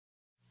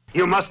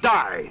You must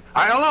die.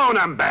 I alone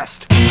am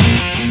best.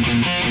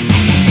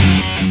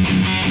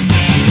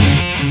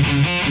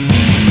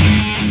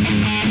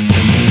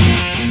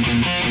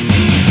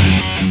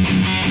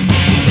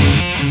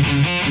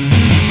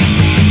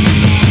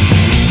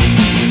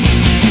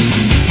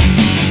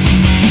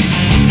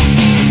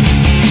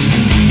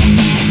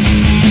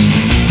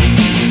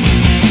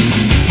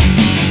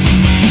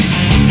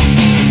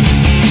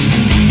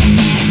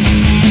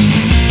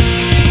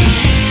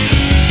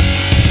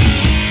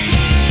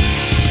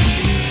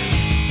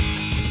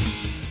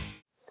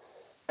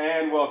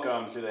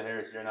 Welcome to the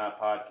Heresy or Not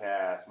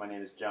podcast. My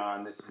name is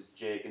John, this is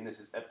Jake, and this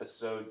is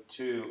episode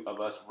 2 of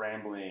us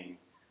rambling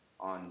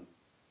on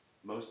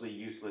mostly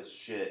useless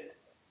shit.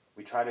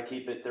 We try to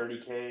keep it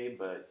 30K,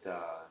 but,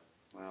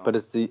 But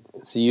it's the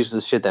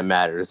useless shit that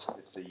matters.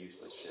 It's the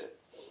useless shit.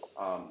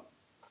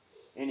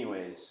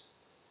 Anyways,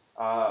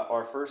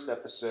 our first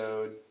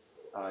episode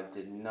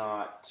did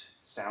not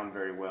sound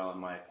very well, in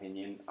my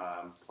opinion.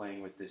 I'm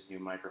playing with this new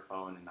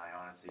microphone, and I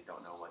honestly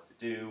don't know what to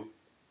do.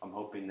 I'm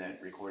hoping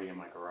that recording in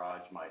my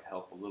garage might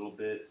help a little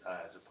bit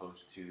as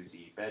opposed to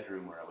the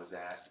bedroom where I was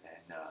at.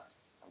 And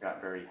I've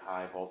got very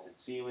high vaulted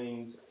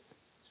ceilings.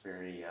 It's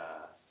very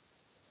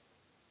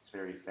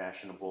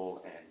fashionable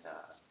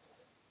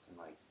and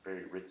like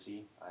very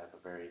ritzy. I have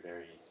a very,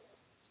 very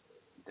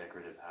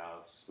decorative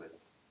house with,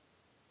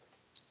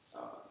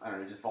 I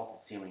don't know, just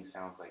vaulted ceiling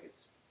sounds like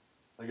it's,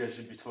 like I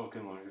should be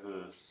talking like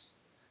this.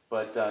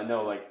 But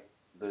no, like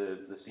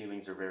the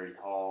ceilings are very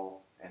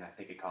tall. And I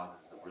think it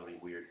causes a really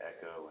weird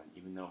echo. And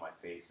even though my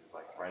face is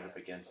like right up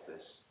against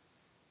this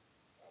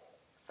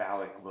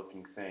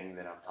phallic-looking thing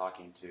that I'm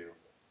talking to,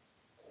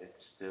 it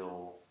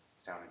still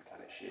sounded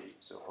kind of shitty.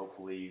 So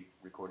hopefully,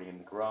 recording in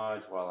the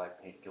garage while I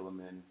paint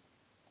Gilliman,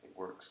 it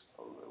works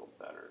a little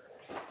better.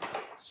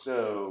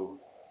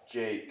 So,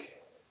 Jake,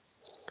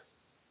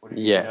 what have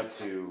you been up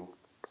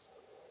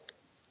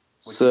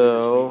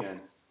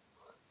to?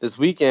 This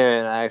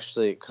weekend, I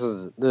actually,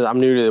 because I'm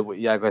new to,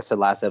 like I said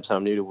last episode,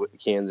 I'm new to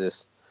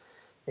Kansas,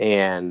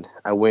 and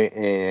I went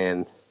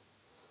and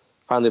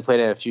finally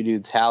played at a few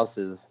dudes'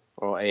 houses,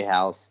 or a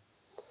house,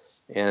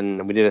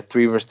 and we did a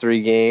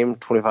 3-versus-3 game,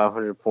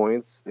 2,500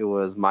 points. It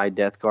was my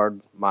Death Guard,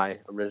 my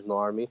original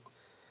army,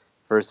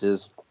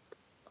 versus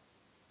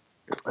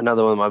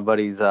another one of my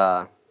buddies.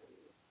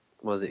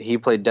 He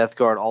played Death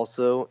Guard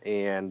also,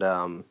 and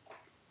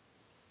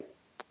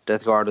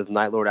Death Guard with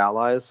Night Lord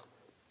allies.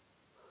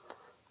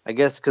 I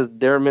guess because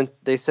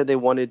they said they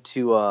wanted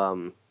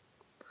to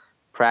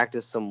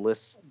practice some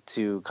lists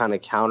to kind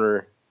of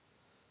counter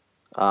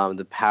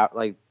the power.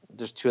 Like,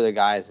 there's 2 other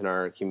guys in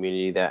our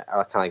community that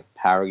are kind of like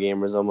power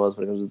gamers almost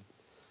when it comes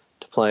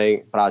to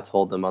playing. But I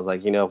told them, I was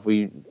like, if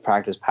we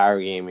practice power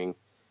gaming,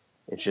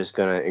 it's just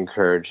gonna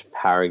encourage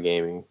power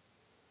gaming.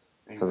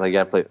 So I was like,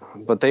 yeah, play.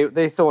 But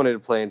they still wanted to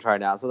play and try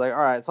it out. So I was like,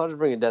 all right, so I'll just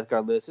bring a Death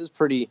Guard list. It's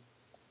pretty.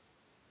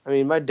 I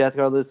mean, my Death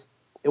Guard list.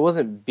 It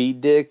wasn't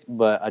beat dick,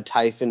 but a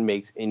Typhon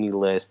makes any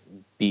list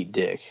beat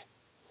dick.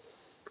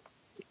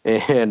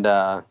 And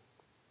so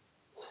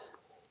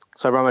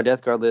I brought my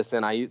Death Guard list,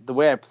 and the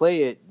way I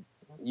play it,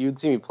 you'd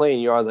see me play,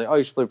 and you're always like, oh,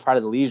 you should play Pride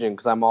of the Legion,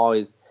 because I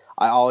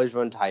always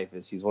run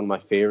Typhus. He's one of my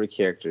favorite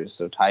characters,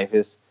 so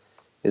Typhus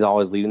is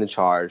always leading the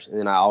charge, and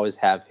then I always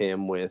have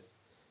him with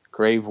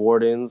Grave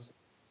Wardens,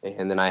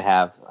 and then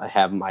I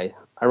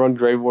run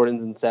Grave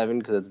Wardens in 7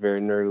 because it's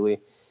very nerdy.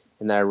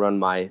 And then I run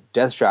my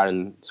Death Shroud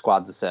in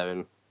squads of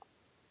 7.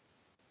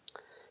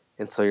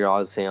 And so you're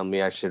always telling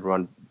me I should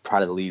run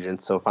Pride of the Legion.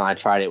 So finally I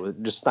tried it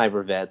with just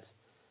sniper vets.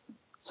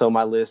 So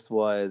my list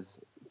was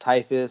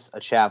Typhus, a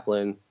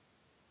Chaplain,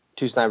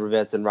 2 sniper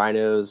vets and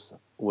rhinos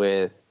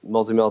with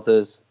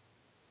multi-meltas,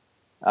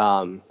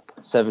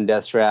 7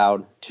 Death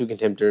Shroud, 2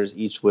 Contemptors,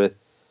 each with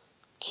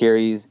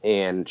Curies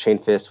and Chain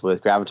Fist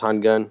with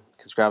Graviton Gun.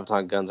 Because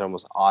Graviton Guns are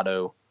almost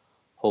auto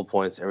hold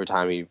points every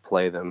time you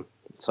play them.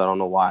 So I don't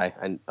know why.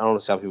 I don't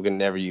see how people can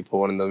never put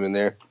one of them in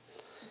there.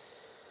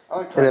 I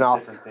like trying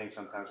different things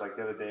sometimes. Like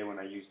the other day when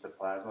I used the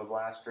plasma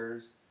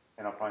blasters,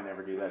 and I'll probably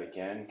never do that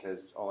again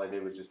because all I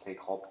did was just take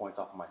hull points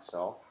off of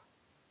myself.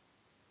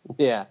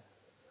 Yeah.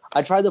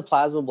 I tried the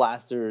plasma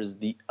blasters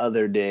the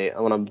other day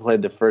when I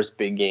played the first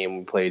big game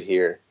we played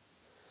here.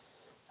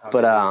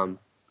 But I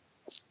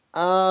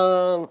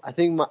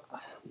think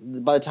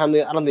by the time I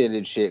don't think they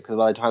did shit because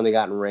by the time they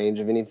got in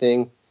range of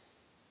anything,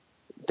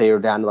 they were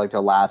down to like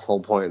their last whole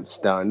point and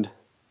stunned.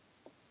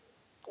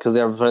 Because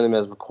they were playing them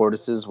as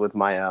Corduses with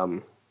my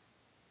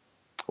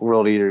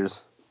World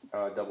Eaters.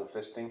 Double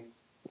fisting?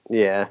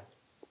 Yeah.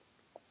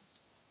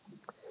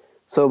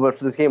 So, but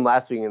for this game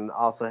last week, and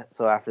also,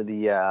 so after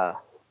the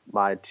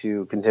my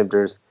 2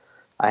 Contemptors,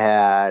 I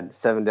had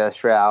 7 Death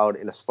Shroud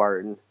and a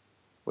Spartan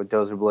with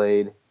Dozer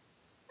Blade.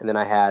 And then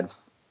I had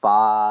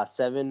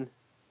 7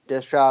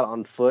 Death Shroud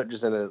on foot,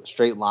 just in a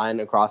straight line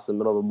across the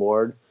middle of the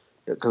board.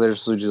 Because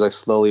they're just like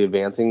slowly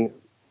advancing.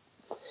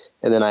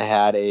 And then I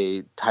had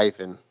a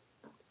Typhon.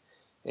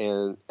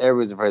 And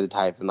everybody's afraid of the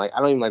Typhon. Like, I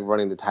don't even like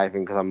running the Typhon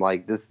because I'm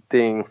like, this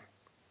thing,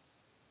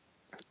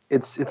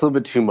 it's a little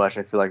bit too much,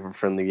 I feel like, for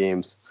friendly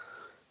games.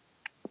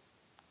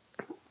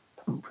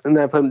 And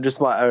then I played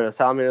just my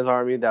Salamander's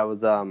army that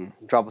was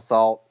drop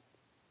assault.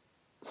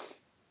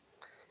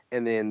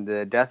 And then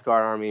the Death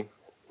Guard army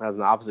that was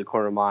in the opposite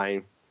corner of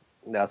mine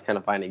that I was kind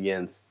of fighting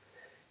against.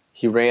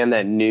 He ran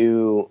that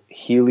new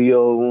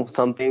helio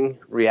something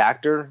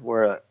reactor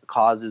where it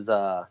causes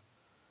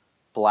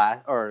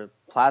blast or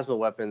plasma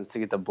weapons to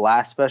get the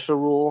blast special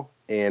rule,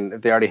 and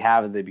if they already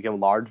have it, they become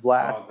large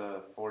blast.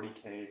 Oh, the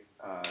 40K,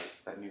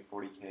 that new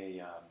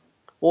 40K.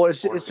 Well,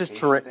 it's just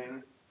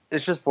thing.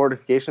 It's just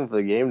fortification for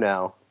the game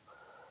now.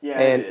 Yeah,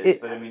 and it is.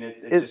 But I mean,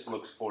 it just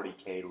looks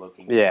 40K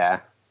looking. Yeah,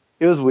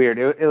 it was weird.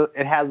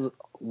 It has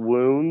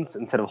wounds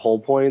instead of hull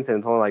points, and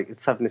it's only like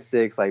it's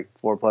 7-6, like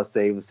 4+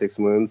 save with 6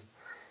 wounds.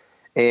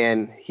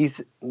 And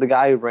he's the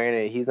guy who ran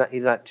it. He's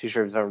not too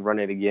sure if he's gonna run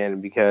it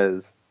again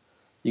because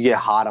you get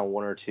hot on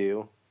 1 or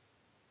 2,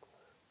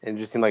 and it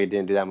just seemed like it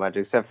didn't do that much.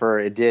 Except for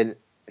he did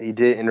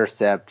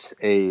intercept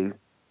a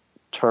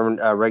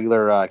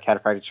regular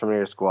cataphractic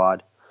Terminator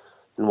squad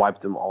and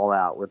wiped them all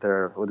out with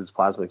his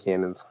plasma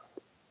cannons.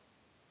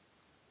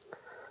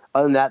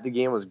 Other than that, the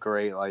game was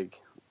great.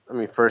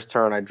 First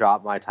turn I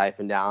dropped my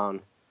Typhon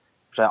down,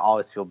 which I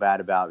always feel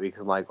bad about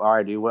because I'm like, all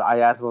right, dude. I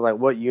asked him, I was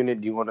like, what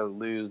unit do you want to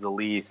lose the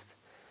least?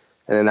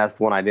 And then that's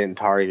the one I didn't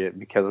target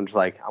because I'm just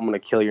like, I'm going to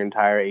kill your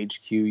entire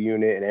HQ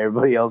unit and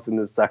everybody else in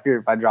this sucker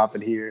if I drop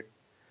it here.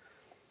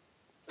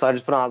 So I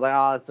just put on, I was like,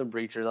 oh, it's some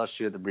breachers. I'll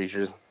shoot at the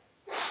breachers.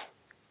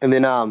 And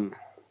then,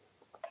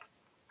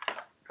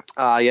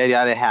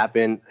 it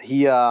happened.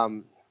 He,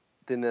 then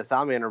the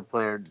Salamander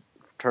player,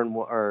 turn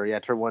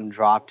 1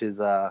 dropped his,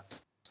 a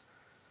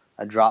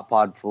drop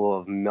pod full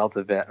of not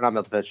just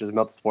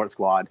Melta Sport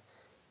Squad.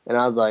 And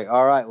I was like,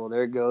 all right, well,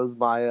 there goes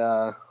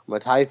my my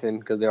Typhon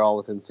because they're all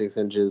within 6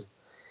 inches.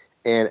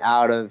 And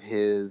out of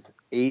his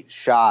 8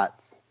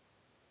 shots,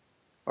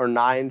 or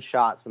 9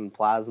 shots from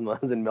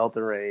plasmas in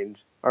Melta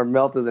range, or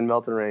Meltas in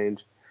Melta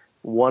range,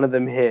 one of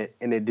them hit,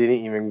 and it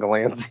didn't even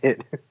glance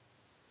it.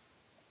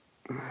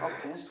 How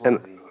pissed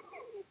was he?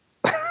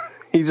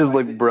 He just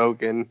looked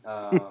broken.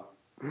 And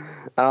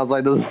I was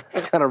like, this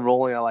is kind of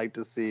rolling I like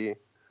to see.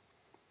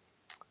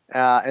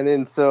 And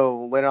then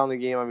so later on in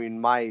the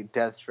game, my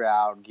Death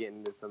Shroud getting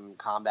into some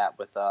combat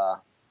with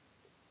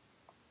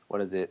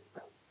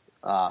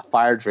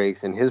Fire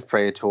Drakes and his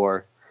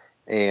Praetor,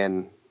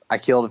 and I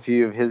killed a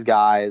few of his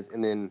guys,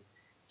 and then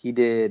he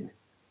did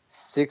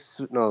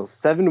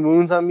 7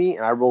 wounds on me,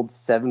 and I rolled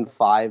 7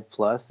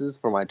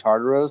 5+ for my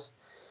Tartaros,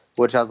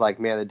 which I was like,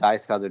 man, the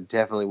dice gods are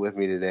definitely with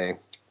me today.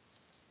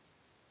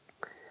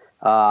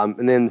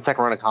 And then the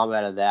second round of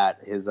combat of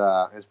that, his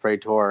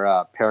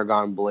Praetor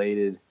Paragon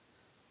bladed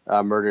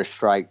Murder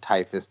Strike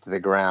Typhus to the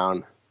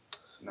ground.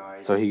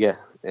 Nice. So we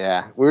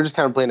were just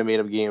kind of playing a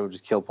made-up game of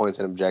just kill points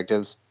and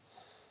objectives.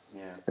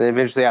 Yeah. And then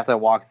eventually, after I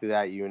walked through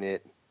that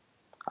unit,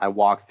 I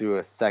walked through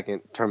a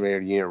second Terminator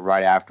unit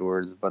right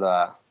afterwards.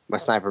 But my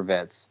sniper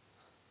vets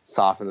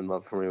softened them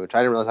up for me, which I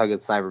didn't realize how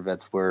good sniper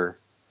vets were.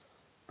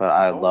 But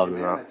I love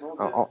them.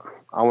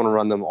 I want to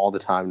run them all the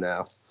time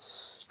now,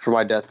 for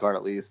my Death Guard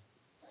at least.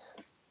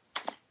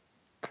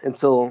 And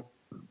so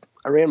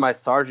I ran my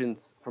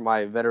sergeants for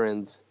my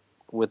veterans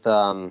with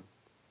the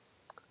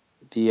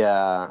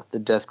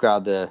Death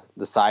Guard,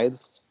 the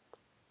sides.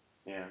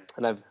 Yeah.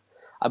 And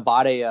I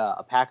bought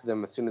a pack of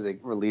them as soon as they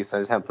released. I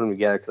just haven't put them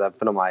together because I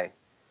put on my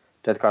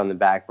Death Guard on the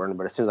back burner.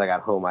 But as soon as I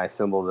got home, I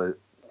assembled the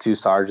 2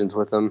 sergeants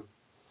with them.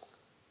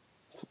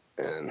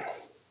 And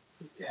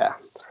yeah.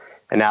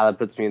 And now that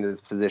puts me in this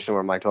position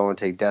where I'm like, do I want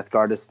to take Death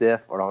Guard to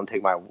Stiff, or do I want to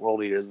take my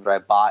World Eaters, but I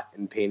bought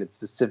and painted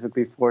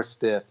specifically for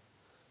Stiff,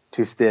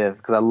 to Stiff,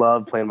 because I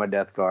love playing my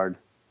Death Guard.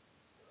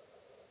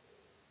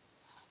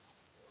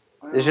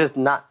 It's just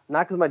not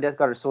because my Death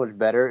Guard is so much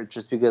better. It's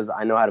just because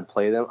I know how to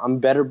play them. I'm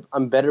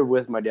better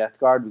with my Death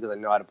Guard because I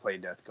know how to play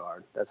Death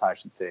Guard. That's how I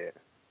should say it.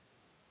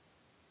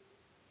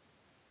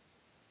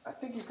 I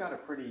think you've got a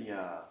pretty.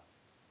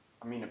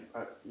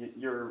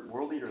 Your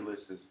World Eater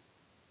list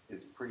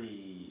is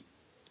pretty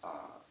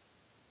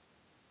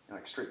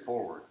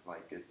straightforward.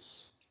 Like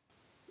it's.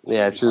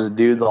 Yeah, it's just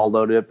dudes all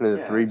loaded up into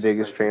the 3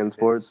 biggest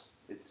transports.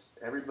 It's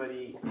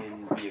everybody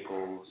in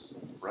vehicles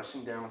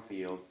rushing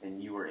downfield,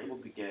 and you were able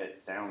to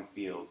get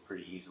downfield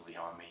pretty easily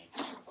on me.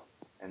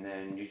 And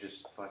then you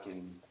just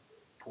fucking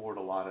poured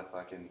a lot of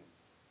fucking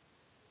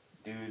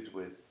dudes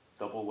with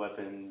double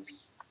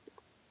weapons,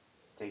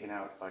 taking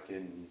out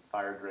fucking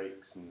fire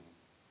drakes and.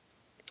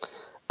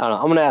 I don't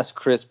know. I'm gonna ask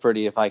Chris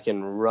Purdy if I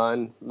can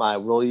run my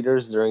World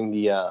Eaters during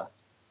the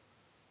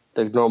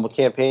normal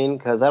campaign,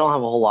 because I don't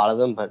have a whole lot of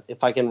them. But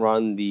if I can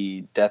run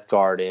the Death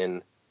Guard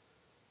in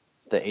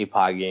the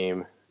APOC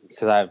game,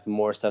 because I have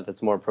more stuff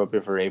that's more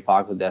appropriate for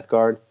APOC with Death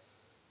Guard.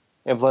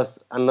 And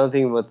plus, another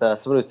thing with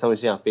somebody was telling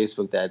me on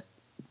Facebook that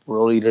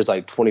World Eaters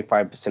like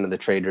 25% of the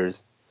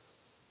traders.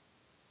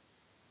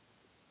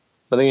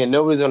 But again,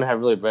 nobody's going to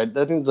have really red.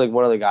 I think there's like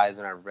one of the guys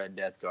in our red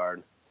Death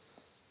Guard.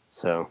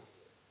 So.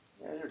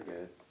 Yeah, you're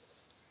good.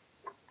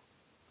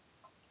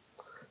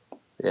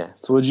 Yeah.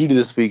 So what did you do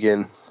this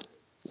weekend?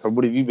 Or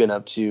what have you been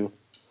up to?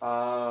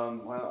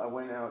 Well, I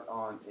went out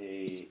on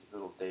a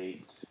little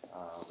date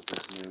with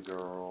this new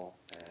girl,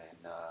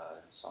 and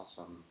saw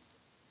some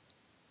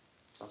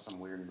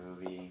weird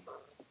movie.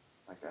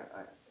 Like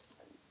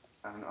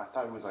I don't know. I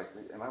thought it was like,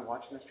 am I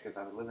watching this because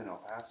I live in El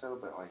Paso?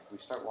 But like, we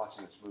start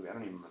watching this movie. I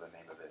don't even remember the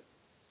name of it.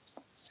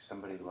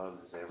 Somebody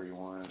Loves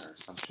Everyone or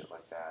some shit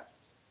like that.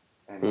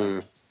 And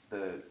like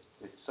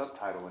it's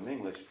subtitled in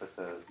English, but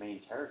the main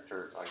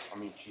character, like, I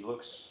mean, she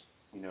looks,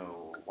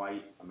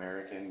 white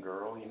American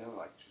girl,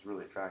 like she's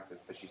really attractive,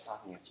 but she's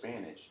talking in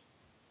Spanish.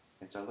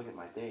 And so I look at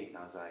my date and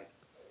I was like,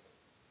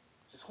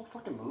 is this whole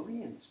fucking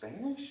movie in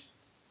Spanish?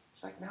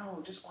 She's like,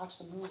 no, just watch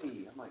the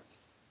movie. I'm like,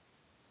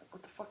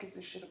 what the fuck is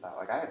this shit about?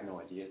 Like, I have no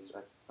idea.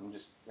 I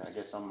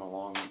guess I'm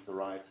along the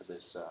ride for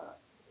this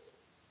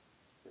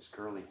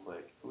girly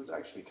flick. It was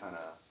actually kind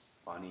of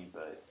funny,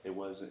 but it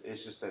wasn't.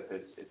 It's just that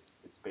it's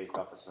based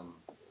off of some,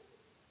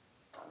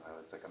 I don't know,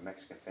 it's like a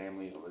Mexican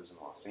family that lives in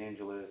Los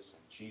Angeles,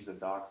 and she's a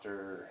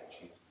doctor, and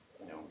she's,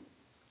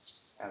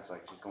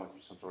 she's going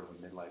through some sort of a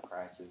midlife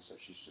crisis, so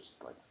she's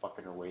just like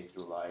fucking her way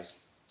through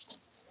life.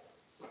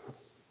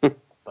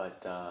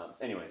 But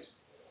anyways,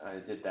 I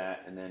did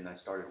that, and then I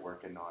started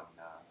working on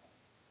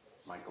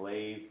my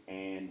glaive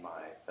and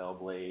my fell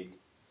blade.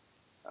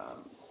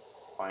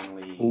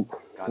 Finally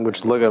got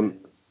which them.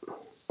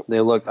 They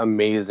look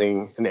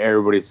amazing, and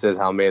everybody says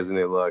how amazing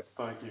they look.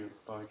 Thank you.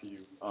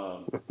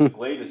 The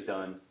glaive is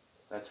done.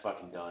 That's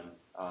fucking done.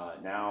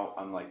 Now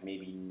I'm like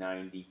maybe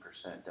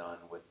 90% done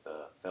with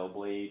the fell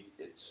blade.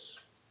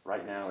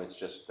 Right now it's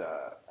just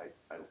I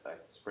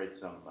sprayed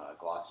some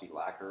glossy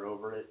lacquer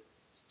over it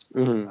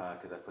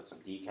because I put some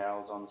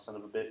decals on the son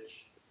of a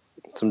bitch.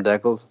 Some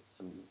decals.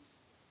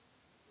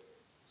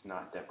 It's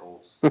not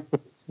decals.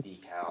 It's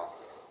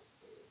decal.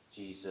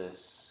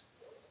 Jesus.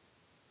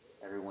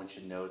 Everyone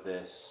should know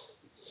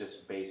this. It's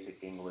just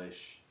basic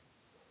English.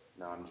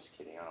 No, I'm just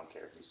kidding. I don't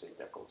care if you say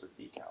decals or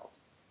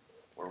decals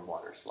or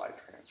water slide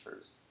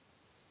transfers.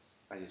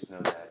 I just know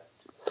that.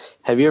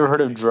 Have you ever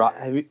heard of dry?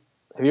 Have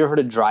you ever heard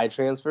of dry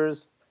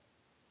transfers?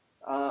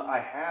 I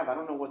have. I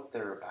don't know what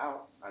they're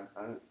about.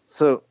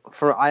 So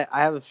I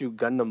have a few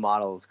Gundam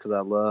models because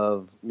I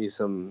love me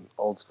some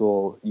old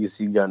school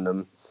UC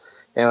Gundam.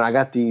 And when I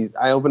got these,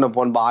 I opened up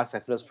one box, I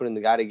finished putting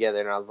the guy together,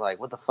 and I was like,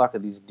 what the fuck are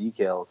these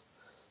decals?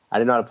 I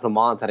didn't know how to put them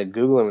on, so I had to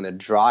Google them, and they're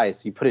dry.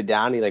 So you put it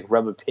down, and you like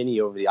rub a penny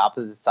over the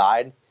opposite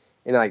side,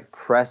 and it like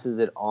presses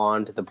it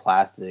onto the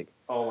plastic.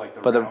 Oh, like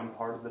the round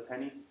part of the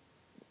penny?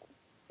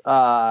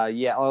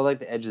 Yeah, or like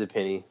the edge of the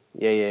penny.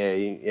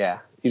 Yeah.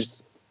 You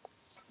just.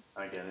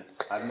 I get it.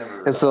 I've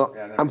never. And so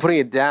I'm putting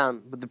it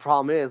down, but the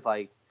problem is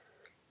like,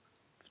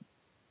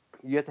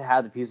 you have to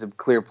have the piece of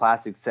clear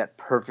plastic set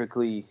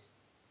perfectly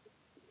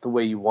the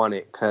way you want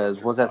it,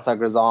 because once that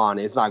sucker's on,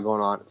 it's not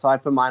going on. So I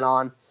put mine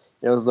on, and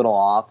it was a little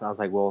off, and I was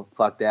like, well,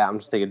 fuck that. I'm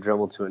just taking a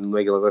Dremel to it and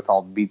make it look like it's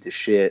all beat to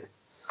shit.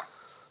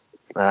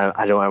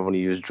 I don't ever want to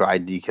use dry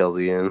decals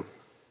again.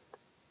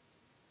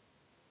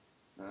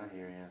 I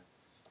hear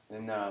you.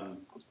 And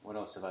what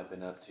else have I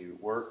been up to?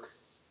 Work,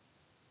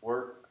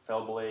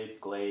 Fellblade,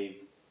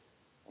 Glaive,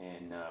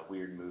 and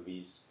weird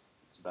movies.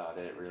 That's about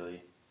it,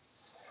 really.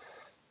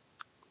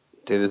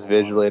 Dude, this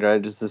Vigilator I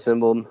just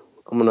assembled,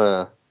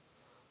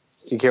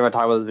 you care if I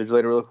talk about this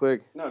Vigilator real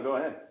quick? No, go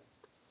ahead.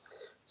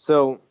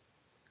 So,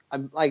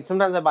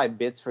 sometimes I buy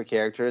bits for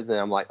characters, and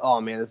I'm like,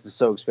 oh man, this is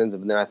so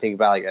expensive. And then I think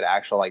about like an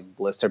actual like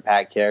blister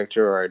pack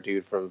character or a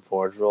dude from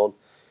Forge World.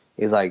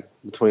 He's like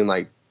between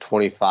like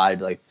 $25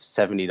 to like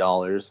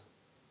 $70.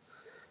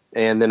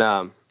 And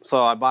then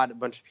so I bought a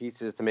bunch of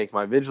pieces to make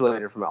my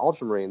Vigilator for my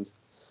Ultramarines.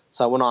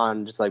 So I went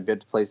on just like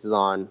bit places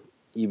on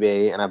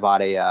eBay, and I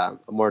bought a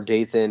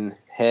Mordathan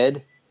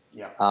head,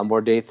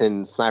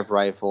 Mordathan sniper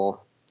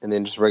rifle, and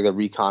then just regular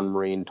Recon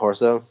Marine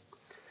torso.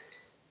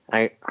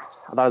 I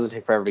thought it was going to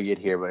take forever to get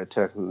here, but it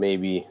took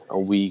maybe a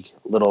week,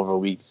 a little over a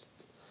week.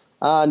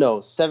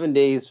 No, 7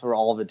 days for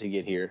all of it to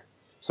get here.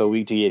 So a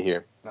week to get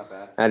here. Not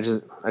bad. I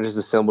just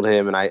assembled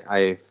him, and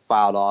I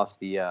filed off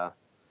the,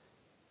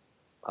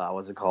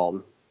 what's it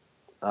called?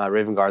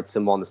 Raven Guard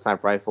symbol on the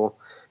sniper rifle.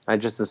 I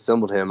just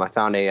assembled him. I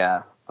found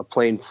a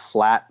plain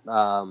flat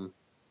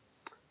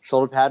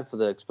shoulder pad for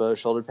the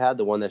exposed shoulder pad,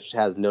 the one that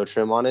has no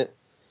trim on it.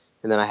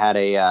 And then I had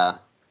a,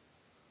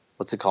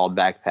 what's it called,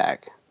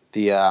 backpack.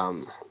 The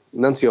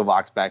Nuncio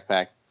Vox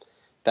backpack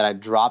that I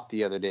dropped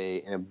the other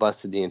day, and it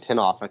busted the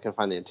antenna off. I couldn't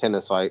find the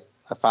antenna, so I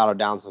filed it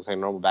down so it looks like a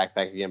normal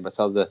backpack again. But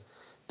so was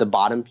the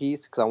bottom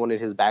piece, because I wanted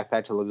his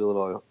backpack to look a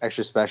little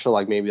extra special,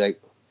 like maybe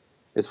like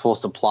his full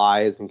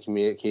supplies and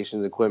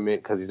communications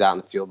equipment, because he's out in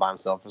the field by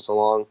himself for so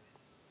long.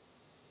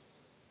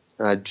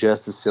 And I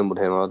just assembled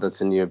him. I'll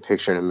send you a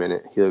picture in a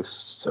minute. He looks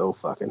so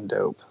fucking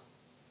dope.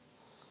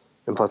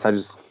 And plus, I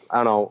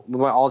don't know,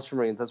 with my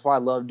Ultramarines, that's why I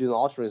love doing the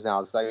Ultramarines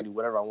now, because I can do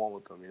whatever I want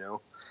with them, you know?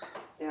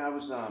 Yeah, I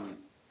was,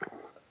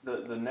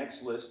 the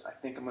next list, I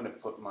think I'm going to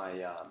put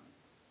my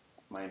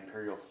my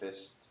Imperial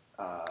Fist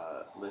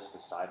list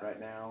aside right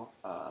now.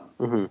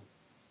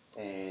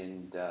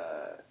 And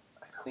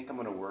I think I'm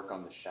going to work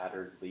on the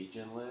Shattered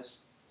Legion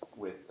list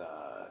with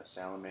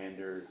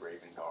Salamanders,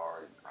 Raven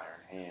Guard, and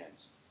Iron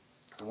Hands.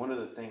 And one of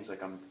the things,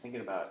 like, I'm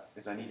thinking about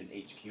is I need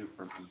an HQ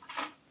from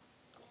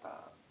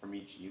from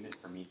each unit,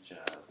 from each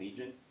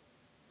legion.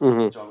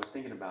 Mm-hmm. So I was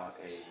thinking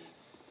about a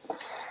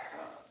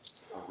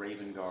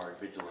Raven Guard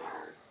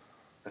Vigilator,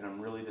 but I'm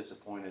really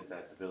disappointed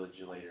that the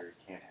Vigilator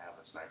can't have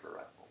a sniper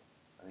rifle.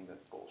 I think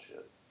that's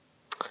bullshit.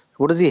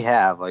 What does he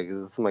have? Like, is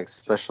it some like Just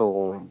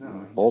special like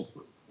no, bolt?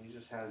 he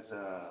just has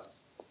a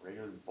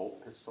regular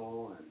bolt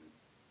pistol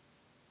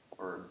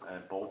or a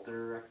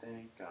bolter, I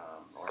think.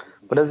 Or he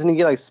can But get doesn't he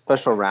get like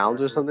special full-length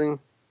rounds or charger. something?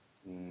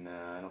 No,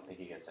 I don't think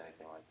he gets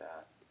anything like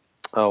that.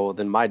 Oh, well,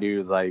 then my dude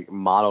is like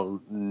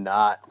modeled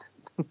not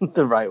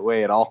the right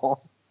way at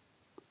all.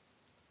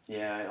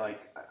 Yeah,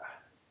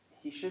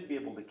 he should be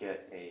able to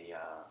get a.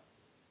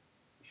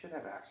 He should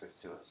have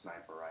access to a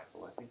sniper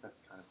rifle. I think that's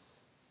kind of.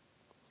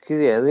 Cause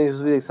yeah, I think he's supposed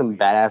to be like some Weird.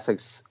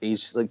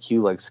 badass like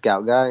Q like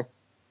scout guy.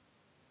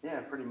 Yeah,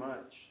 pretty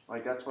much.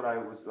 Like that's what I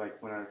was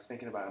like when I was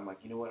thinking about it. I'm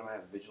like, you know what? I'm gonna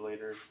have a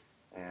Vigilator,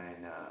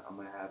 and I'm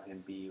gonna have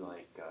him be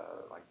like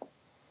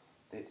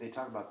they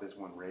talk about this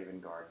one Raven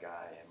Guard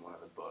guy in one of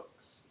the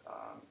books,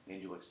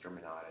 Angel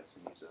Exterminatus,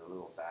 and he's a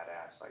little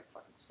badass like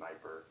fucking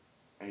sniper,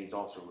 and he's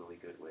also really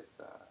good with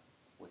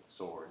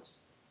swords.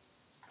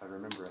 If I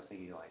remember, I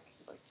think he like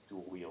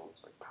dual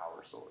wields like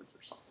power swords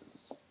or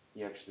something.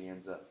 He actually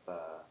ends up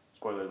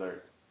spoiler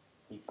alert,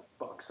 he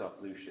fucks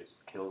up Lucius,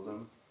 kills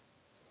him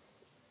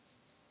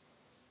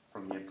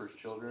from the Emperor's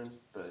Children,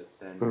 but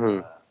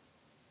then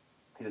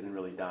he doesn't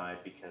really die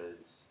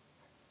because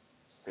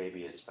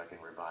Fabius fucking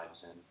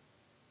revives him.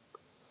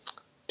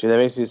 Dude, that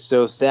makes me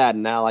so sad.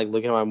 Now, like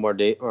looking at my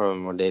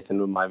Mordathan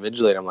with my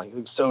Vigilator, I'm like, it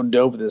looks so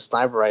dope with this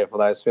sniper rifle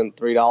that I spent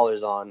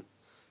 $3 on,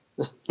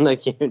 and I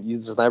can't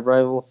use the sniper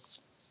rifle.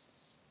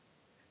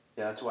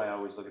 Yeah, that's why I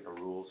always look at the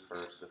rules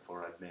first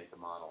before I make the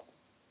model.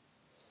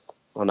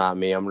 Well, not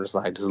me. I'm just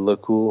like, does it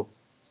look cool?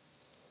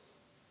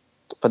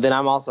 But then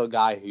I'm also a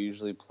guy who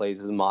usually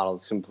plays his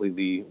models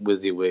completely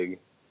WYSIWYG.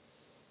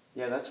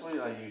 Yeah, that's what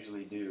I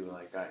usually do.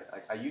 Like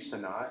I used to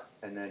not,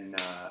 and then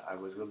I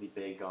was really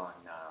big on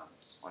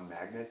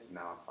magnets. And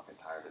now I'm fucking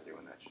tired of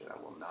doing that shit.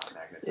 I will not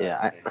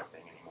magnetize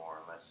anything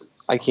anymore unless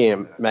it's. I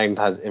can't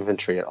magnetize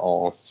infantry at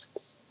all.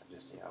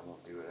 I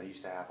won't do it. I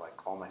used to have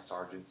like all my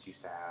sergeants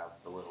used to have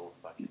the little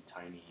fucking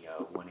tiny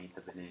 1/8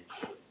 of an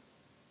inch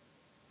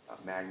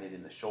magnet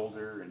in the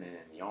shoulder and then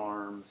in the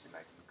arms, and I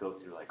could go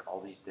through like all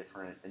these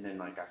different. And then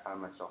like I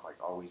found myself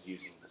like always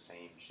using the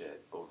same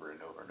shit over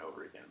and over and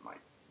over again. I'm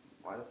like,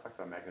 why the fuck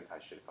do I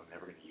magnetize shit if I'm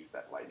never going to use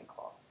that lightning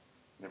claw?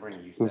 Never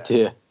going to use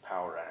that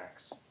power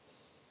axe.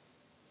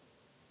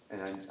 And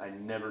I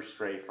never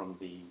stray from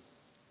the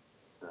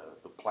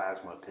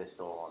plasma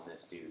pistol on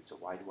this dude. So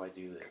why do I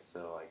do this?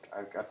 So like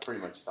I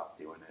pretty much stopped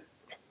doing it.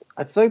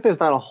 I feel like there's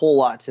not a whole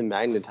lot to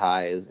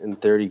magnetize in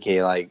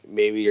 30K. Like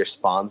maybe your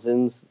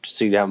sponsons, just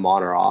so you have them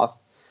on or off.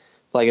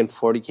 Like in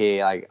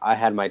 40K, like I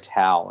had my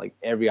Tau. Like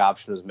every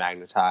option was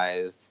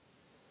magnetized.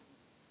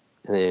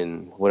 And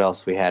then what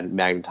else we had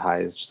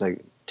magnetized? Just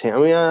like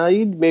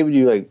you'd maybe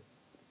do like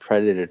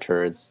Predator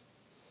turrets.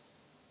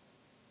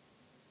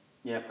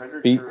 Yeah,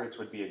 Predator turrets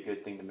would be a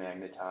good thing to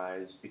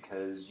magnetize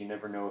because you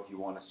never know if you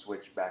want to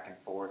switch back and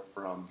forth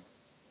from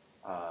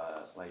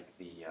like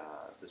the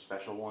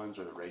special ones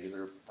or the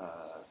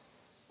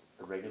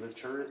regular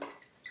turret.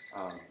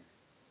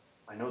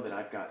 I know that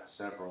I've got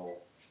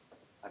several.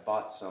 I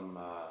bought some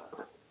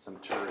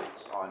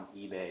turrets on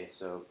eBay,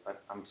 so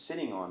I'm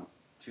sitting on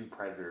 2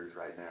 Predators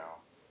right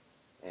now,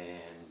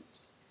 and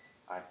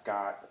I've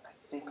got I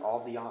think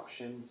all the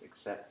options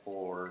except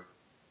for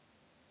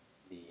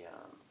the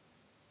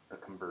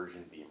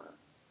conversion beamer.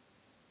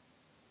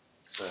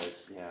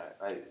 But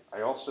yeah,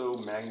 I also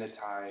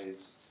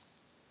magnetize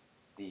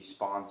the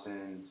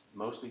sponsons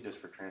mostly just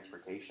for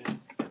transportation,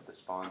 like the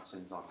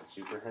sponsons on the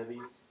super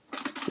heavies,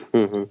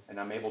 and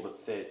I'm able to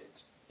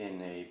fit in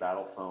a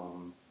battle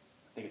foam.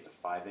 I think it's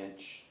a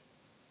 5-inch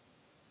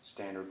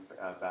standard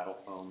battle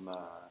foam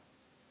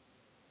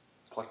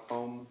pluck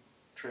foam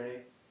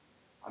tray.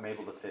 I'm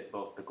able to fit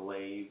both the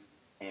glaive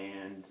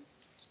and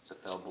the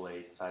fell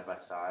blade side by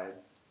side,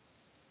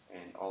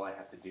 and all I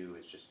have to do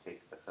is just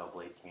take the fell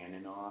blade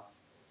cannon off.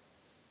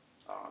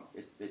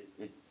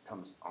 It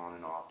comes on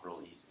and off real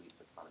easily,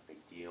 so it's not a big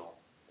deal.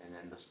 And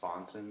then the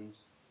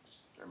sponsons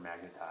just are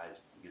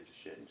magnetized. Who gives a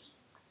shit? And just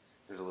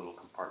there's a little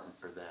compartment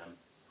for them.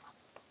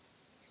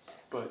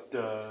 But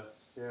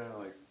yeah,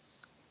 like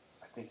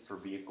I think for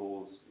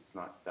vehicles, it's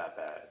not that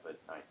bad of an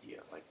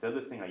idea. Like the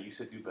other thing I used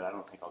to do, but I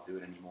don't think I'll do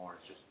it anymore,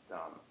 is just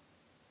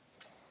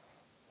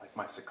like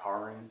my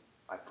Sakaran.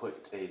 I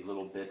put a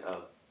little bit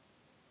of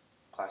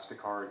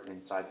plasticard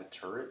inside the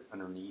turret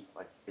underneath,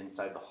 like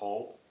inside the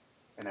hull,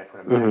 and I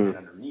put a magnet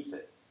underneath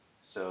it.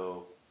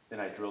 So then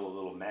I drill a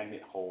little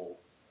magnet hole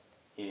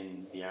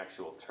in the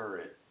actual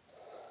turret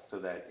so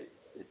that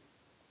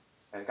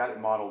I got it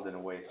modeled in a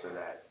way so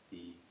that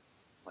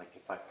like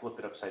if I flip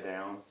it upside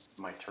down,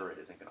 my turret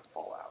isn't going to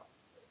fall out.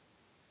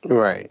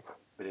 Right.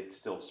 But it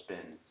still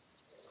spins.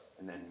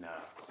 And then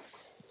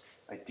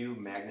I do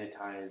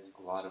magnetize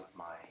a lot of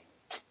my,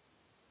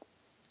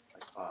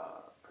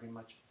 pretty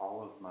much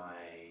all of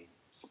my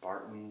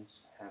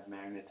Spartans have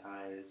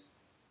magnetized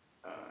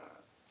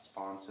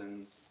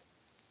sponsons.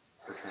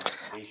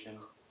 animation,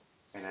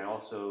 and I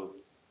also,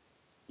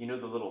 the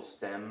little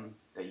stem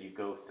that you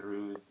go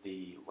through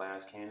the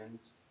las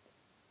cannons.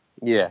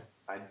 Yeah.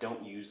 I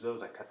don't use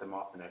those. I cut them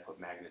off and I put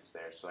magnets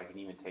there, so I can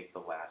even take the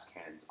las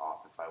cannons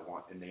off if I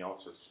want, and they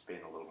also spin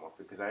a little more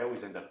free because I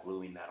always end up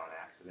gluing that on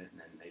accident, and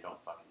then they don't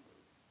fucking move.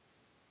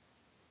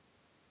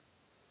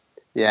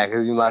 Yeah,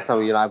 because last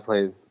time you and I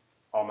played.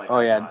 All my Oh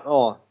yeah. dreadnoughts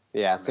Oh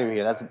yeah. Same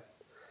here.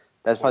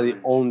 That's probably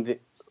the only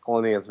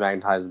thing that's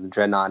magnetized is the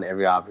dreadnought and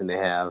every option they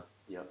have.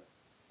 Yep.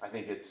 I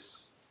think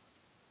it's.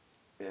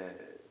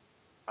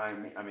 I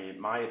mean,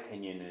 my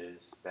opinion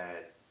is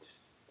that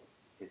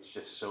it's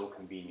just so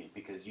convenient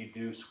because you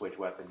do switch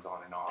weapons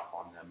on and off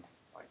on them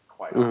like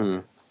quite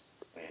often.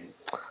 And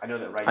I know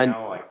that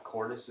now, like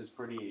Cordis is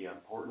pretty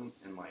important,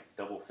 and like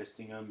double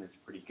fisting them is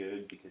pretty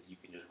good because you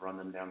can just run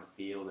them down the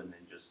field and then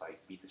just like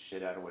beat the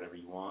shit out of whatever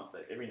you want.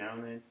 But every now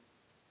and then,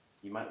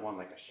 you might want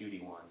like a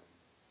shooty one.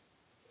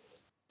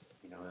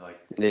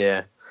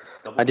 Yeah.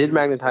 I did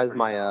magnetize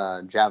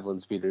my javelin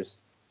speeders.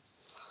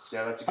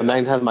 Yeah, that's a good I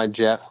magnetized my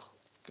jet.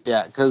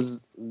 Yeah,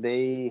 because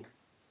I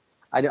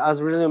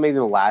was originally making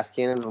the last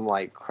cannons. But I'm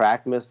like,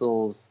 crack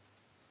missiles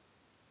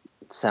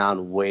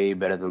sound way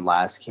better than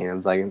last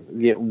cannons. Like, you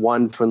get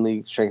one twin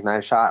link strength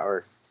 9 shot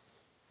or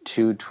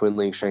 2 twin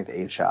link strength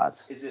 8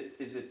 shots. Is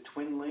it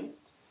twin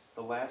linked?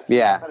 The last cannon?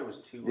 Yeah. I thought it was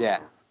 2. Yeah.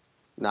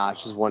 Nah,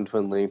 it's just one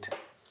twin linked.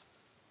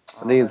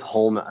 I think it's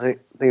whole. I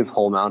think it's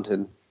whole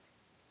mounted.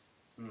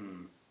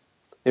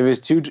 If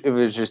it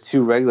was just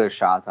 2 regular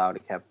shots, I would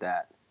have kept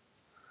that.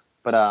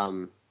 But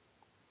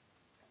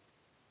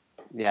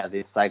yeah,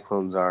 these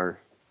cyclones are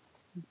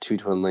 2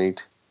 twin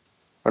linked,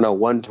 or no,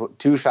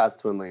 2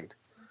 shots twin linked.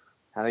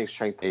 I think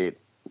strength 8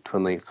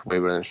 twin linked way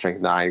better than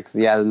strength 9 because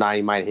the 9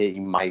 you might hit,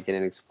 you might get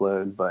an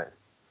explode, but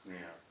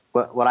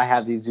what I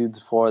have these dudes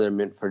for, they're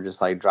meant for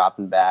just like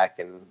dropping back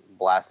and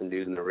blasting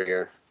dudes in the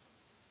rear.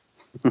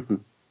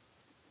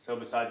 So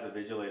besides the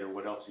Vigilator,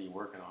 what else are you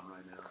working on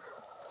right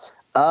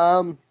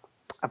now?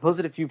 I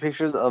posted a few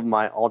pictures of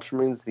my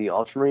Ultramarines, the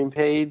Ultramarine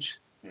page.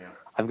 Yeah.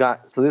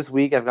 This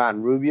week I've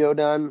gotten Rubio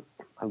done.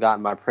 I've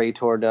gotten my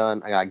Praetor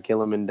done. I got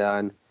Gilliman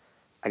done.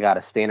 I got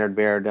a Standard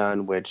Bearer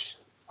done,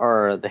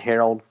 or the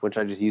Herald, which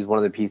I just used one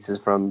of the pieces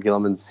from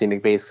Gilliman's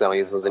Scenic Base because I don't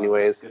use those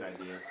anyways. Good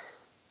idea.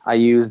 I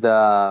used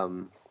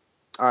but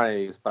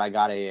I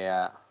got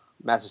a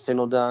Master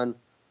Signal done.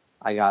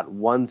 I got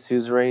 1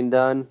 Suzerain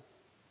done,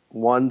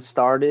 1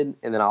 started,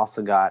 and then I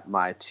also got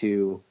my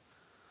 2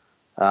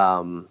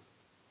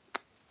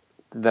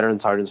 Veteran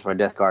Sergeants for my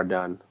Death Guard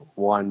done.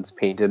 1's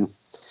painted.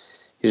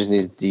 He just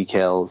needs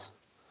decals.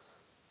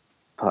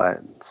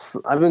 But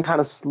I've been kind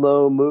of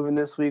slow moving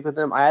this week with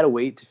them. I had to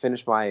wait to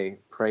finish my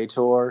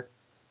Praetor,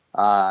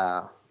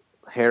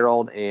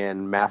 Herald,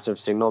 and Master of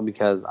Signal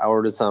because I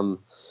ordered some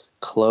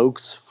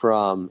cloaks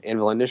from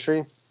Anvil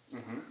Industry.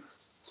 Mm-hmm.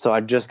 So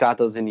I just got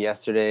those in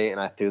yesterday, and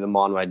I threw them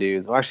on my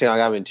dudes. Well, actually, I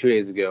got them in 2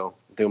 days ago.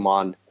 Threw them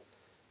on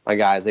my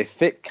guys. They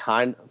fit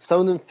some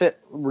of them fit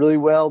really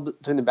well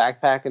between the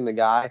backpack and the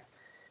guy.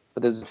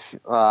 But there's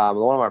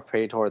one of my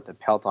Praetor with the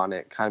pelt on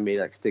it kind of made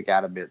it stick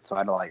out a bit, so I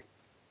had to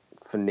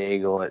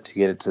finagle it to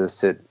get it to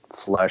sit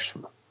flush.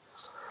 But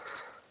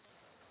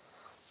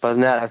other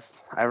than that,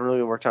 I haven't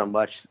really worked on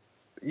much.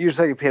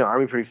 Usually I can paint an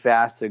army pretty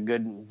fast, a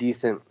good,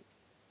 decent,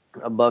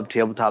 above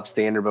tabletop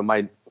standard. But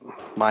my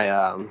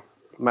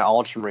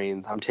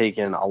Ultramarines, I'm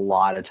taking a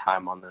lot of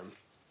time on them.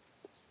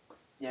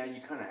 Yeah,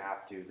 you kind of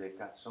have to. They've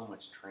got so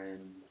much trim,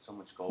 so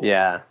much gold.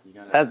 Yeah,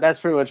 that's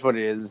pretty much what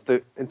it is.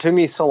 It took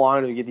me so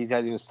long to get these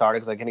guys even started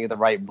because I couldn't get the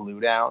right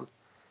blue down.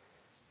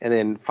 And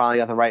then finally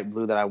got the right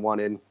blue that I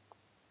wanted.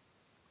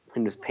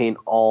 And just paint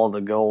all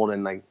the gold.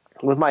 And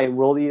with my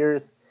World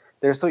Eaters,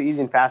 they're so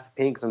easy and fast to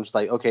paint because I'm just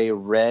okay,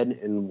 red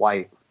and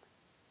white.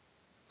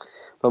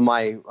 But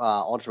my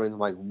Ultramarines, I'm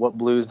like, what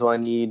blues do I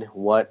need?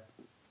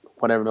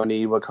 Whatever do I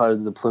need? What colors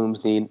do the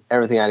plumes need?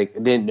 Everything I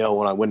didn't know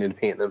when I went in to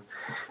paint them.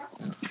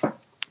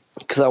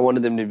 Because I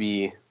wanted them to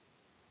be,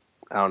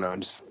 I don't know,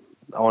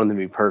 I wanted them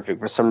to be perfect.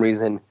 For some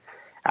reason,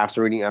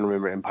 after reading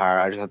Unremembered Empire,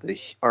 I just had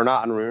or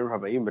not Unremembered Empire,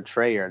 but even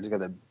Betrayer, I just got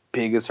the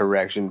biggest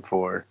erection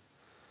for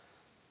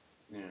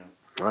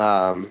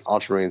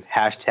Ultramarines.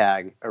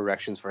 Hashtag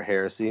erections for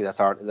Heresy. Is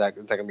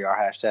that gonna be our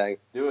hashtag?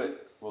 Do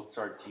it. We'll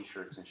start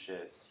t-shirts and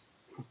shit.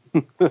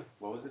 What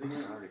was it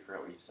again? I already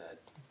forgot what you said.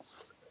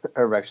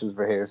 Erections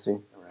for Heresy.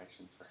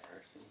 Erections for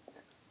Heresy.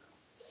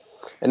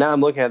 And now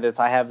I'm looking at this.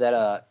 I have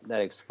that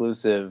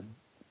exclusive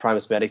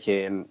Primus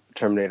Medicae and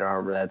Terminator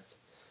armor that's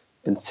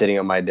been sitting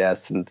on my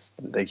desk since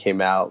they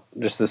came out,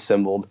 just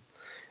assembled.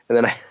 And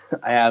then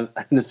I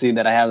just see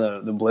that I have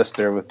the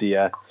blister with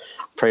the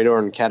Praetor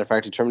and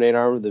Cataphractic Terminator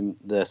armor,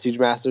 the Siege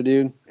Master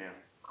dude. Yeah.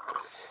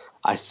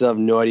 I still have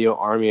no idea what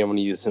army I'm going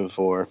to use him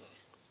for.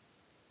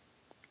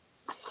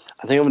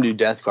 I think I'm going to do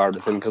Death Guard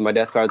with him because my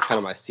Death Guard's kind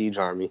of my siege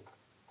army.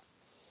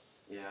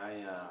 Yeah,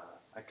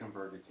 I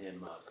converted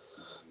him up.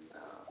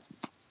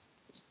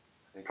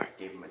 I think I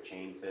gave him a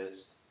Chain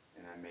Fist,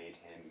 and I made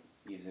him.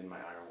 He's in my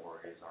Iron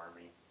Warriors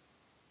army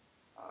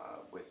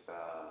with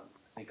I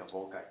think a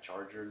Volkite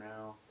Charger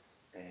now,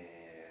 and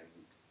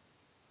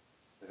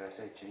did I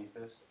say Chain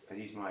Fist? Because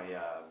he's my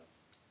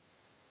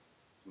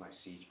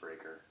siege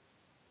breaker.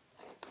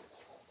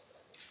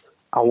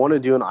 I want to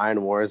do an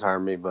Iron Warriors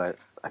army, but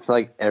I feel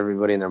like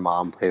everybody and their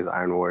mom plays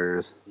Iron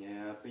Warriors.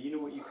 Yeah, but you know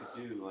what you could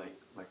do, like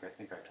I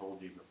think I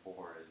told you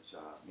before, is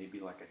maybe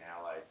like an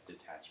allied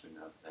detachment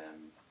of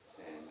them,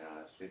 and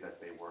say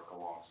that they work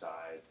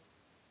alongside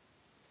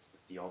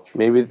with the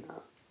Maybe,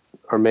 Ultramarines.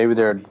 or maybe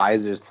they're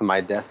advisors to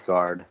my Death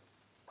Guard.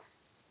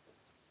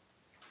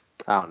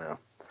 I don't know.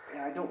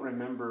 Yeah, I don't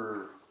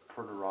remember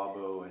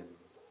Perturabo and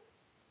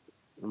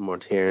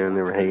Mortarion,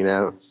 they were hanging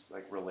out.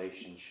 like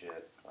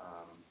relationship.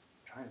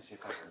 Trying to see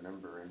if I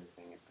remember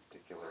anything in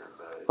particular,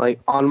 but Like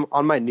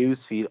on my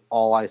news feed,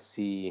 all I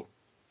see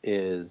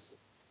is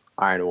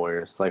Iron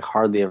Warriors. Like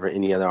hardly ever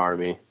any other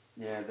army.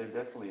 yeah, they're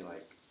definitely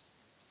like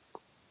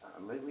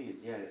lately.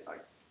 Yeah,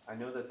 like I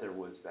know that there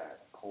was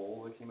that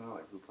poll that came out,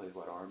 like who plays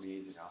what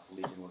armies, and Alpha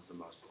Legion was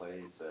the most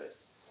played, but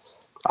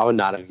I would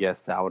not have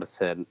guessed that. I would have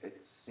said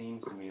it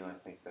seems to me, I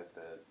think that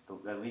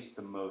the at least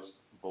the most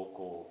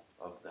vocal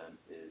of them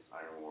is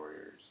Iron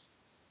Warriors.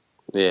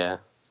 yeah.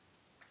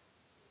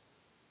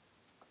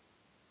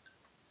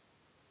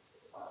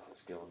 Oh,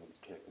 this Gilliman's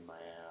kicking my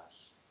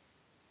ass.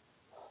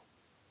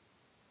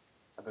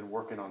 I've been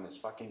working on this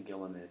fucking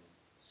Gilliman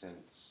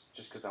since,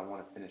 just because I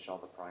want to finish all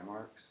the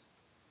Primarchs.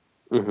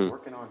 I've been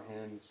working on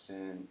him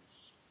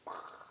since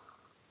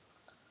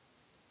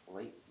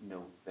late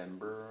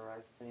November,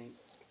 I think.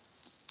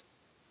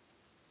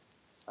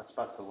 That's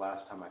about the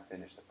last time I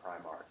finished the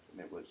Primarch, and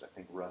it was, I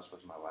think Russ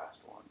was my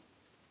last one.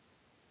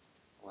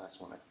 The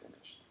last one I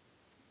finished.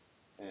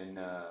 And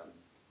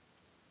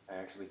I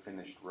actually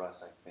finished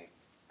Russ, I think,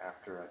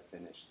 after I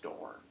finished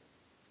Dorn.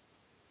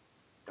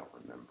 Don't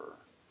remember.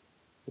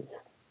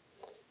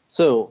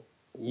 So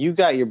you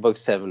got your book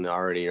 7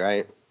 already,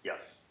 right?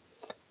 Yes.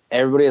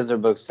 Everybody has their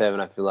book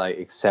 7, I feel like,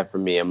 except for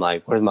me. I'm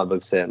like, where's my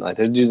book 7? Like,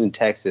 there's dudes in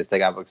Texas, they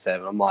got book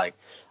 7. I'm like,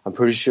 I'm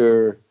pretty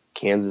sure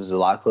Kansas is a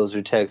lot closer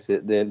to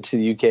Texas than to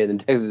the UK than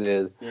Texas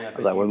is. Yeah, I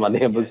was like, where's my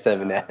damn book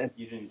 7 at?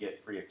 You didn't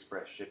get free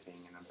express shipping,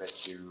 and I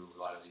bet you a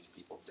lot of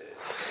these people did.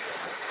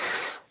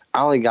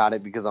 I only got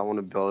it because I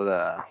want to build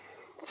a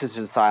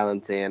Sisters of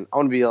Silence, and I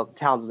want to be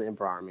Towns of the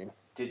Emperor Army.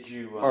 Did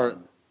you, what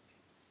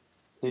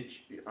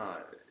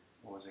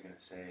was I going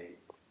to say?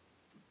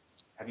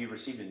 Have you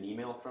received an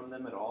email from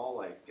them at all?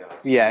 Like,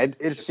 yeah,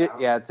 it said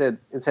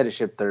it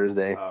shipped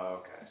Thursday. Oh,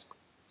 okay.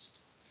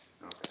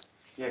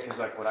 Yeah, because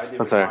like what I did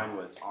with mine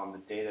was on the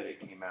day that it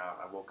came out,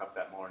 I woke up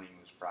that morning, it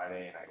was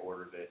Friday, and I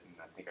ordered it, and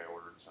I think I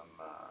ordered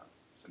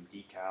some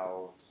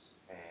decals,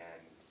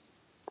 and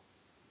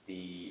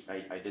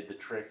I did the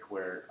trick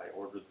where I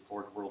ordered the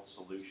Forge World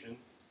Solution,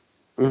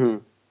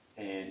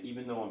 and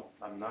even though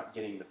I'm not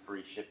getting the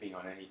free shipping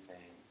on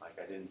anything, like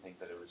I didn't think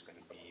that it was going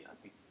to be, I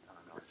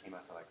don't know, it came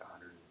out to like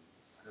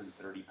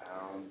 130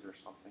 pounds or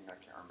something, I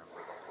can't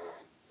remember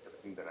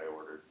everything that I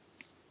ordered,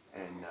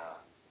 and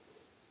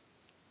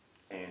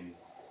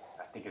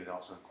I think it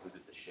also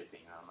included the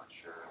shipping, I'm not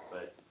sure,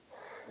 but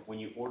when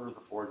you order the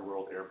Forge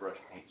World Airbrush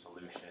Paint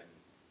Solution,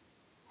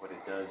 what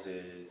it does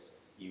is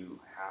you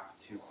have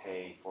to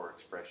pay for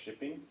express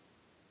shipping,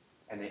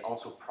 and they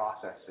also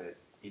process it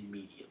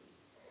immediately.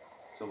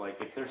 So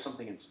like if there's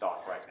something in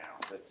stock right now,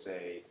 let's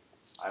say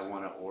I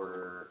want to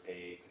order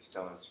a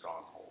Castellan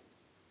Stronghold.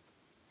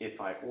 If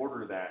I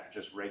order that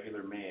just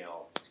regular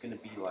mail, it's going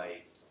to be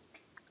like,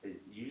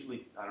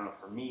 usually, I don't know,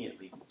 for me at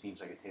least, it seems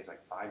like it takes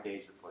like 5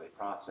 days before they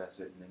process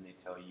it, and then they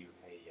tell you,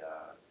 hey,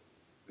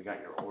 we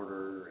got your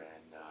order,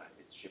 and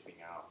it's shipping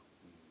out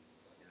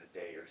in a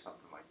day or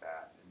something like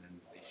that, and then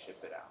they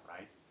ship it out,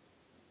 right?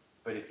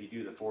 But if you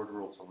do the Forge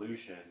World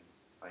Solution,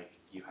 like,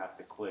 you have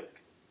to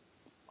click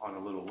on a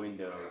little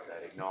window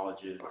that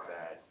acknowledges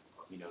that,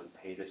 you know,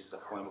 hey, this is a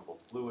flammable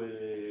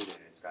fluid,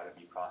 and it's got to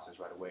be processed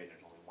right away, and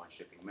there's only one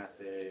shipping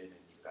method, and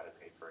you've got to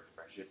pay for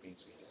express shipping,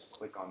 so you just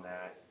click on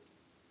that.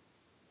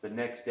 The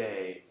next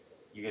day,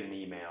 you get an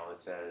email that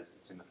says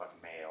it's in the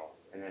fucking mail,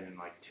 and then in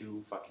like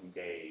 2 fucking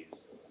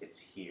days, it's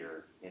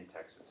here in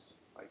Texas.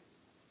 Like,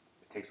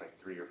 it takes like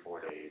 3 or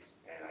 4 days,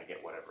 and I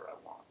get whatever I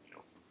want, you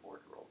know, from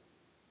Forge World.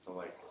 So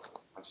like,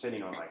 I'm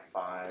sitting on like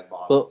 5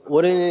 bottles. But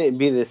wouldn't it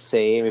be the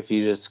same if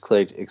you just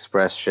clicked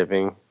express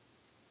shipping?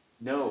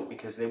 No,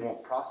 because they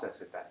won't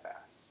process it that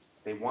fast.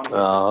 They want to get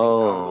this thing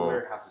out of the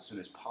warehouse as soon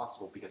as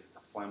possible because it's a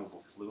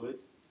flammable fluid.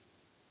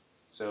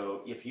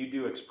 So if you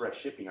do express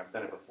shipping, I've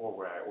done it before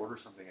where I order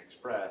something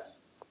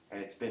express,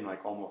 and it's been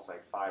like almost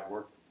like 5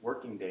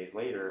 working days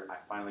later, I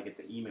finally get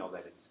the email that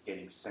it's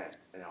getting sent,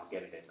 and I'll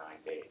get it in 9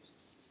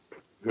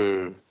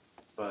 days.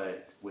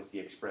 But with the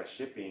express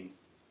shipping,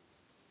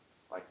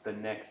 like the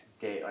next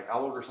day, like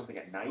I'll order something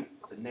at night,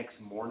 the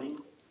next morning,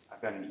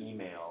 I've got an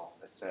email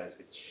that says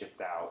it's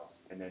shipped out,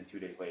 and then 2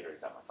 days later,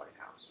 it's at my fucking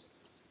house.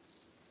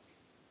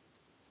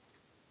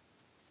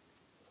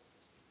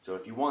 So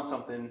if you want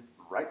something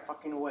right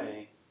fucking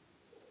away,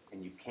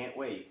 and you can't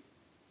wait,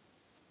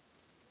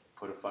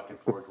 put a fucking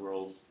Forge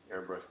World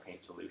Airbrush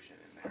Paint Solution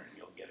in there, and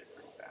you'll get it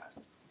pretty fast.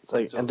 It's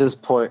like, at this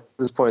point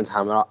in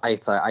time,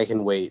 I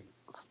can wait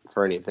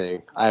for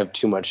anything. I have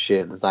too much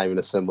shit that's not even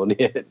assembled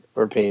yet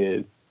or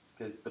painted.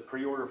 Because the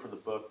pre-order for the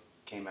book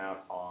came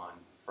out on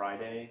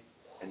Friday,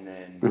 and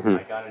then Mhm.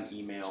 I got an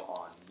email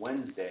on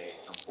Wednesday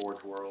from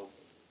Forge World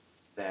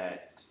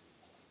that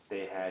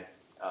they had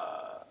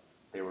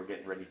they were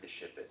getting ready to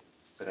ship it,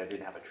 but I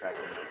didn't have a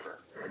tracking number.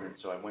 And then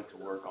so I went to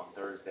work on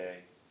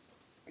Thursday.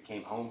 I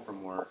came home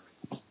from work,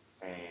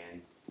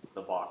 and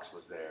the box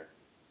was there,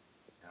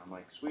 and I'm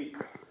like, sweet,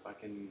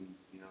 fucking,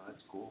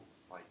 that's cool.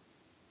 Like,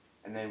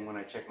 and then when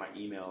I check my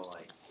email,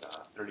 like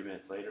 30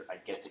 minutes later, I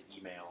get the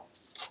email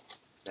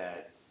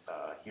that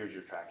here's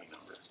your tracking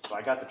number. So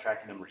I got the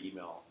tracking number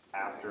email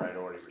after I'd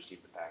already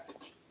received the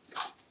package.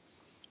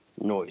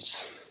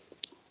 Noise.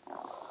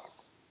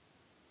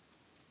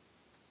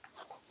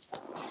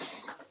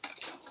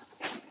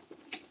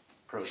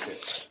 Pro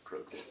tip.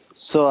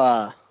 So,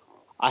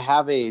 I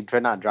have a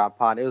Dreadnought drop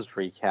pod. It was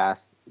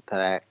precast that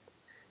I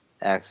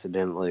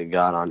accidentally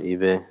got on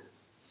eBay.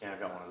 Yeah, I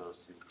got one of those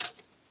too.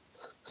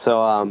 So,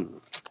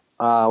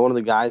 one of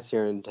the guys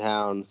here in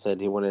town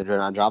said he wanted a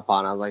Dreadnought drop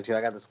pod. I was like, dude,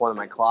 I got this one in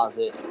my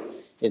closet.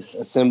 It's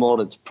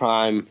assembled. It's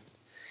prime,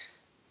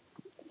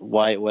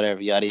 white,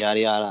 whatever, yada yada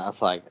yada. I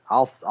was like,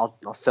 I'll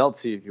sell it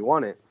to you if you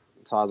want it.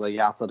 So I was like,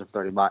 yeah, I'll sell it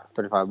for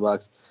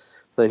 $35.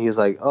 But then he was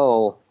like,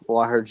 oh, well,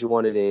 I heard you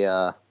wanted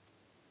a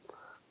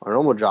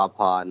normal drop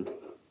pod.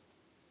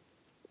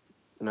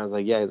 And I was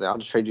like, yeah. He's like, I'll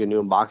just trade you a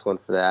new box one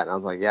for that. And I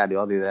was like, yeah, dude,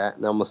 I'll do that.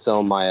 And then I'm gonna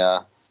sell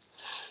my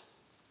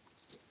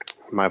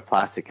my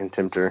plastic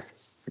contemptor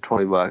for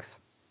 $20.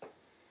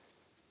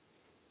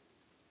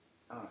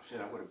 Oh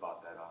shit, I would have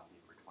bought that off you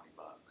for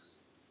 $20.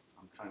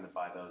 I'm trying to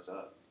buy those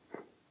up.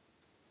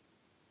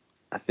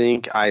 I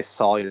think I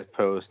saw your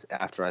post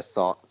after I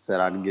said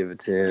I'd give it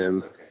to him.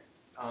 That's okay.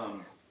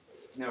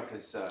 No,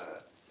 because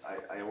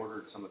I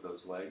ordered some of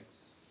those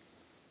legs.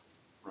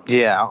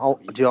 Yeah,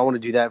 do I want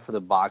to do that for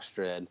the box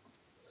dread?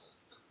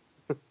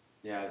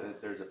 Yeah,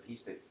 there's a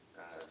piece that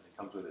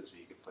comes with it, so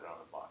you can put it on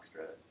a box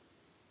dread.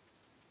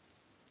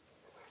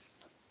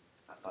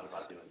 I thought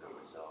about doing that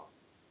myself.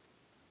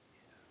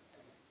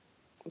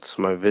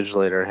 So my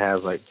Vigilator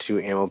has like 2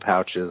 ammo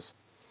pouches,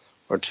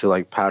 or 2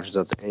 like pouches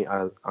at the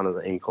under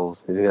the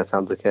ankles. You think that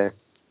sounds okay?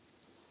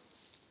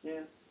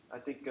 Yeah, I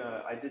think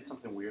I did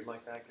something weird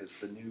like that because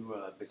the new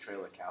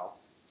Betrayal of Cal.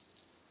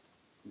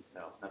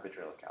 No, not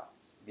Betrayal of Cal.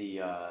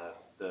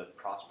 The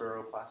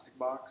Prospero plastic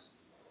box.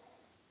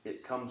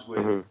 It comes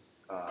with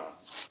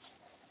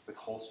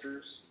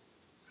holsters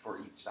for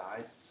each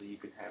side, so you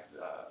can have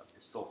a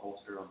pistol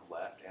holster on the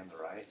left and the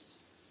right.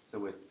 So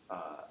with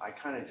I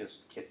kind of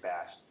just kit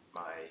bashed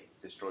my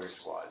Destroyer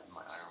Squad in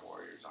my Iron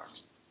Warriors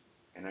army,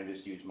 and I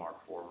just used Mark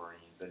IV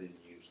Marines. I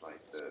didn't use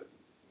like the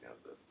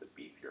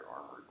beefier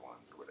armored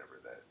ones or whatever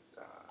that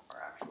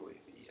are actually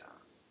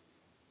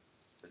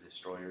the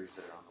destroyers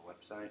that are on the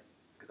website,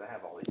 because I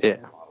have all these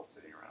models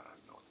sitting around. I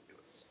don't know what to do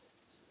with them.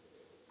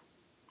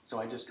 So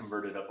I just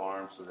converted up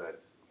arms so that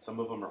some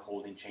of them are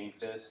holding chain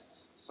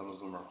fists, some of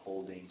them are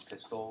holding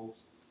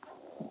pistols,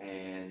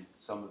 and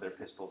some of their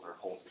pistols are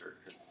holstered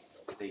because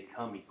they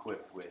come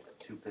equipped with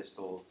 2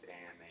 pistols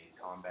and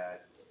a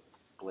combat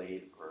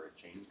blade or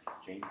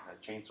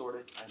a chain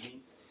sword. I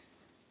mean,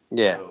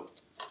 Yeah. So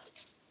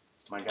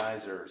my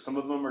guys some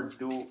of them are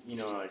dual,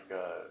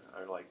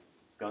 are like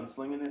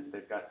gunslinging it.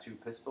 They've got 2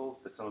 pistols,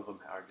 but some of them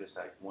are just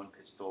like 1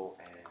 pistol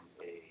and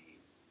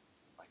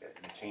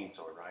a chain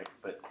sword, right?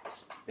 But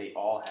they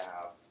all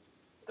have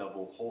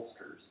double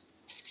holsters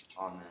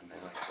on them,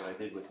 and like what I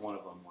did with one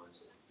of them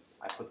was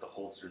I put the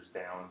holsters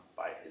down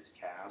by his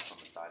calves on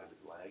the side of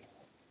his leg,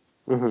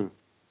 and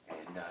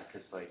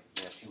because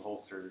 2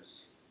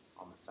 holsters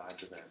on the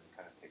sides of them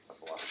kind of takes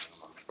up a lot of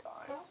room on the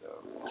thigh, so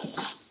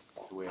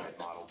the way I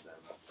modeled them,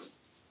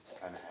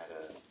 kind of had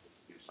to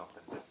do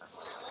something different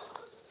with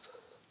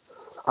them.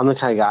 I'm the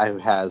kind of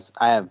guy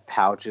I have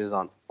pouches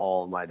on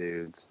all of my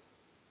dudes.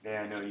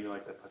 Yeah, I know you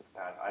like to put the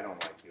pouch. I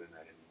don't like doing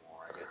that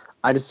anymore.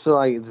 I just feel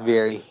like it's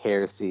very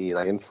heresy.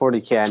 Like in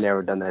 40K, I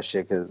never done that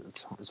shit because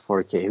it's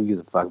 40K. Who gives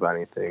a fuck about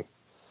anything?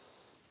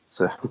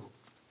 So,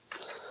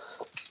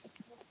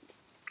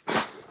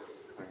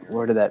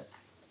 where did that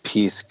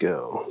piece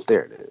go?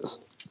 There it is.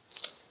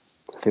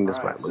 I think this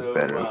might look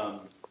better.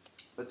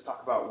 Let's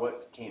talk about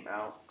what came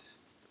out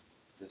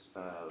this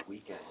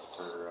weekend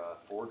for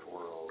Forge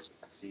World.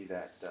 I see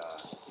that,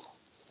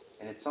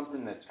 and it's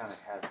something that's kind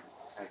of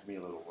has me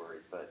a little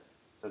worried. But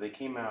so they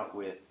came out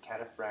with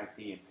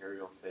Cataphracti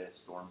Imperial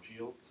Fist Storm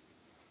Shields,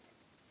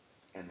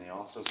 and they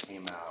also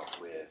came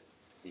out with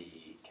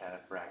the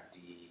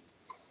Cataphracti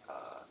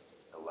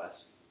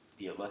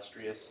the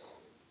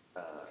Illustrious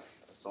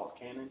Assault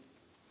Cannon.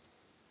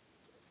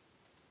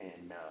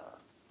 And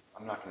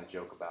I'm not going to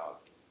joke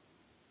about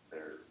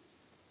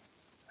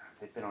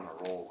they've been on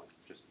a roll with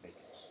just making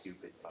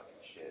stupid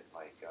fucking shit.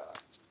 Like,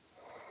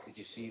 did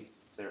you see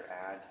their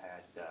ad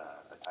had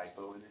a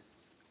typo in it?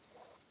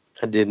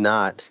 I did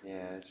not.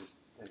 Yeah,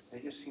 they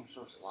just seem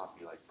so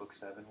sloppy. Like Book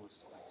 7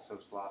 was so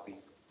sloppy.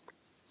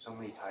 So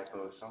many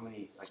typos, so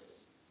many, like,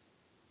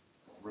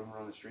 rumor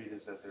on the street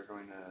is that they're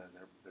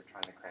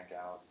trying to crank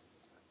out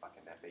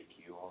fucking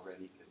FAQ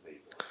already because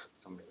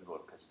so many people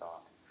are pissed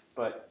off.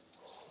 But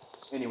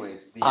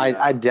anyways,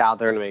 I doubt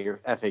they're gonna make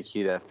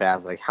FAQ that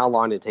fast. Like, how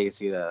long did it take to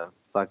see the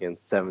fucking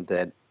 7th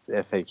ed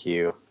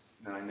FAQ?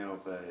 No, I know,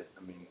 but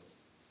I mean,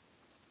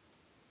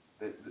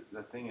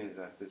 the thing is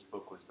that this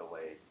book was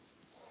delayed.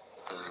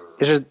 It's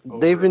just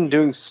they've been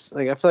doing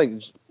like, I feel like,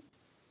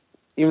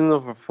 even though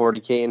for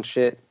 40K and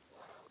shit,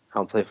 I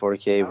don't play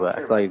 40K, but I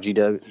feel like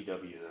GW though,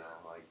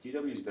 like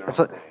GW's their own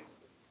thing.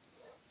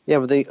 Yeah,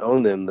 but they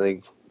own them.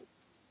 Like,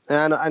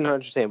 I know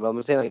what you're saying, but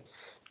I'm saying, like,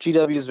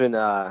 GW's been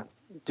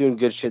doing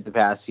good shit the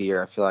past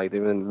year. I feel like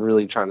they've been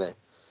really trying to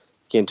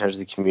get in touch with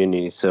the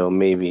community. So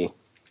maybe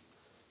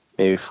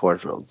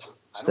Forge World's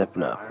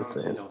stepping up. I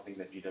honestly don't think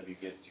that GW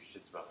gives two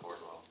shits about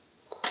Forge World.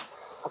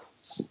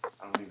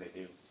 I don't think they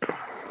do.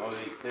 Oh,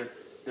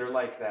 they're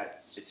like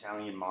that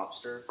Italian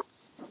mobster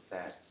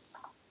that,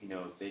 you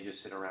know, they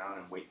just sit around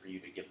and wait for you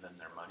to give them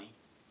their money.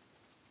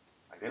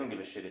 Like, they don't give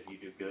a shit if you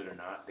do good or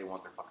not. They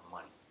want their fucking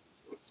money.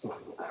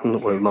 I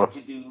don't care what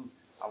you do.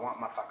 I want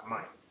my fucking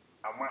money.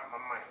 I want my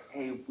money.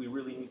 Hey, we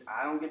really need...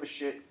 I don't give a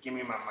shit. Give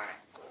me my money.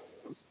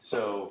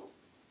 So,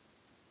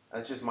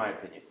 that's just my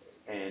opinion.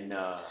 And,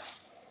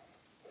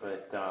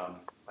 like,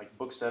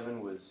 Book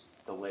 7 was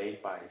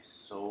delayed by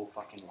so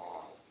fucking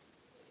long.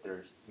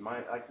 There's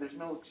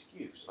no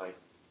excuse. Like,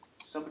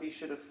 somebody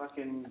should have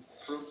fucking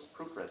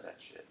proofread that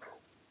shit.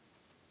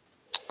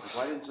 Like,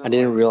 why didn't I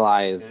didn't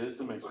realize. It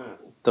doesn't make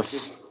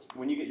sense.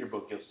 When you get your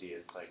book, you'll see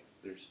it. It's like,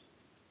 there's...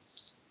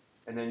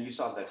 And then you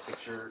saw that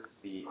picture,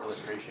 the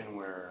illustration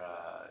where,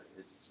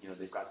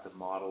 they've got the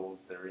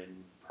models, they're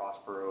in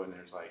Prospero, and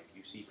there's, like,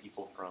 you see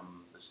people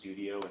from the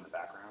studio in the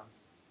background.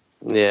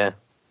 Yeah.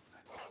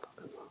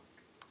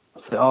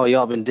 It's like, oh,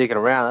 y'all been digging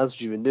around. That's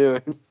what you've been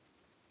doing.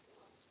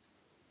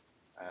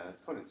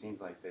 That's what it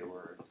seems like they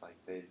were. It's like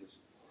they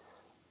just...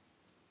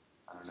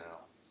 I don't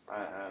know. I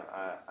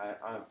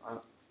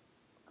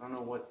don't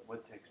know what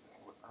takes...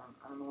 I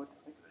don't know what to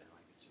think of it.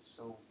 Like, it's just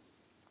so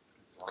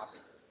sloppy.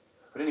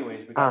 But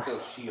anyways, we got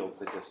those shields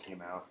that just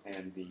came out,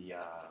 and the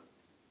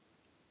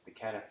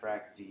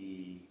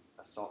Cataphracti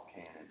assault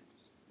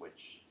cannons,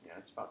 which,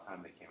 it's about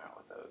time they came out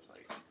with those.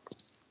 Like,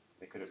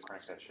 they could have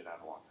cranked that shit out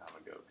a long time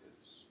ago,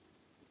 because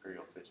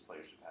Imperial Fist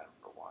players have had them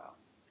for a while.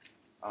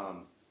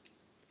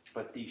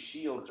 But these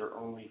shields are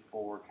only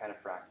for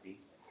Cataphracti.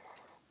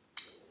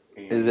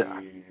 Is it?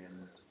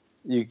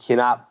 You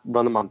cannot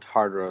run them on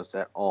Tartaros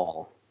at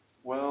all.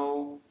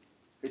 Well,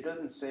 it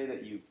doesn't say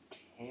that you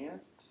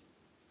can't.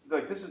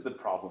 Like, this is the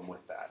problem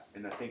with that,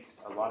 and I think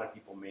a lot of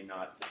people may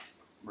not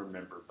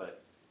remember,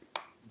 but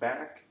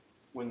back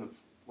when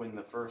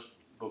the first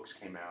books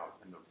came out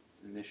and the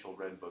initial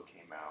Red Book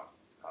came out,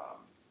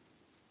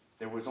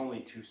 there was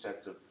only two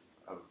sets of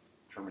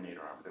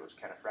Terminator armor. There was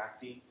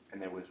Cataphracti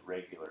and there was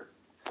regular.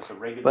 But the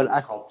regular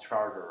was called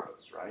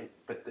Tartaros, right?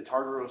 But the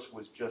Tartaros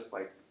was just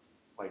like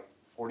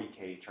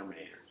 40K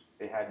Terminators.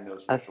 They had no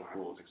special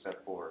rules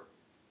except for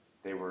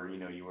they were,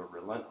 you were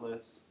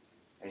relentless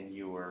and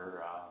you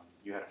were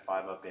you had a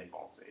 5-up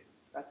invuln save.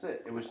 That's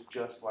it. It was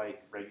just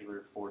like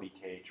regular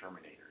 40K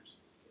Terminators.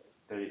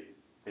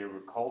 They were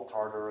called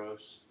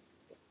Tartaros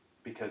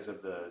because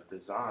of the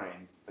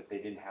design, but they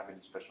didn't have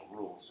any special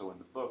rules. So in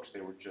the books, they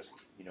were just,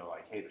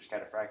 like, hey, there's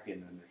Cataphracti,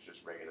 and then there's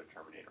just regular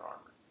Terminator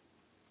armor.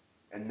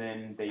 And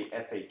then they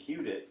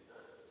FAQ'd it,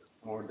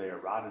 or they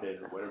eroded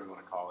it, or whatever you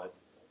want to call it,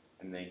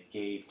 and they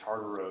gave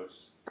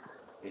Tartaros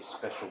a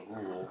special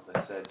rule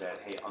that said that,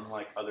 hey,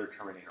 unlike other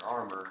Terminator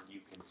armor,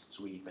 you can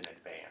sweep and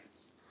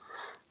advance.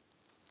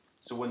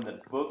 So when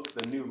the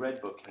new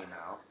Red Book came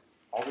out,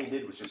 all they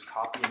did was just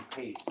copy and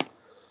paste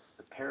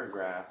the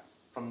paragraph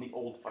from the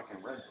old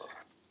fucking Red Book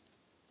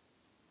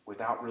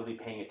without really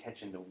paying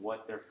attention to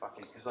what they're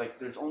fucking... Because, like,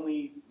 there's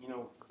only,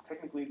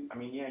 technically... I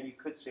mean, yeah, you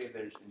could say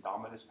there's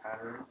Indomitus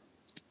pattern,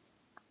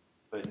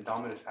 but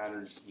Indomitus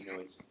pattern,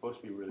 it's supposed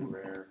to be really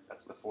rare.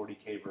 That's the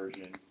 40K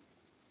version.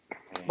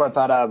 Well, I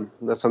thought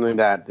that's something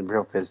that the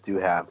Imperial Fists do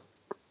have.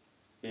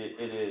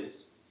 It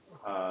is.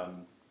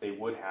 They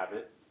would have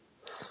it.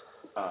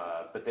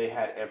 But they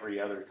had every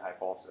other type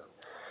also.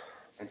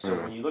 And so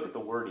when you look at the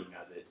wording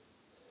of it,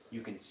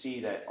 you can see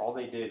that all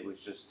they did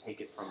was just take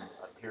it from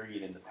a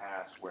period in the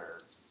past where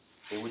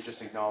they would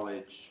just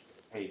acknowledge,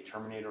 hey,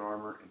 Terminator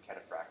armor and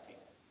Cataphracti.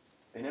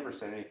 They never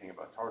said anything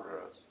about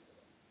Tartaros.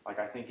 Like,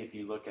 I think if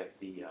you look at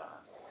the,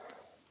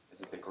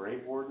 is it the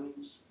Grave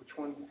Wardens? Which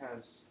one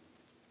has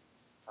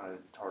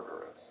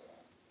Tartaros?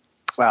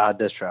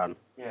 Death Shroud.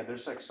 Yeah,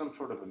 there's like some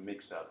sort of a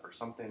mix-up or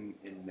something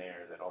in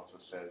there that also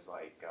says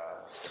like...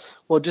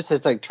 well, it just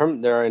says like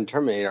they're in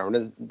Terminator armor.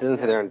 It doesn't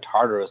say they're in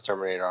Tartaros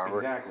Terminator armor.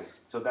 Exactly.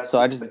 So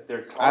I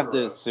have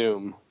to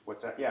assume.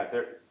 What's that? Yeah,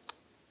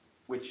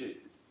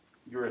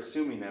 you're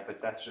assuming that, but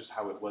that's just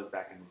how it was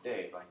back in the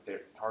day. Like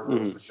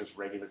Tartaros was just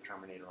regular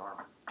Terminator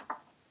armor.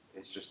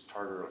 It's just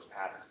Tartaros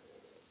pattern.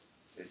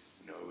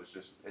 It's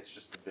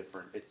just a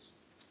different. It's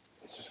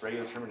just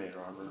regular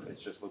Terminator armor. It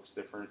just looks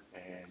different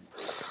and.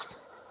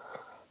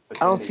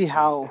 I don't see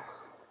how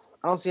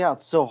I don't see how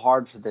it's so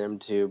hard for them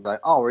to be like,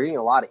 oh, we're getting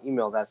a lot of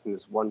emails asking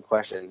this one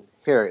question.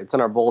 Here, it's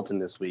in our bulletin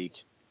this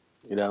week.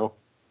 You know?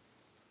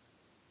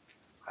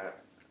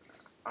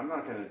 I'm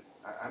not gonna.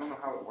 I don't know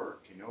how it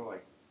works.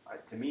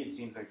 Like to me, it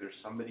seems like there's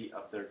somebody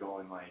up there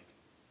going like,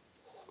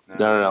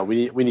 No.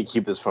 We need to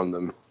keep this from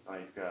them.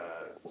 Like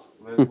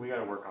we got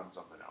to work on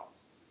something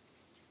else.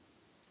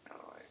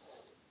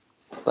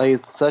 Like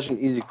it's such an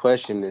easy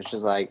question. It's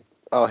just like,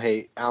 oh,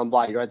 hey, Alan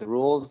Black, you write the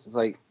rules. It's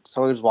like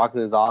someone just walking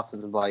in his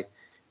office and be like,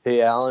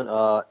 hey,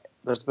 Alan,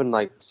 there's been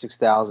like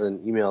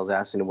 6,000 emails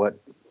asking what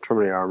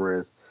Terminator armor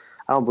is.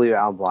 I don't believe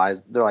Alan Bly.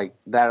 They're like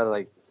that. Are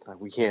like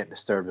we can't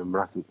disturb him. We're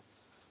not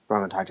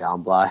gonna talk to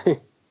Alan Bly.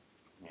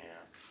 Yeah,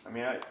 I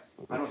mean, I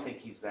don't think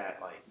he's that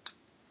like.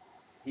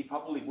 He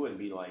probably would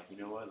be like,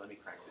 you know what? Let me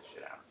crank this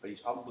shit out. But he's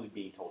probably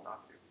being told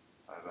not to.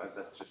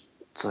 That's just.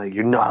 It's like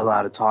you're not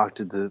allowed to talk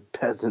to the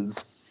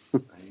peasants.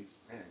 He's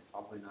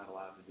probably not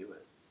allowed to do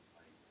it.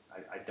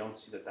 Like, I don't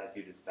see that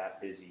dude is that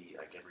busy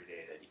like every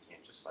day that he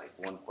can't just like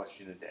one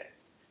question a day.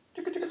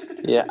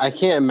 Yeah, I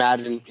can't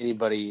imagine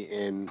anybody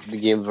in the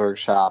Games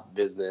Workshop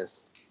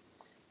business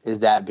is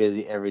that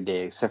busy every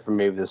day, except for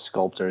maybe the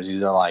sculptors.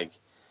 These are like,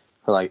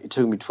 it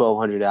took me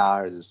 1,200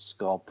 hours to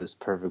sculpt this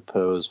perfect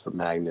pose for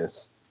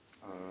Magnus.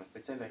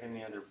 It seems like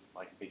any other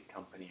like big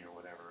company or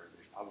whatever.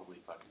 There's probably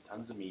fucking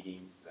tons of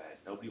meetings that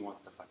nobody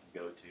wants to fucking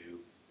go to,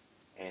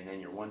 and then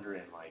you're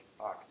wondering like,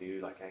 fuck,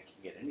 dude, like I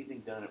can't get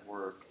anything done at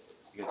work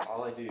because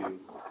all I do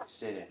is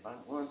sit in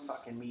one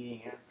fucking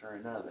meeting after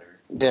another.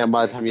 Yeah,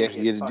 by the time you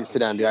actually get to sit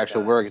down and do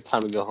actual work, it's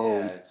time to go home.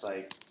 Yeah, it's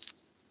like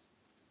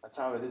that's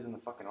how it is in the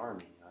fucking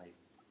army. Like,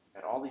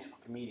 at all these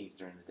fucking meetings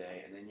during the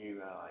day, and then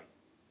you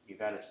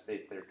gotta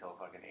sit there till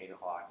fucking 8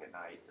 o'clock at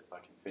night to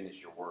fucking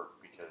finish your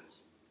work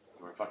because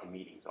you were in fucking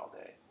meetings all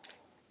day.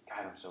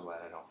 God, I'm so glad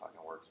I don't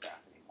fucking work staff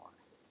anymore.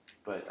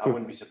 But I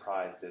wouldn't be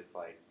surprised if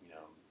like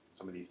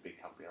some of these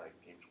big companies like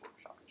Games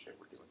Workshop and shit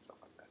were doing stuff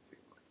like that too.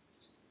 Like,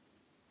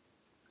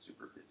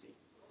 super busy.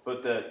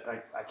 But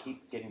I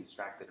keep getting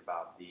distracted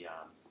about the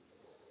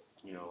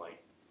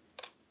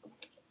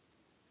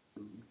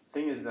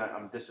thing is that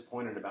I'm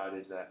disappointed about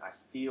is that I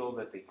feel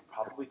that they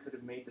probably could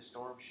have made the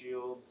storm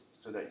shields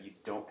so that you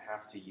don't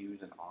have to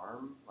use an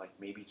arm. Like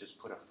maybe just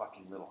put a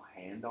fucking little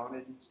hand on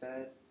it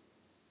instead.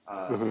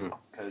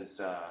 Because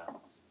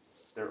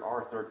there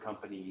are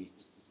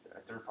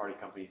third-party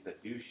companies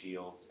that do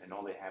shields, and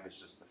all they have is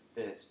just the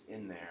fist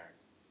in there.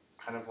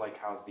 Kind of like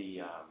how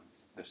the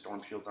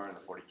storm shields are in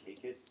the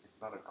 40K kit. It's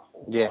not a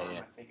whole arm.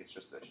 I think it's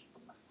just a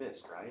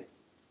fist, right?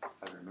 If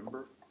I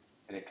remember.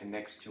 And it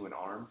connects to an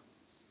arm.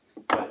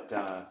 But,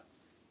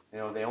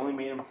 they only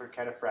made them for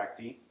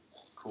Cataphracti.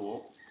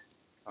 Cool.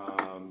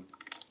 And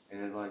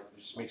it,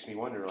 just makes me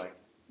wonder,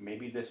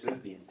 maybe this is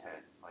the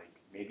intent.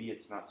 Maybe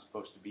it's not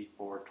supposed to be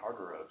for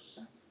Tartaros.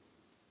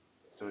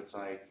 So it's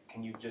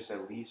can you just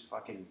at least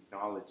fucking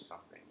acknowledge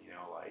something,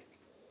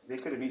 they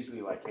could have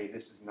easily hey,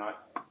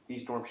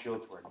 these storm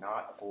shields were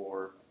not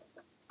for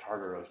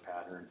Tartaros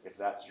pattern, if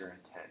that's your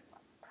intent,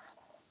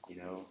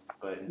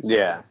 but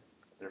instead,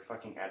 their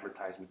fucking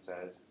advertisement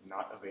says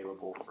not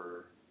available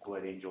for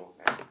Blood Angels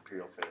and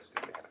Imperial Fist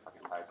because they had a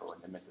fucking typo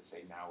and they meant to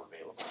say now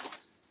available.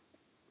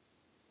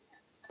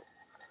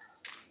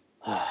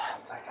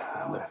 It's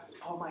I would have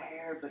pulled my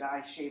hair, but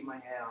I shaved my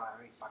head. I don't have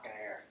any fucking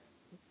hair.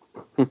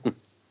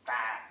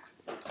 Fact.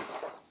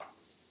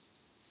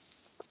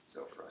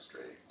 So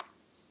frustrating.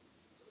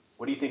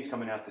 What do you think's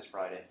coming out this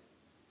Friday?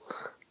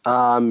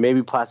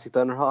 Maybe Plastic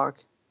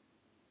Thunderhawk?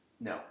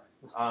 No.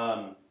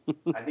 I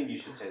think you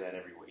should say that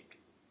every week.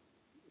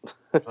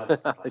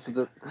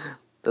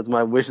 That's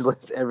my wish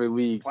list every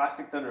week.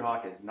 Plastic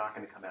Thunderhawk is not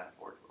going to come out in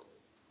Forge World.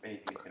 If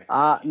anything's going to come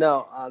out.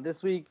 No.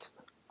 This week,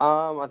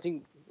 I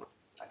think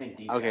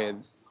decals. Okay.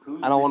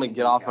 I don't want to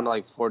get off on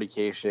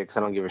 40K shit because I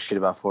don't give a shit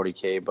about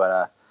 40K, but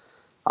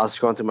I was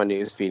scrolling through my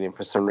news feed and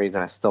for some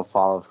reason I still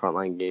follow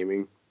Frontline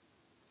Gaming.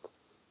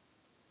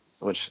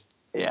 Which,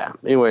 yeah.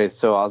 Anyway,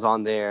 so I was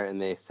on there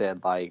and they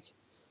said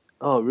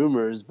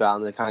rumors about,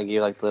 and they kind of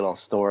gave a little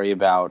story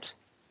about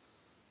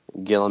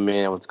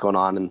Gilliman and what's going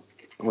on, and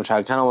which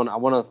I want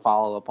to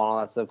follow up on all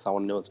that stuff because I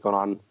want to know what's going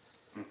on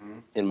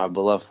in my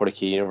beloved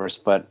 40K universe.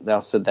 But they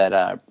also said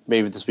that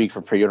maybe this week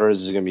for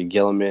pre-orders is going to be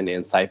Gilliman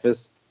and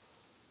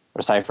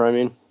Cypher, I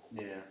mean.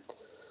 Yeah.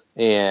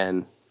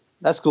 And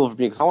that's cool for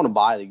me because I want to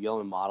buy the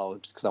Gilliman model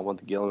just because I want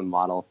the Gilliman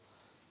model.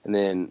 And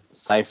then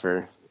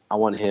Cypher, I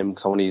want him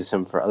because I want to use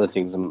him for other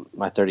things in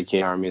my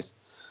 30K armies.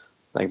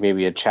 Like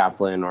maybe a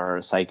chaplain or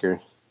a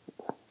psyker.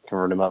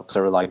 Convert him up because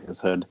I really like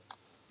his hood.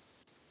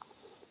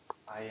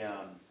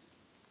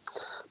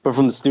 But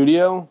from the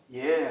studio?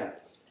 Yeah.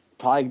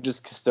 Probably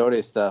just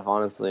Custodes stuff,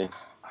 honestly.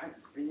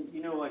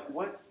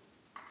 What?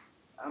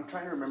 I'm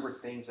trying to remember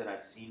things that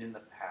I've seen in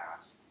the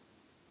past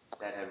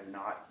that have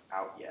not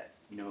out yet.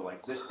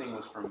 This thing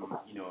was from, I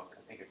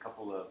think a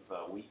couple of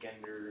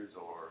Weekenders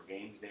or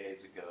Games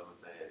Days ago,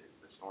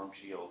 the Storm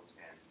Shields,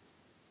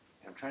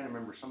 and I'm trying to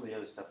remember some of the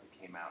other stuff that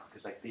came out,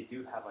 because, they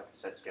do have, a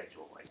set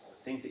schedule.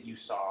 The things that you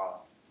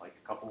saw, a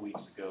couple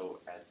weeks ago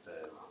at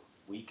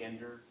the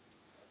Weekender,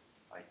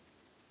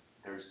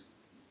 those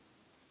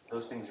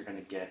things are going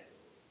to get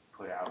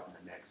put out in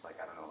the next, like,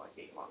 I don't know, like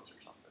 8 months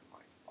or something,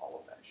 like all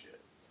of that shit.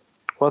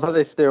 Well, I thought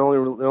they said they're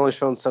only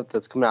showing stuff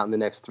that's coming out in the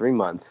next 3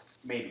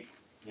 months. Maybe.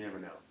 You never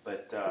know.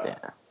 But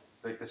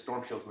like the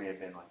Storm Shields may have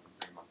been like from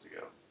 3 months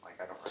ago.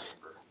 Like, I don't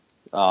remember.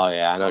 Oh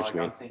yeah, I know what you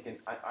mean.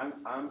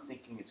 I'm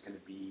thinking it's going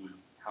to be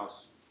I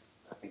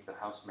think the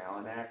House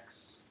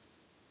Malinax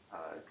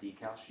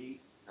decal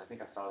sheet. I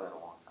think I saw that a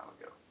long time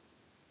ago.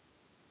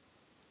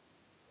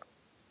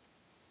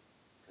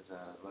 Because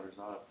there's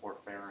a lot of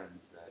Port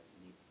Farrens that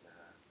need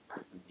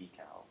some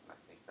decals, and I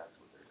think that's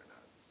what they're going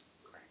to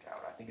crank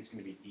out. I think it's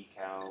going to be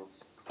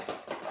decals,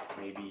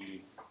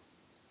 maybe.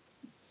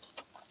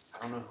 I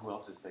don't know who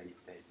else they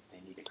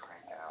need to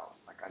crank out.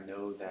 Like, I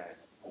know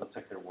that it looks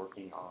like they're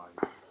working on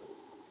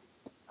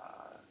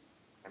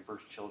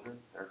Emperor's Children.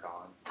 They're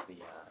gone. I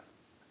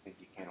think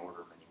you can't order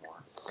them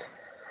anymore.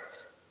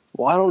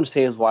 Well, I don't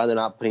understand why they're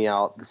not putting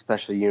out the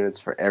special units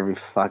for every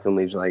fucking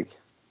Legion. Like,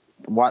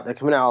 why they're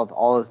coming out with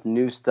all this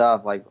new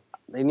stuff. Like,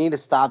 they need to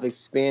stop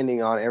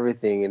expanding on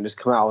everything and just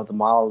come out with the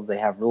models they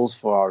have rules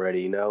for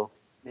already, you know?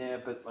 Yeah,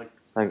 but like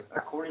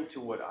according to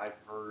what I've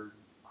heard,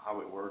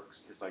 how it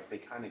works is like they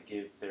kind of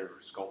give their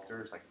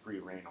sculptors like free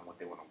reign on what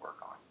they want to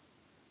work on.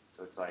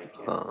 So it's like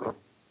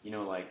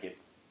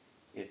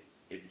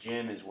if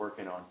Jim is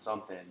working on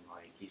something,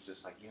 like he's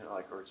just like,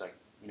 or it's like,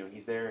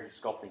 he's there, he's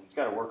sculpting, he's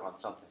got to work on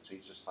something. So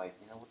he's just like,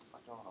 what the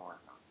fuck do I want to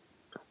work on?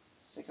 I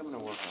think I'm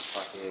gonna work on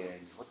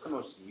what's the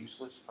most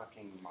useless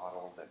fucking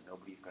model that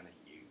nobody's gonna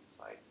use?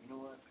 Like, you know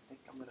what? I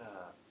think I'm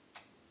gonna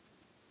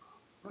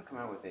come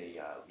out with a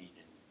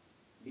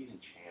Legion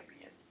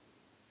Champion.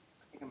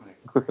 I think I'm gonna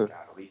crank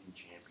out a Legion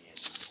Champion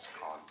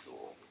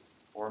console,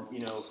 or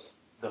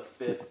the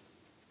 5th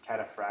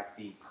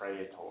Cataphracti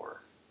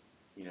Praetor.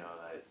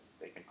 That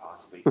they can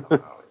possibly come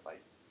out with,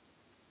 like,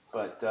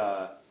 but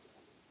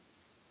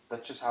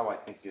that's just how I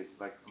think it.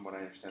 Like, from what I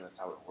understand, that's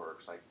how it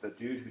works. Like, the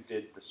dude who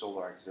did the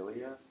Solar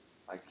Auxilia,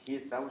 like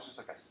that was just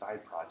like a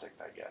side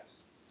project, I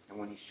guess. And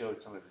when he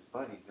showed some of his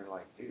buddies, they're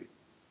like, "Dude,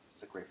 this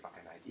is a great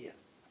fucking idea.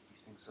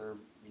 These things are,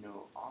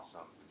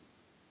 awesome."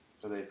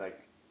 So they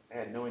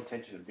had no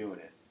intention of doing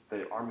it.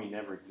 The army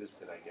never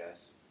existed, I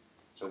guess.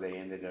 So they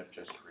ended up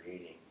just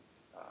creating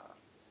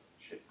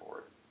shit for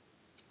it.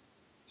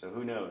 So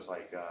who knows?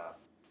 Like,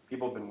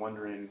 people have been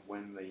wondering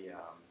when the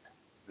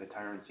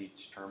Tyrant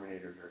Siege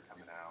Terminators are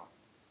coming out,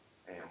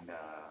 and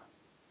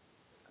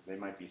they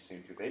might be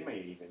soon too. They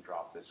may even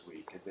drop this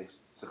week, because they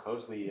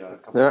supposedly a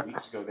couple of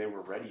weeks ago they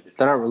were ready to drop.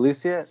 They're not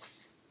released yet?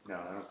 No,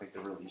 I don't think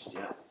they're released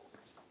yet.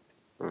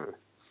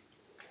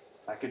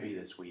 That could be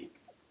this week.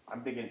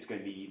 I'm thinking it's going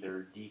to be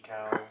either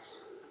decals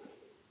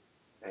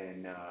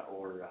and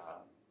or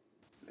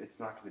it's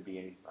not going to be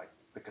any, like,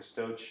 the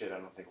Custode shit. I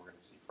don't think we're going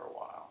to see for a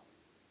while.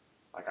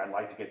 Like, I'd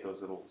like to get those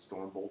little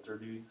Storm Bolter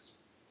dudes,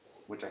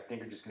 which I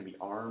think are just going to be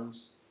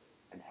arms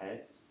and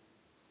heads,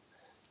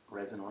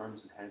 resin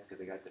arms and heads, because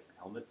they got different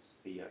helmets.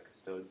 The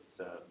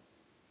Custodes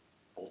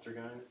Bolter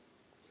guys,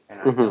 and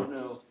I don't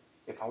know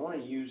if I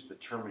want to use the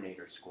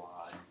Terminator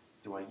squad.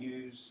 Do I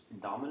use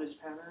Indominus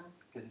pattern?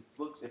 Because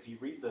if you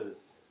read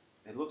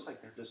it looks like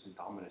they're just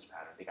Indominus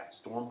pattern. They got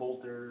Storm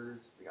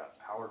Bolters, they got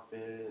Power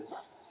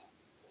Fists.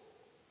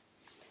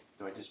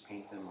 Do I just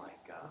paint them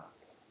like, I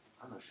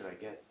don't know, should I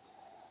get,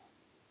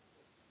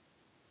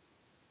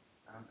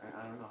 I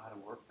don't know how to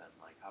work them.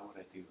 Like, how would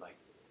I do, like,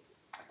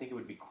 I think it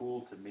would be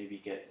cool to maybe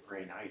get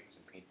Grey Knights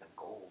and paint them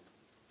gold.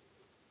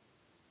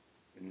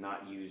 And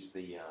not use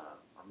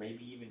or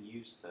maybe even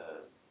use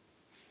the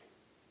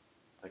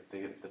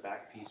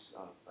back piece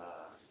of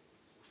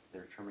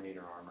their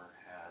Terminator armor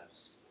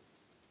has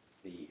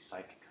the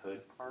Psychic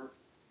Hood part.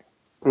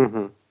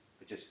 Mm-hmm.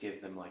 But just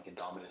give them, like,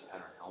 Indominus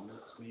pattern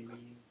helmets,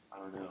 maybe? I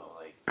don't know,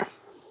 like, I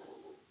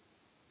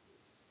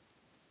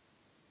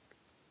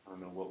don't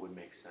know what would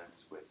make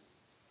sense with,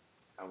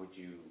 how would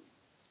you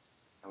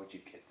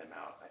kit them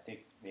out? I think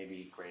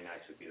maybe Grey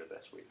Knights would be the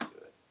best way to do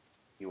it.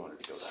 If you wanted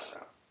to go that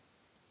route.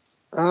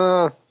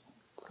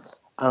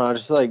 I don't know, I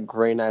just feel like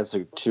Grey Knights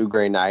are too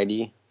Grey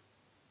Knighty.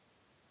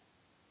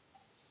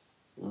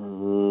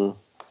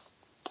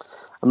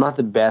 I'm not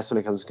the best when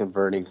it comes to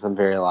converting, because I'm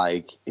very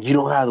like, if you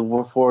don't have the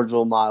Warforged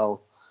World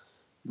model,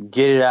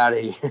 get it out of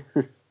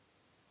here.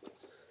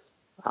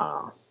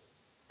 I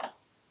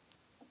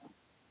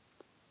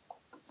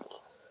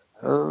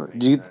don't know. It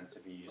makes sense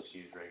if you just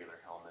use regular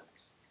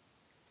helmets.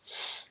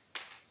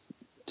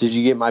 Did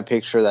you get my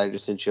picture that I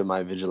just sent you of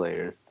my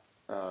Vigilator?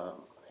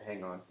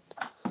 Hang on.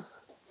 Let's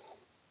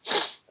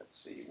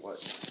see, what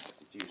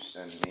did you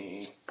send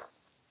me?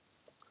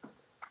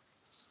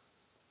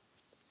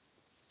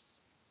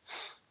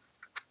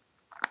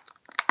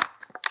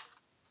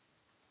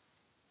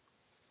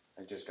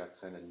 I just got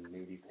sent a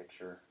nudie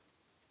picture.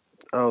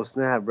 Oh,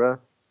 snap, bro.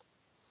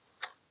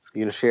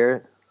 You gonna share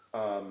it?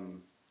 I'll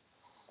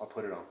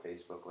put it on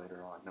Facebook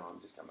later on. No, I'm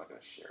not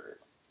gonna share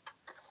it.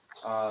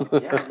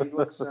 Yeah, he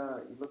looks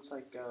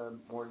like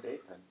more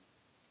Dathan.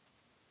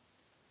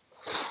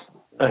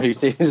 Oh, you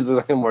say he just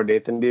looks like a more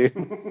Dathan dude? He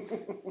looks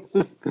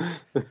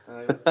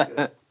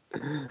good.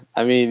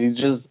 I mean,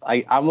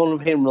 I'm gonna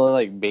paint him really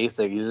like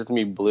basic. He's just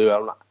gonna be blue. I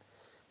don't know.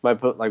 Might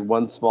put like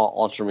one small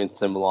Ultraman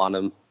symbol on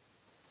him.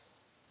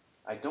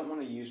 I don't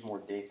want to use more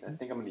dates. I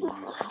think I'm going to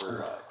use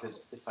for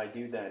because if I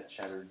do that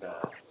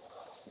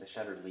the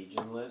Shattered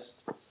Legion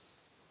list,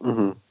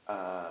 Mm-hmm.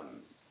 I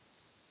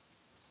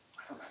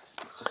don't know,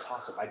 it's a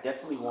toss up. I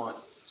definitely want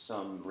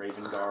some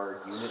Raven Guard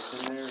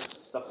units in there,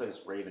 stuff that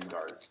is Raven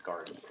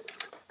Guardy.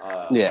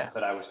 Yeah.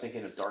 But I was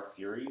thinking of Dark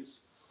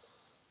Furies,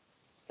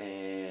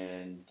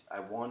 and I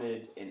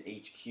wanted an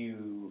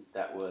HQ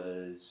that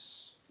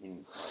was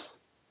in like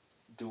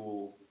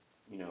dual,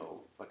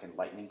 fucking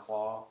Lightning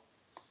Claw,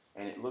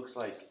 and it looks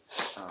like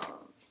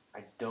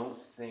I don't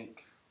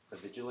think the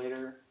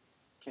Vigilator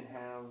can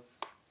have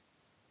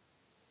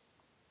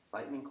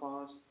lightning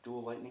claws,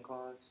 dual lightning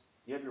claws.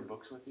 Do you have your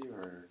books with you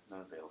or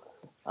not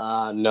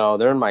available? No,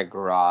 they're in my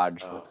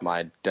garage Oh, with okay.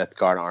 my Death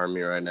Guard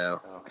army right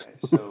now. Okay,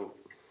 so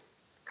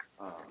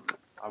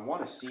I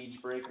want a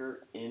Siege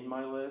Breaker in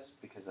my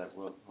list because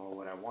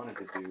what I wanted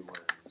to do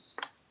was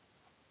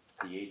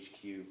the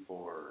HQ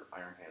for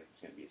Iron Hand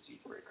was going to be a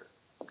Siege Breaker,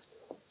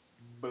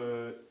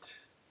 but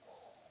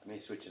I may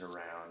switch it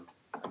around.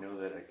 I know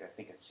that I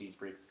think a Siege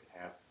Breaker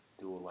could have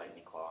dual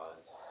lightning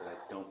claws, but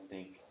I don't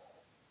think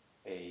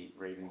a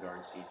Raven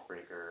Guard Siege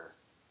Breaker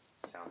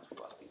sounds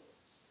fluffy.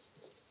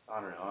 I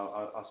don't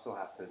know. I'll still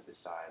have to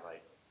decide.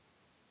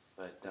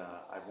 But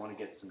I want to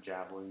get some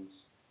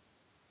javelins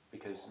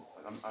because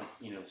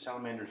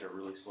salamanders are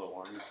really slow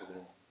armies, so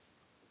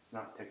it's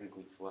not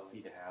technically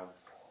fluffy to have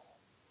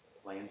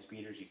land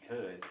speeders. You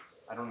could.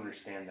 I don't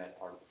understand that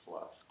part of the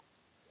fluff.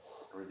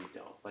 I really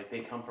don't. Like they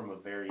come from a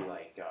very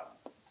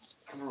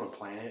come from a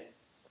planet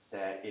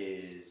that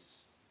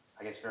is,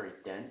 I guess, very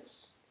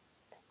dense.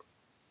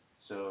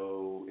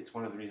 So it's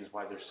one of the reasons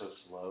why they're so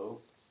slow.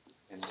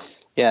 And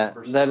Yeah,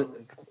 that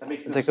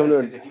makes no they come sense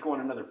to because if you go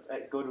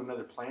to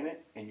another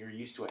planet and you're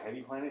used to a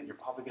heavy planet, you're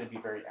probably going to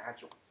be very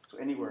agile. So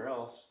anywhere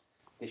else,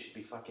 they should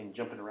be fucking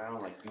jumping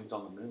around like dudes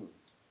on the moon.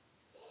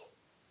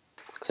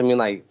 I mean,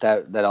 like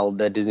that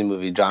Disney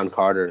movie, John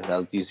Carter,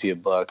 that used to be a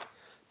book.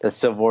 The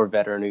Civil War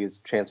veteran who gets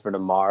transferred to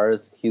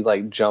Mars, he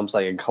like jumps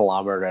like a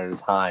kilometer at a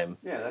time.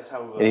 Yeah, that's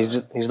how.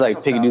 And he's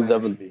like picking dudes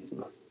up and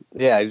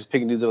he's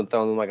picking dudes up and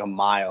throwing them like a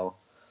mile.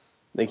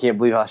 They can't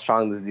believe how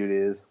strong this dude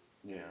is.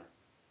 Yeah.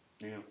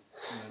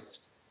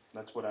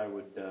 That's what I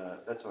would.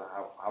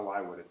 How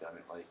I would have done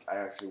it. Like I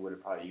actually would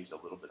have probably used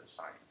a little bit of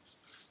science.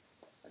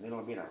 I didn't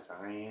want to be on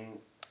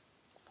science,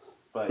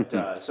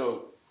 but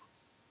so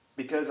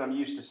because I'm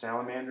used to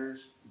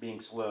salamanders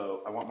being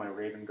slow, I want my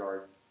Raven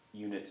Guard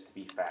units to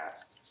be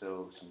fast.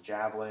 So some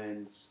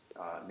javelins,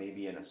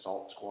 maybe an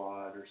assault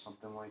squad or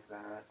something like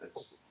that.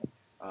 That's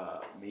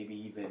maybe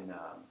even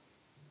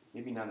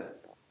maybe not a.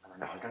 I don't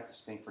know. I got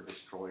this thing for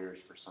destroyers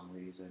for some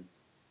reason.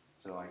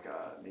 So like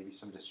maybe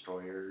some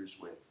destroyers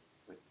with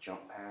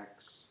jump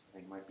packs. I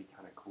think might be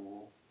kind of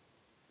cool.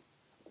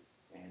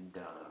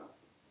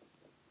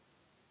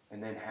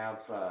 And then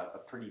have a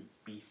pretty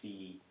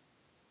beefy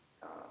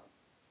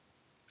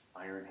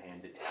Iron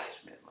Hand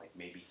detachment, like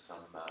maybe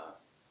some,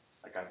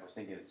 like I was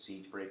thinking of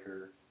Siege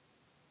Breaker,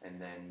 and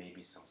then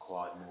maybe some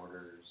quad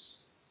mortars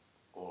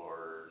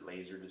or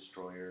laser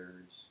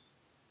destroyers,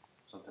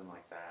 something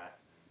like that.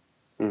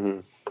 Mm-hmm.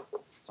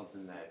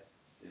 Something that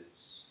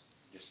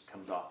just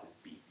comes off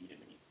as beefy to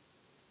me.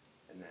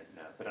 And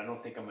then, but I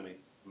don't think I'm gonna.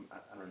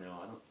 I don't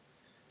know.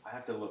 I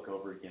have to look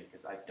over again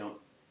because I don't.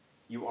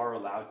 You are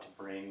allowed to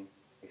bring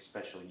a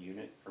special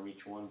unit from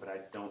each one, but I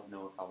don't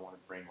know if I want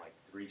to bring like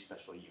 3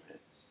 special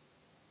units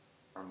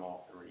from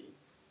all 3.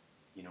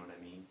 You know what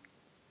I mean?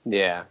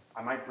 Yeah.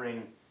 I might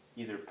bring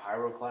either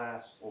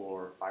Pyroclast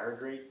or Fire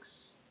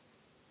Drakes,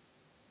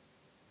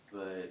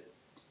 but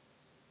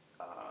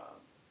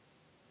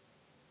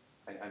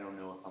I don't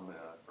know if I'm going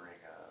to bring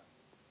a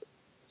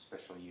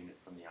special unit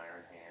from the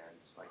Iron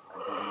Hands. Like, I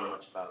don't know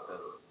much about the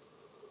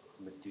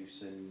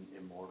Medusan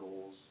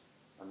Immortals.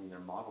 I mean, their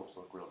models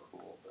look real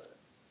cool, but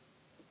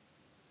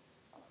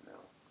I don't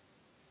know.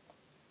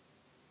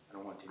 I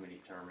don't want too many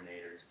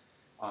Terminators.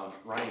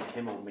 Ryan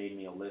Kimmel made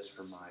me a list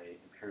for my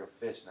Imperial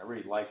Fist, and I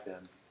really liked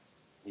them.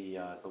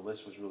 The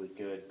list was really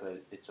good,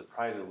 but it's a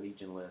Private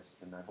Legion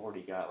list, and I've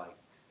already got like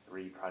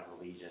 2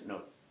 Private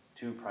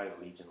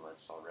Legion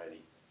lists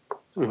already.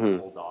 So I'm going to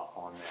hold off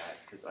on that.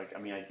 Cause, I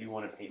do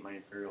want to paint my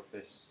Imperial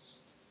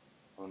Fists.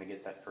 I want to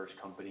get that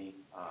first company.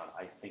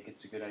 I think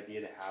it's a good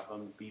idea to have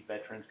them be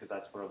veterans because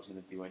that's what I was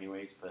going to do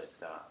anyways. But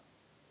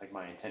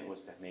my intent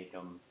was to make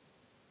them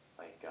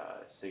like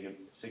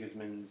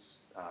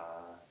Sigismund's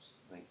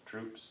like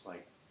troops,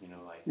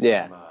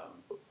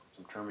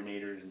 some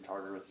Terminators and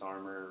Tartarus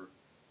armor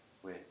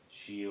with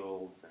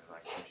shields and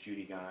like some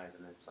shooty guys,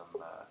 and then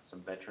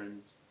some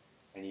veterans,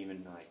 and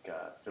even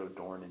throw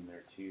Dorn in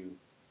there too.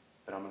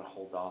 But I'm gonna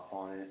hold off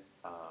on it.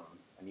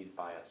 I need to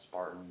buy a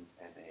Spartan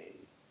and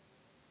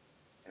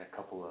a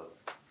couple of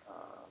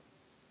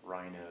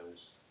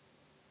rhinos,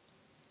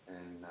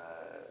 and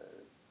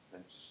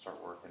then just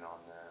start working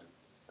on them.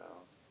 So,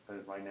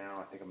 but right now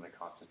I think I'm gonna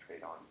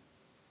concentrate on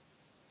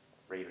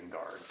Raven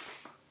Guard.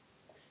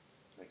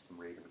 Make some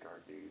Raven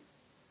Guard dudes.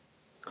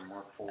 So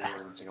Mark 4, I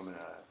think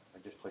I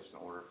just placed an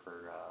order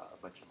for a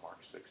bunch of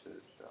Mark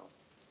 6s,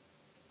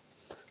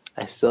 so.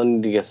 I still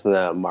need to get some of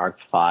that Mark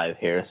 5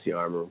 Heresy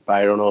armor, but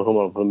I don't know who I'm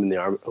gonna put them in the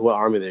army. What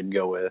army they'd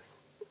go with.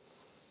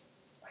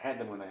 I had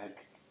them when I had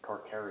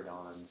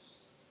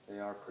Carcharodons. They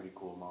are pretty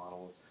cool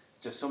models.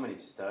 Just so many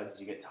studs,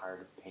 you get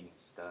tired of painting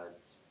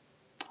studs.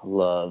 I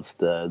love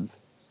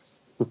studs.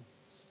 I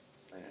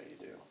know you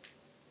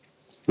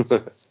do.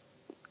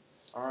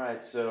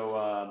 Alright,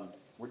 so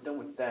we're done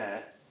with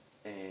that,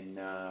 and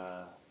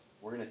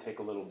we're going to take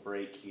a little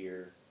break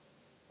here,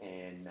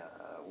 and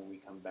when we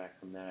come back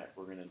from that,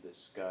 we're going to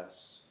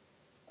discuss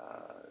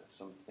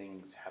some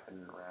things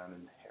happening around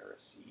in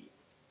Heresy,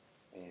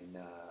 and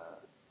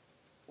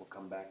we'll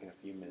come back in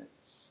a few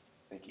minutes.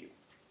 Thank you.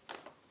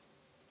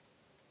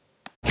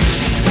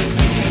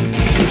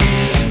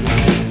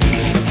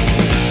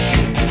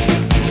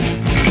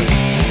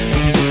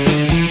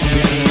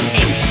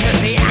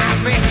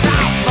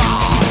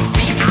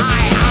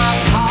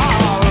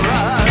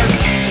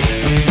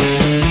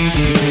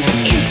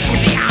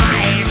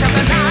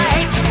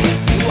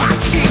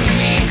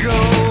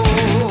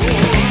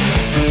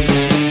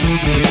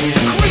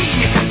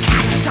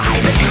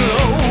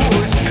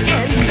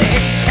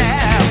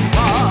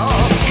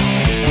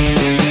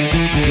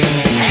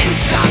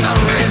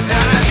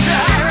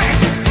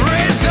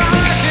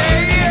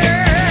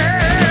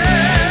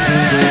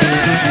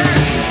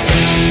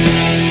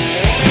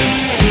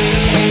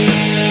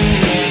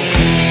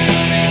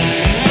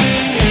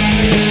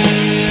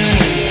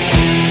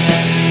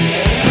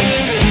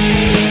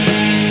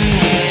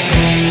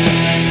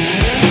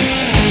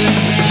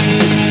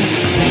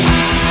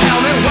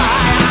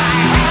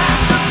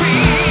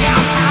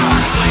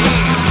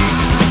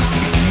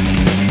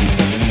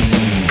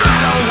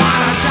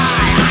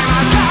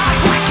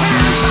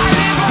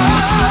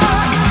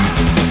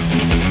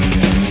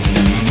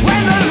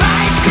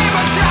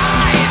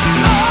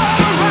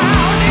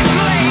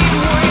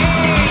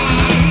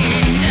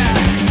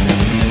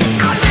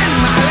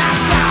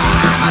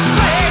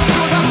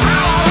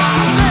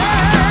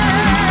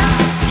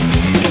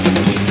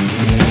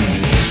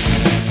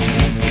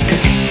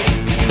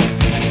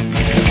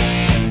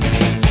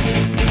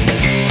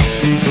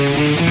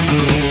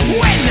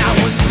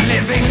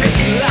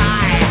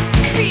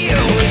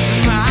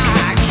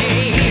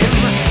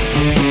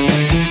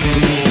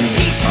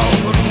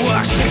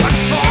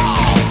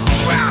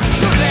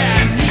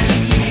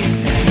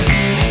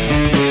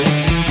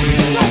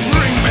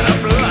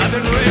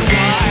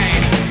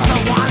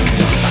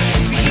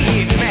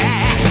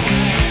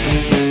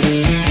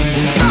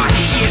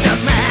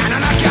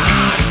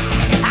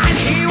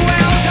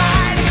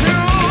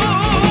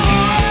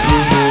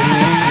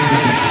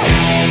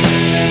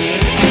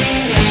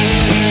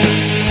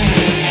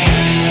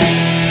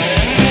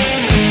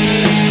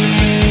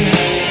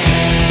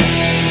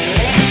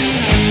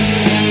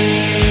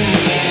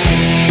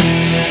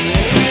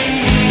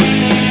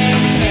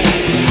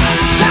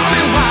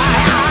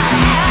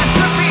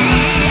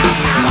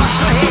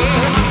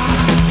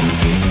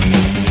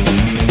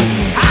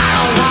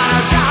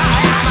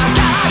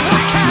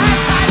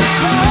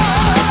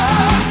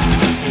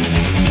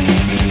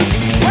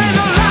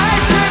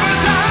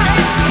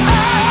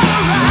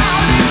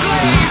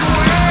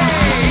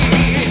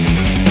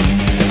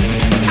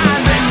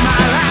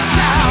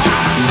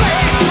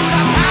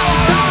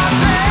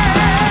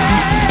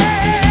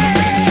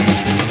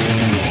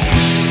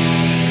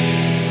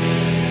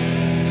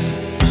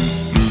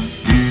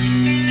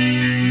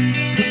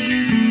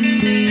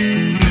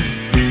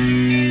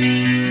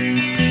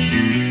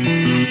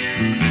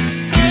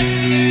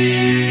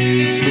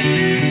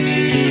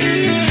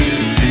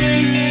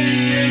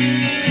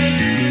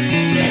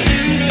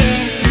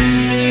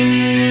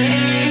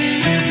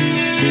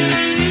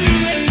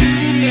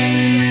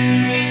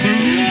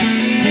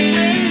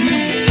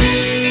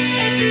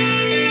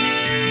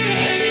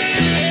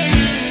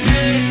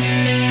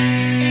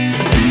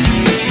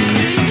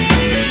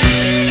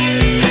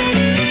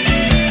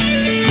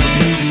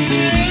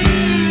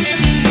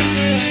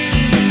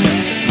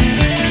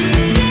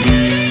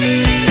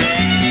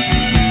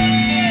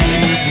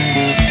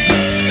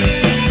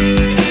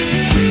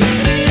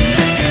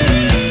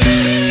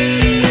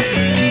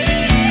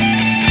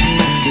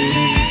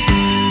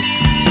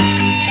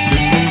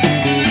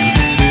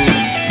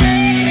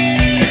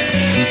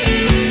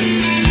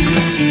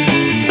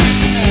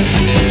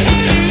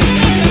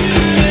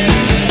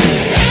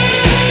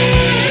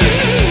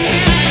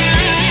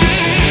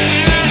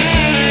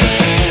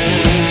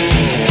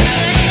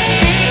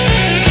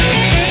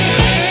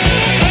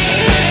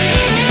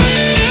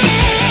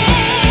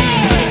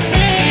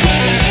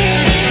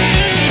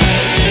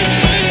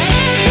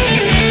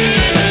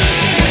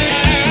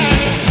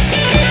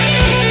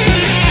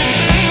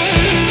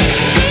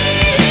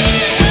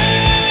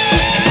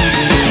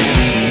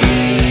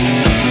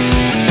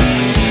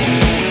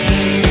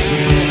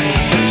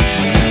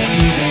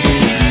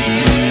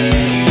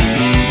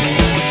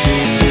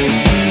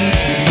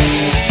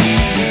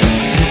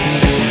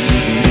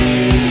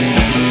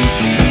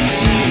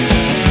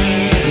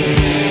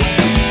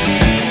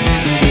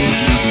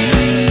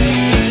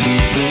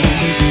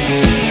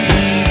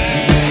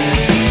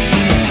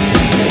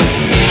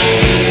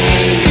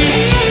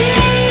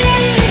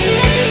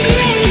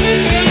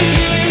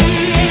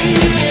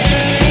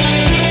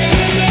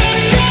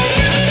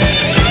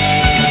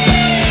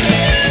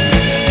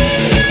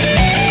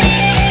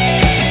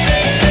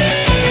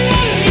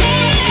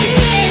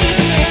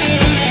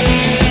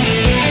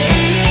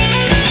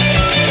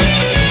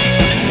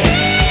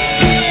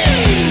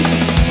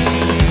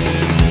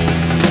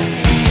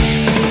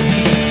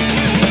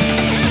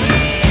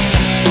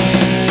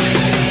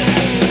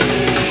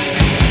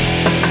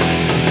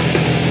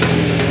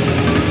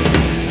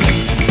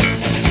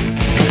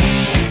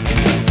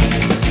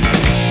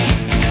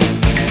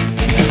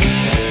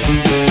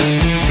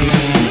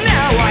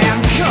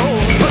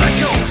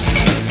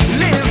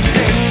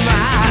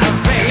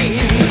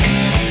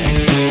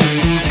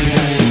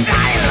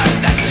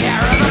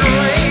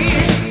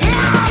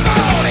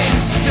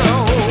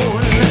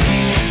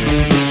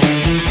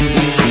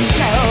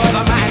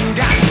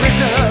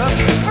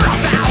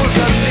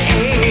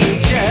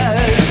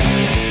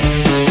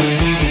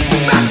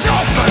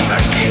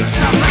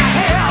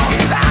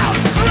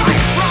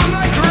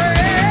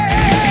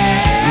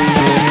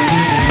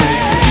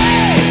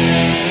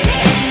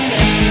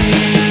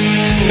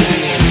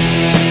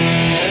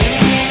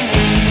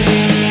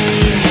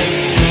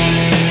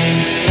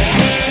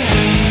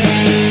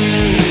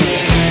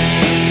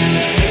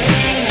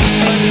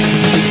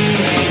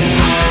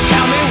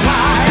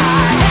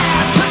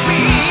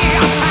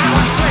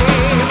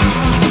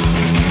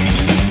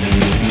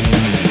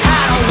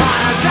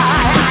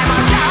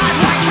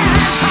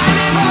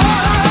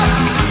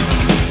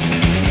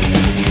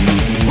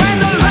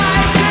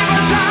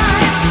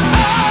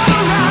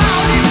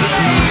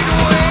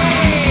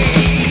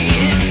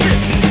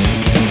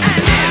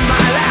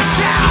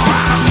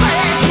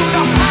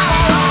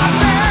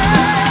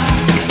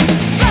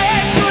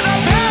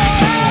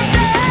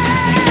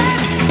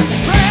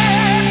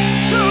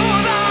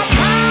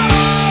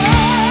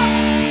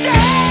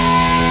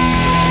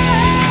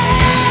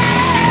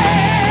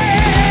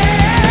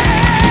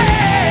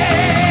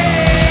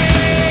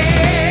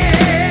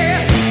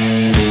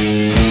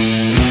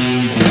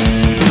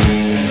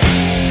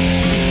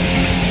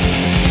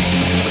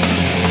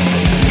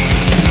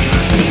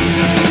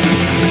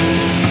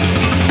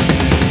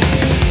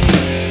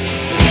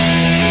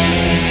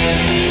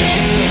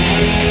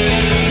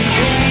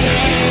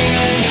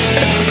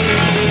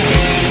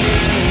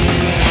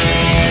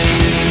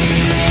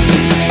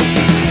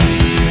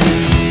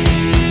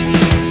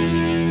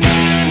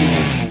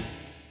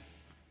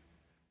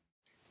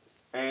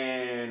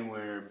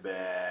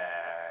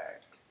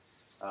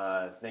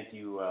 thank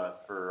you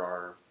for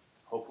our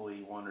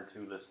hopefully 1 or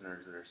 2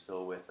 listeners that are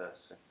still with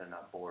us if they're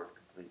not bored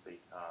completely.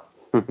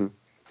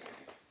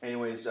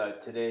 Anyways,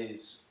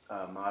 today's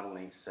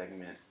modeling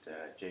segment,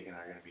 Jake and I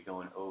are going to be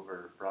going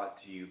over, brought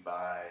to you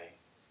by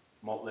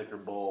Malt Liquor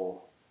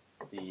Bowl,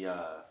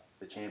 the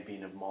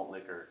champion of malt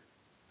liquor.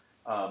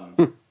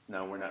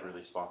 No, we're not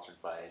really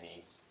sponsored by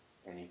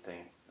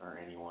anything or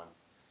anyone,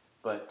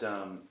 but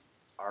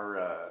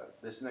our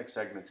this next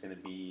segment's going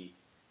to be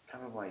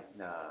kind of like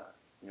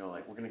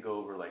like we're going to go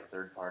over like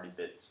third-party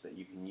bits that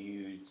you can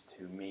use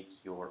to make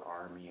your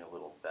army a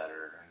little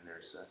better. And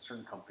there's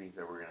certain companies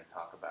that we're going to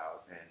talk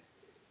about, and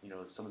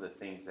some of the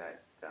things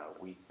that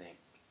we think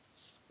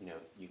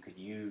you could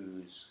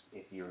use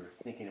if you're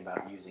thinking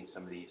about using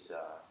some of these.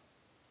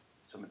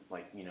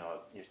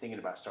 You're thinking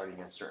about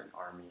starting a certain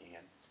army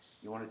and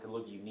you want it to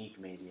look unique,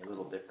 maybe a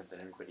little different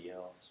than everybody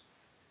else.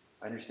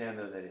 I understand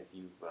though that if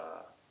you've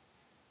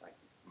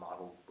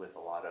modeled with a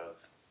lot of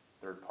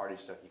third-party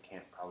stuff, you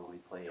can't probably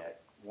play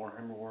at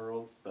Warhammer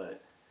World,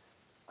 but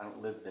I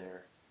don't live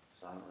there,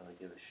 so I don't really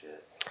give a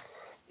shit.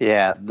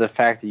 Yeah, the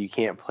fact that you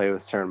can't play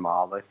with certain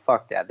models, like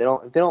fuck that.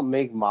 If they don't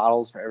make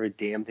models for every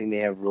damn thing they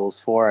have rules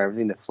for,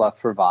 everything that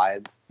Fluff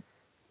provides,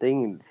 they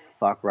can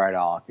fuck right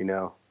off,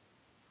 Because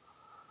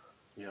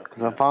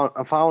if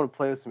I want to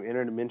play with some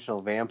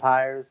interdimensional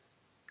vampires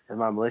as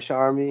my militia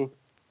army,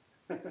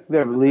 you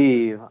better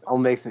believe I'll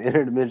make some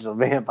interdimensional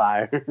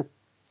vampires.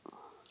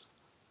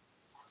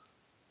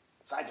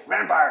 Psychic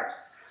vampires!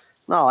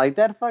 No, like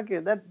that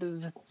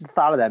just the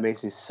thought of that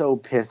makes me so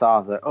pissed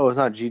off that, it's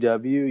not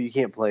GW, you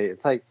can't play it.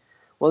 It's like,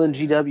 well then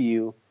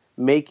GW,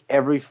 make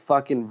every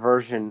fucking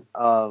version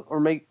of,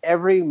 or make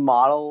every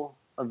model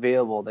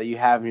available that you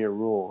have in your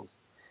rules.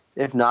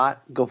 If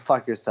not, go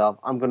fuck yourself.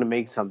 I'm going to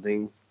make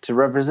something to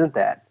represent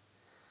that.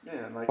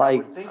 Yeah, and I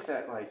would think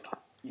that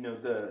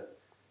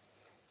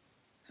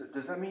so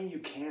does that mean you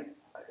can't,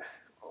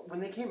 when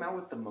they came out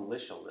with the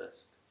militia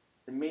list,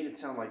 it made it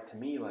sound like to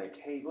me like,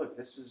 hey, look,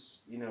 this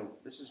is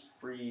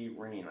free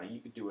reign. Like, you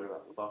could do whatever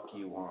the fuck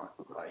you want.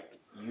 Like,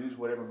 use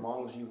whatever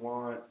models you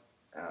want.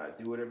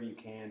 Do whatever you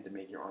can to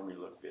make your army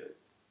look good.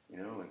 And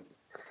in I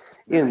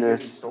hear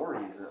this these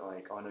stories that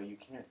like, oh no, you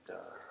can't.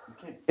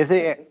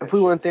 If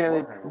we went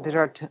there, they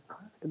try to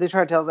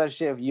tell us that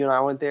shit. If you and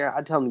I went there,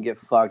 I'd tell them to get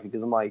fucked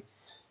because I'm like,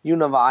 you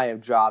and I have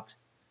dropped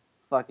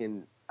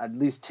fucking at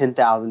least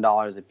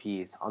 $10,000 a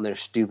piece on their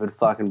stupid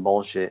fucking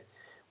bullshit.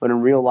 When in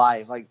real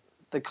life, like,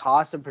 the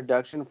cost of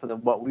production for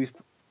what we've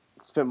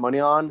spent money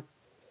on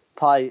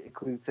probably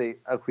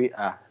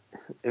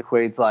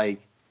equates like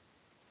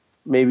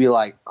maybe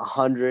like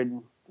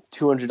 $100,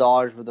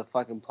 $200 worth of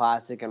fucking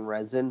plastic and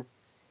resin,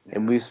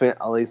 and we've spent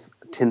at least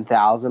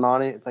 $10,000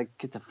 on it. It's like,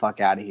 get the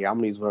fuck out of here! I'm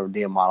gonna use whatever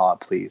damn model I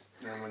please.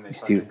 And when they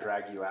fucking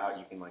drag you out,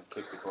 you can like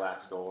kick the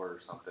glass door or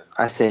something.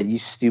 I said, you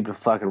stupid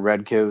fucking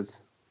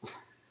redcoats.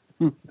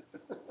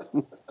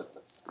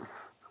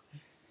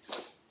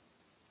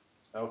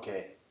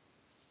 Okay.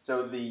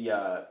 So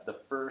the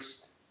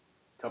first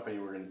company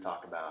we're going to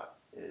talk about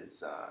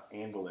is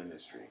Anvil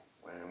Industry,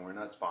 and we're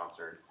not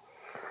sponsored.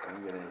 I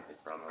don't get anything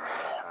from them.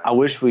 I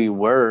wish we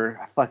were.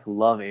 I fucking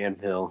love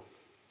Anvil.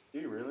 Do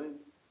you really?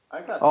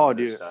 I got some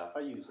dude. stuff. I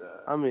use.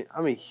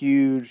 I'm a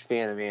huge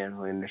fan of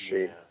Anvil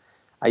Industry. Yeah.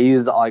 I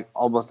use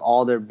almost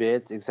all their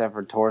bits except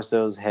for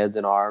torsos, heads,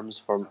 and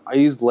arms. I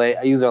use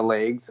their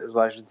legs, is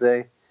what I should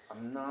say.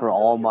 I'm not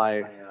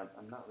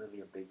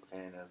really a big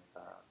fan of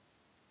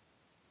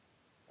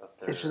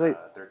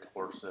their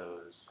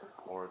torsos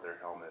or their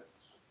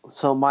helmets.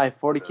 So my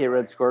 40k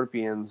Red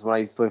Scorpions, when I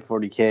used to play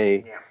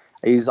 40k,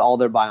 I used all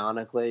their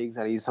bionic legs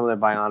and I used some of their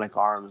bionic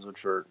arms,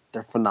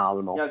 they're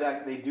phenomenal.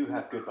 Yeah, they do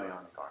have good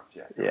bionic arms.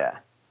 Yeah. Yeah.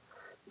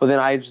 But then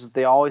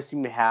they always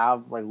seem to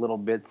have like little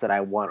bits that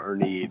I want or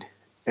need,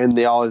 and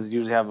they always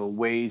usually have a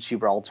way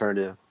cheaper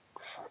alternative.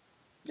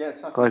 Yeah,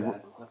 it's not too bad.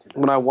 Not too bad.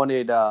 When I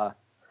wanted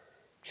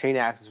chain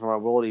axes for my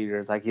World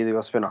Eaters, I could either go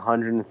spend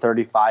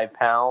 135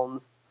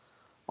 pounds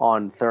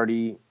on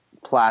 30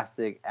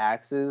 plastic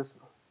axes,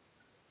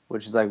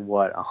 which is like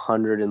what,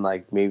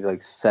 maybe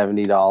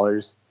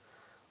 $70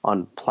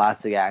 on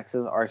plastic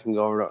axes, or I can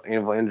go over to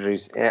Anvil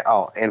Industries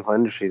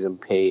and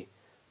pay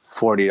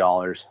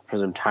 $40 for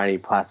some tiny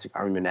plastic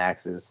armament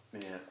axes. Yeah,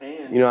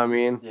 and you know what I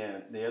mean? Yeah.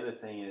 The other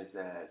thing is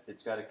that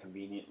it's got a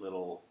convenient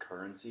little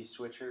currency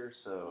switcher,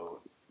 so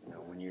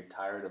when you're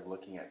tired of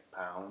looking at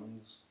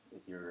pounds,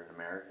 if you're an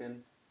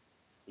American,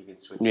 you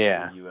can switch it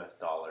to U.S.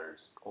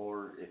 dollars,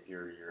 or if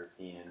you're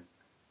European,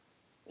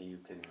 you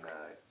can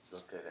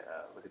look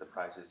at the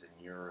prices in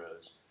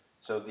euros.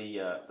 So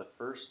the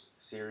first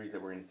series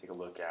that we're going to take a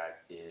look at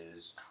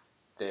is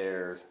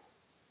it's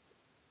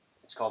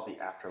called the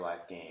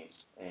Afterlife game,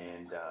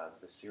 and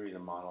the series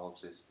of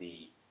models is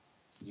the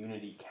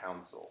Unity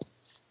Council.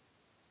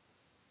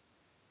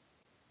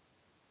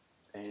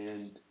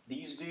 And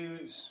these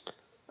dudes,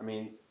 I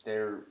mean,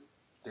 they're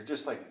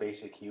just like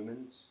basic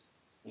humans,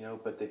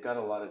 but they've got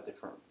a lot of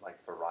different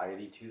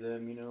variety to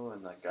them,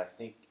 and I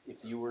think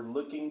if you were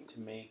looking to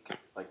make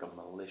like a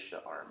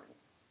militia army,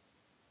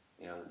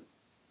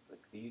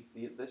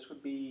 this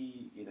would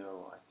be,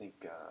 I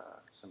think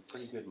some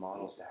pretty good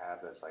models to have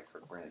as like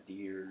for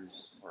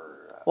grenadiers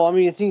or Well, I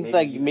mean, I think maybe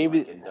like even like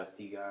maybe,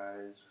 inductee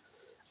guys.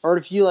 or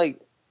if you like,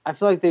 I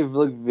feel like they've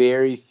looked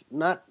very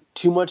not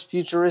too much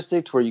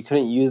futuristic to where you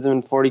couldn't use them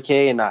in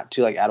 40K and not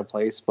too like out of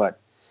place, but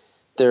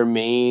their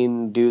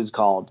main dude's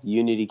called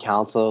Unity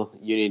Council,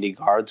 Unity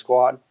Guard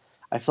Squad.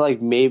 I feel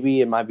like maybe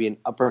it might be an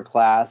upper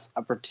class,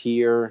 upper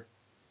tier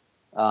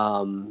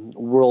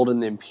world in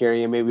the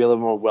Imperium, maybe a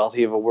little more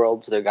wealthy of a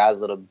world, so their guys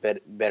a little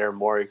bit better,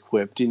 more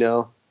equipped, you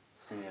know?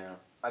 Yeah,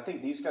 I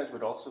think these guys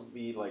would also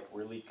be like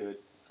really good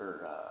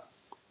for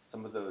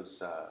some of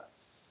those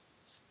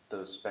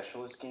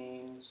specialist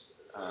games.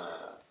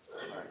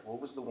 Like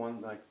what was the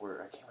one like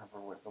where I can't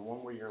remember what the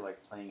one where you're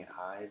like playing in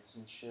hives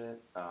and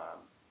shit.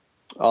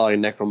 Oh, like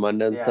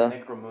Necromunda and Yeah, stuff.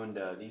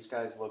 Necromunda. These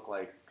guys look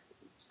like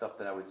stuff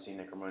that I would see in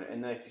Necromunda.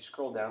 And then if you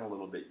scroll down a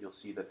little bit, you'll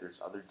see that there's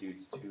other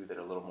dudes too that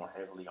are a little more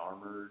heavily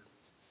armored.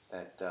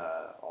 That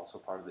also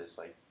part of this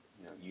like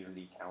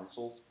Unity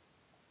Council.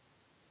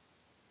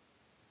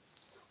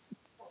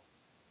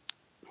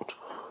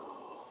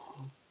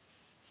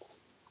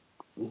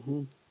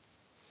 Mm-hmm.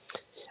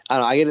 I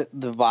don't know. I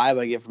get the vibe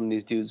I get from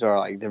these dudes are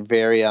like they're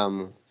very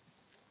the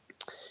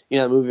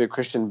movie with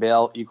Christian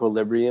Bale,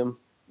 Equilibrium.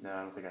 No,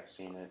 I don't think I've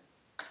seen it.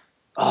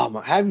 Oh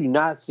my! Have you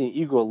not seen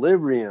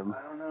Equilibrium?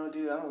 I don't know,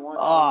 dude. I don't watch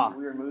all these Ah,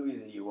 weird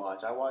movies that you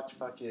watch. I watch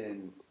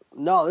fucking.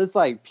 no, it's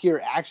like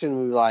pure action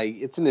movie. Like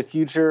it's in the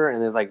future,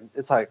 and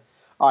it's like,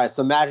 all right.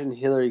 So imagine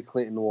Hillary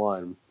Clinton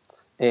won,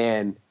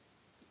 and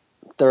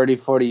 30,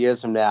 40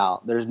 years from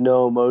now, there's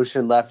no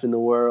emotion left in the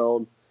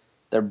world.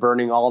 They're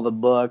burning all the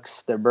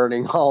books. They're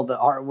burning all the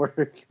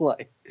artwork.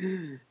 Like,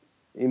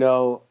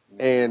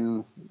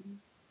 and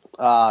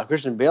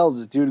Christian Bale's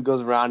this dude who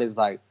goes around is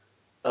like,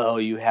 oh,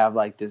 you have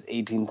like this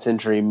 18th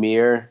century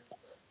mirror,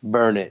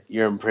 burn it,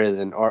 you're in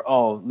prison. Or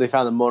oh, they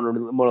found the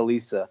Mona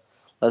Lisa,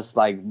 let's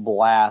like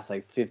blast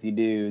like 50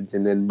 dudes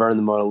and then burn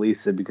the Mona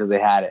Lisa because they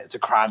had it. It's a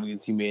crime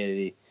against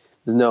humanity.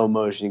 There's no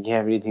emotion. You can't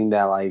have anything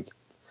that like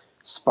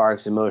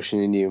sparks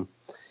emotion in you.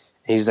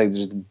 And he's like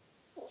just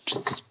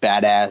this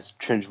badass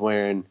trench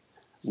wearing,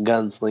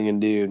 gunslinging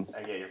dude.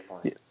 I get your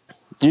point.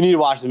 You need to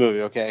watch the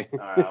movie, okay? All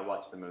right, I'll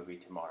watch the movie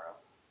tomorrow.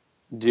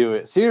 Do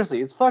it.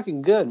 Seriously, it's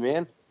fucking good,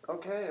 man.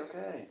 Okay.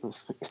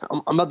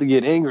 I'm about to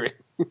get angry.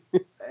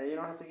 Hey, you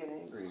don't have to get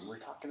angry. We're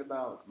talking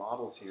about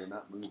models here,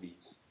 not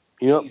movies.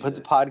 You know, put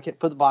the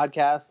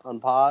podcast on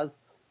pause.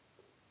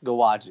 Go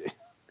watch it.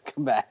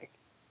 Come back.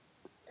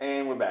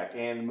 And we're back.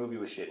 And the movie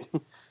was shitty.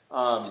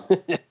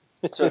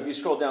 So if you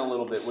scroll down a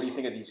little bit, what do you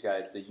think of these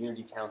guys? The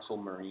Unity Council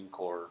Marine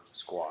Corps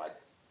squad.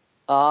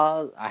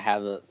 I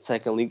have a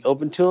second link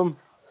open to them.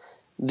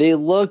 They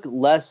look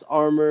less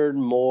armored,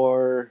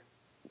 more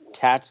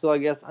tactical, I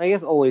guess. I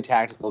guess only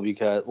tactical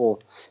because, well,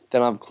 they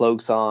don't have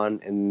cloaks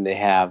on and they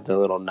have their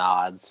little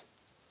nods.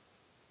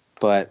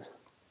 But,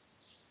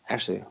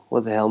 actually,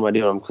 what the hell am I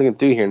doing? I'm clicking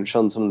through here and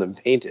showing some of them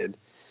painted.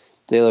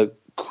 They look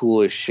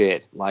cool as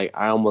shit. Like,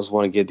 I almost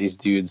want to get these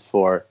dudes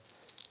for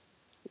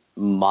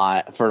an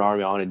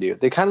army I want to do.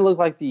 They kind of look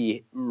like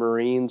the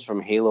Marines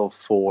from Halo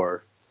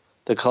 4.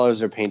 The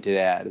colors are painted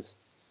as.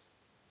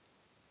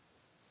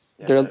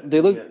 Yeah, They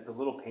look. The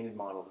little painted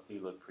models do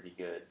look pretty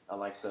good. I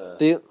like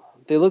the.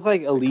 They look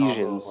like the combo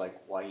Elysians. of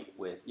like white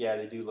with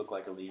they do look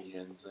like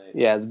Elysians.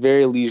 Yeah, it's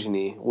very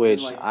Elysian-y,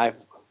 which like, I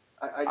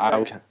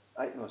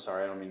no,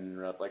 sorry, I don't mean to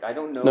interrupt. Like I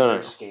don't know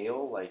their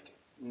scale. Like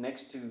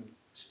next to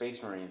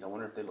Space Marines, I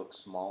wonder if they look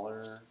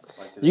smaller.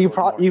 Like you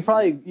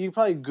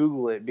probably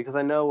Google it because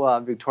I know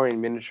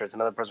Victorian Miniatures,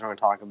 another person we're going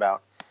to talk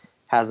about,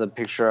 has a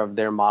picture of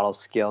their model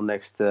scale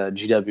next to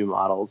GW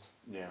models.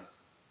 Yeah.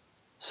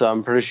 So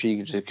I'm pretty sure you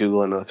can just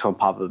Google it and it'll come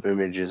pop up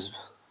images.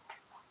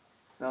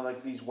 Now,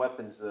 like these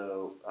weapons,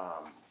 though,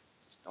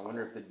 I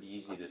wonder if it'd be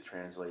easy to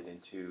translate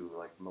into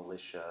like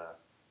militia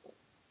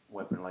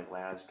weapon, like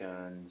las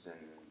guns and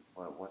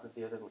what are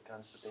the other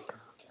guns that they can?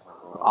 I can't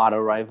remember. Auto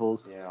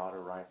rifles. Yeah,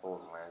 auto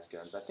rifles and las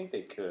guns. I think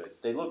they could.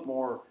 They look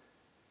more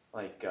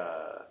like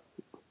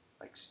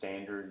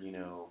standard,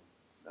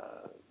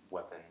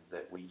 weapons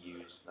that we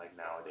use like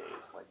nowadays,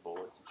 like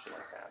bullets and shit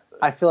like that. But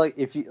I feel like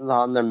if you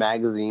on their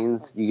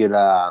magazines, you could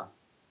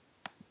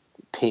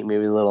paint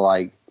maybe a little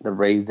like the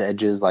raised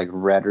edges like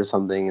red or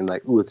something, and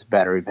like it's a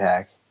battery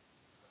pack.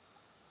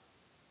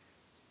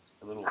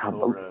 The little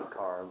Cobra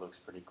car looks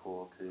pretty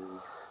cool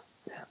too.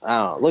 I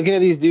don't know. Looking at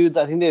these dudes,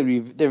 I think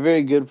they're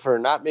very good for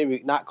not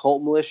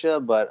cult militia,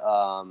 but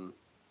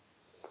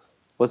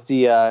what's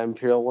the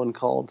Imperial one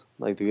called?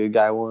 Like the good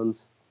guy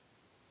ones.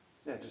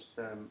 Yeah, just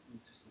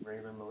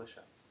regular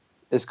militia.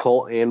 Is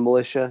cult and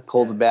militia?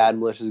 Cult's bad,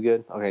 militia's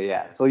good? Okay,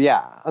 yeah. So,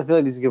 yeah, I feel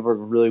like these could work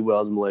really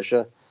well as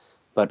militia,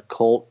 but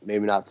cult,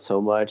 maybe not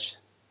so much.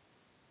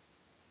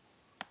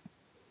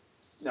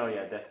 No,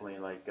 yeah, definitely.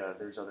 Like,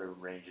 there's other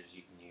ranges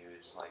you can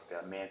use. Like,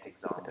 Mantic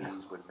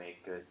zombies would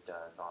make good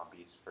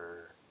zombies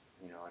for,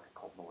 like a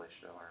cult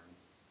militia army.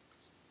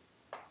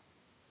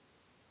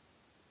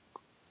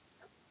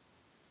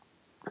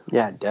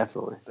 Yeah,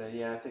 definitely. But,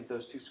 yeah, I think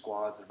those two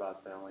squads are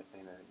about the only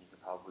thing that you can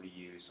probably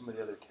use. Some of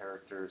the other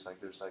characters,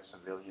 like there's like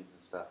civilians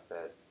and stuff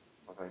that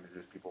look like they're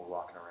just people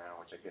walking around,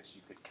 which I guess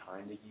you could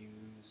kind of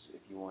use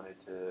if you wanted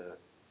to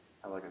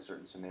have like a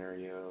certain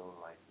scenario,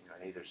 like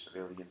hey, there's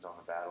civilians on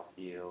the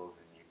battlefield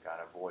and you've got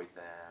to avoid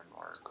them,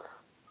 or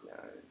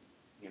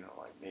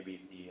like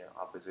maybe the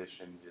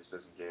opposition just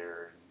doesn't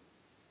care.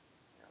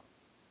 And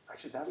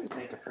actually, that would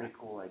make a pretty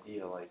cool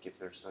idea. Like if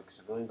there's like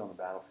civilians on the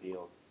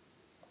battlefield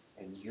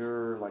and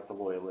you're like the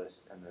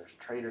loyalist, and there's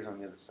traitors on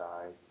the other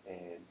side,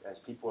 and as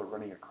people are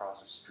running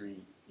across the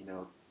street,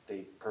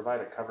 they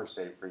provide a cover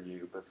save for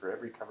you, but for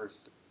every cover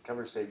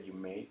save you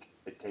make,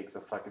 it takes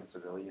a fucking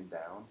civilian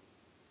down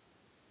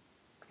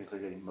because they're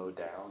getting mowed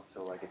down.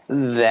 So like it's like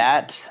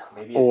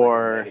maybe it's like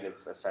a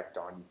negative effect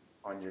on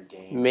your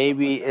game.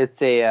 Maybe like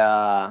it's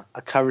a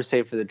cover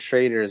save for the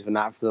traitors, but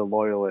not for the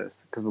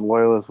loyalists, because the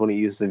loyalists wouldn't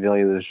use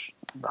civilians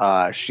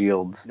as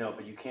shields. No,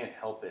 but you can't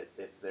help it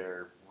if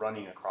they're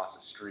running across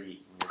the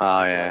street and you're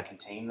trying to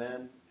contain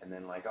them, and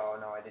then like, oh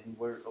no, I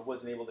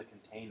wasn't able to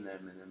contain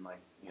them, and then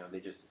like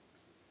they just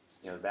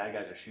the bad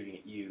guys are shooting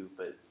at you,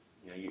 but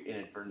you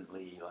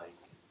inadvertently like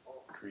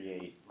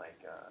create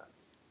like a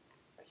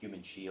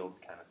human shield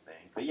kind of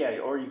thing. But yeah,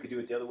 or you could do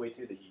it the other way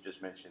too that you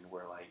just mentioned,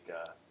 where like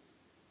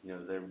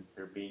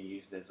they're being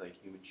used as like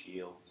human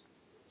shields.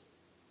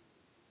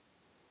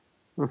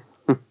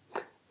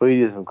 We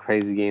do some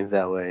crazy games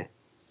that way.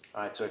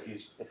 All right, so if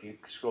you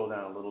scroll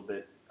down a little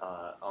bit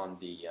on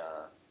the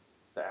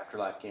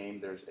Afterlife game,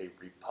 there's a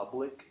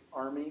Republic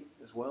army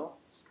as well.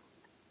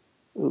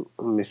 Ooh,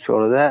 let me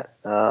show that.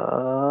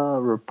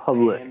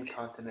 Republic.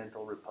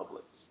 Pan-Continental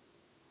Republic.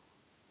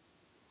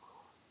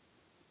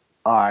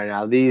 Alright,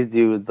 now these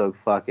dudes look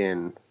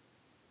fucking...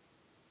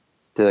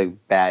 They're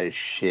like bad as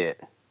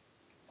shit.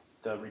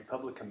 The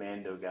Republic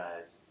Commando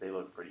guys, they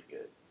look pretty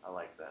good. I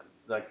like them.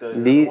 Like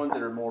the ones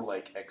that are more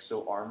like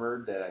exo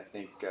armored. That I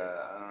think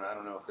I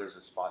don't know if there's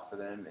a spot for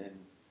them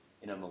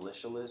in a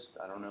militia list.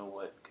 I don't know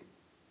what could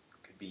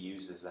be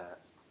used as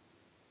that.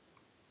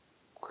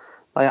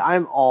 Like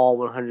I'm all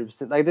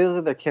 100%. Like they look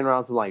like they're carrying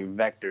around some like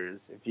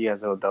vectors. If you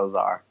guys know what those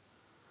are.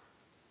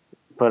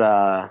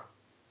 But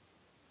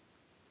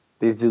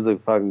these dudes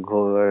look fucking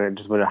cool. They're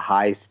just a bunch of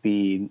high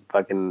speed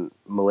fucking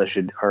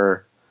militia dudes.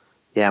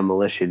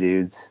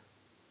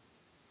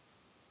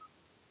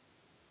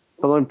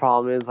 But the only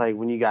problem is, like,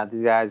 when you got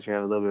these guys, you're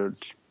gonna have a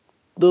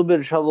little bit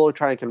of trouble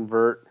trying to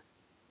convert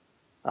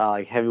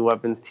like heavy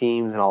weapons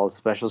teams and all the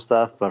special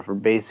stuff. But for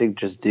basic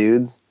just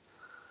dudes,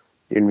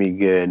 you're gonna be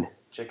good.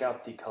 Check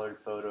out the colored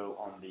photo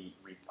on the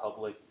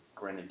Republic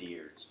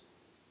Grenadiers.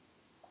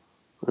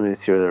 Let me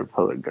see where the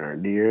Republic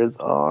Grenadiers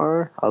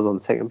are. I was on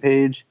the second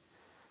page.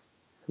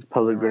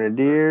 Republic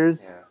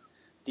Grenadiers. Yeah,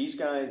 these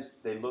guys,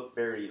 they look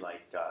very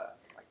like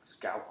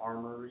scout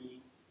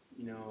armory.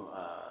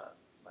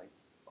 Like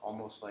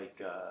almost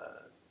like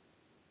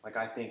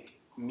I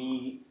think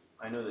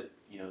I know that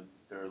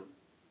they're.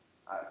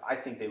 I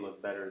think they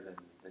look better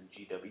than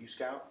GW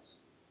scouts.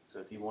 So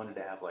if you wanted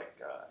to have like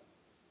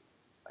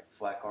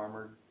flak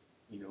armored,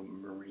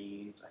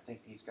 Marines, I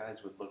think these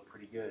guys would look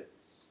pretty good.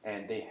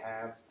 And they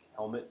have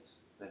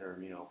helmets that are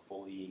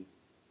fully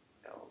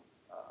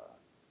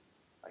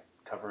like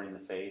covering the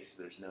face.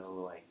 There's no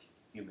like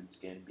human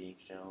skin being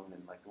shown,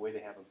 and like the way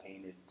they have them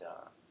painted,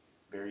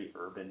 very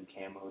urban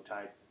camo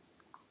type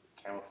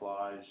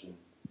camouflage, and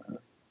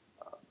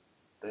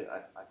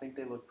I think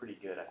they look pretty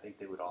good. I think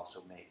they would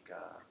also make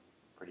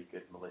pretty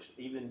good militia,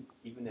 even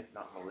if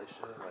not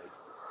militia. Like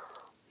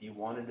if you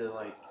wanted to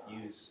like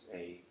use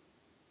a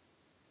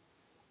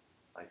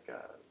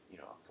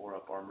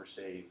 4-up armor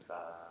save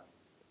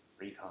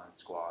recon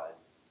squad,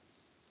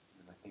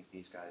 and I think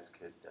these guys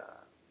could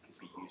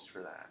be used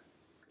for that,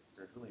 because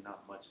there's really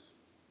not much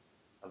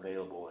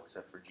available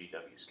except for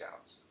GW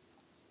scouts.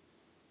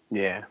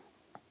 Yeah.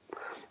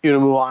 You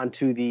want to move on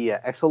to the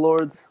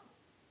Exolords?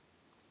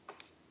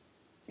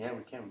 Yeah,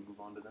 we can move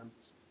on to them.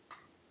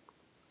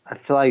 I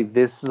feel like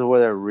this is where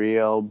the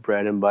real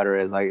bread and butter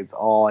is. Like it's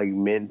all like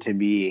meant to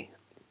be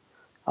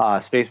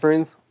Space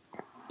Marines.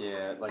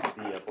 Yeah, like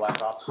the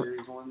Black Ops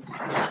series ones.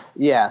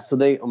 Yeah, so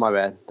oh my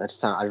bad. That just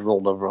sounded, I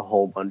rolled over a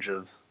whole bunch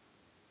of.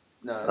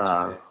 No, that's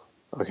okay.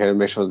 Okay, to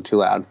make sure it wasn't too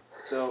loud.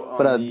 So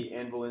on the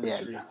Anvil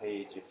Industry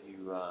page, if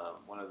you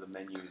one of the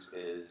menus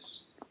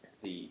is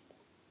the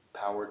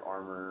powered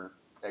armor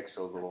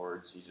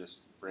Exolords. You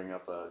just bring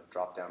up a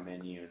drop-down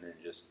menu and then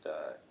just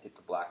hit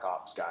the Black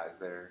Ops guys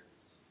there.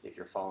 If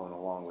you're following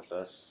along with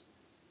us,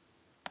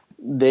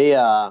 they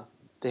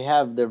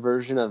have their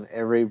version of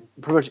pretty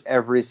much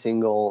every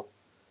single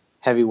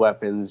heavy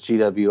weapons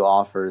GW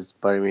offers,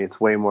 but I mean it's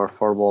way more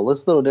affordable.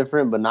 It's a little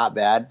different, but not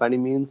bad by any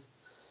means.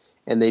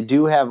 And they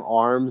do have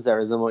arms that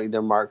resemble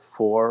either Mark IV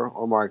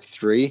or Mark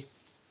III.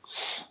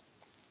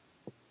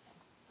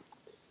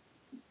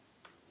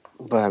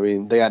 But I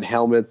mean, they got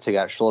helmets, they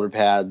got shoulder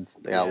pads,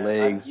 they got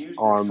legs, I've used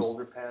arms. Their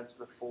shoulder pads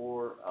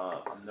before.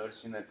 I'm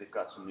noticing that they've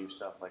got some new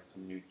stuff, like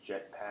some new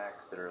jet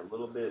packs that are a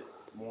little bit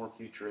more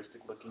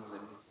futuristic looking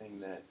than anything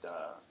that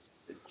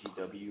the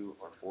GW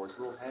or Forge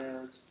World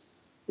has.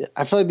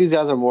 I feel like these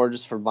guys are more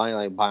just for buying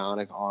like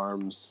bionic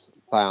arms,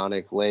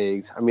 bionic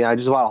legs. I mean, I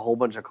just bought a whole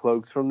bunch of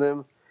cloaks from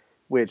them,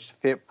 which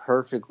fit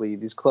perfectly.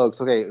 These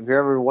cloaks. Okay, if you're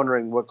ever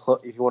wondering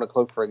if you want a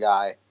cloak for a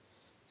guy,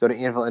 go to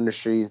Anvil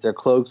Industries. Their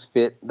cloaks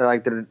fit.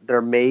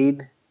 They're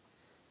made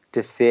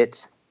to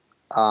fit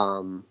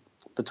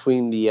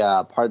between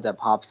the part that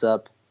pops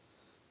up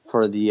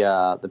for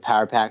the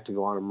power pack to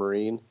go on a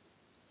marine.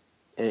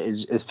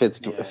 It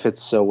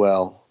fits so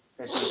well.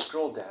 If you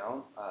scroll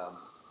down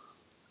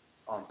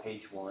on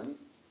page 1,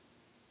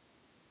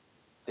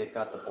 they've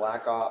got the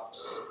Black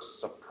Ops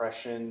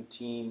suppression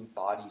team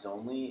bodies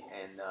only,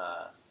 and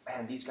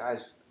man, these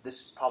guys. This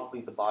is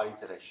probably the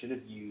bodies that I should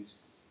have used,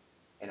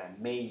 and I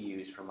may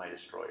use for my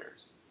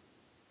destroyers.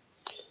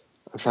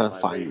 I'm trying to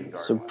find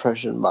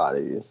suppression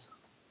bodies.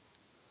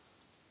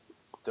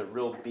 They're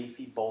real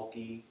beefy,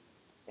 bulky,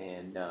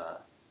 and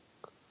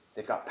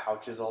they've got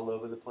pouches all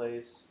over the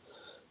place.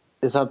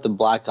 It's not the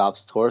Black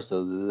Ops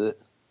torsos, is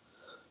it?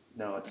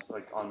 No, it's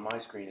like on my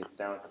screen, it's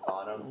down at the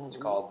bottom. It's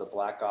called the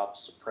Black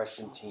Ops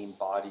Suppression Team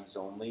Bodies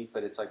Only,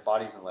 but it's like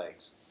bodies and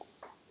legs.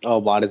 Oh,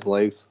 bodies and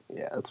legs?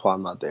 Yeah, that's why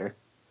I'm not there.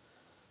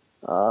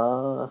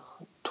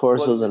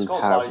 Torsos and it's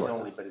called power bodies play.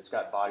 only, but it's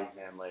got bodies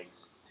and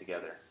legs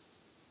together.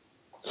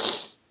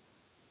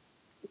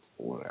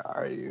 Where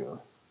are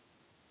you?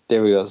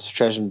 There we go.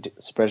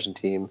 Suppression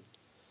team.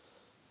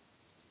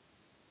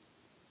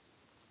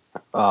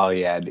 Oh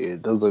yeah,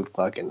 dude, those look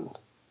fucking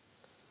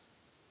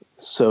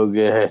so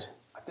good.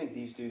 I think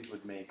these dudes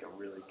would make a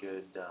really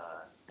good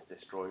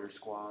destroyer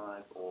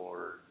squad,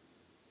 or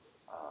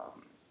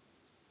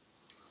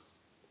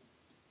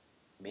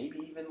maybe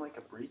even like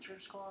a breacher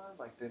squad.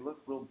 Like they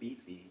look real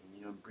beefy,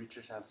 and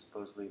breachers have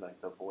supposedly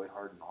like the void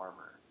hardened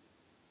armor.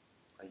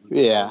 Like you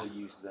can totally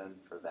use them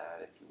for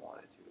that if you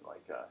wanted to.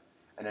 Like,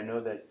 and I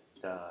know that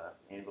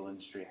Anvil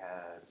Industry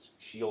has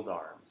shield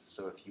arms.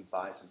 So if you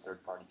buy some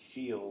third party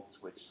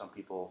shields, which some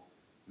people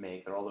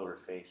make, they're all over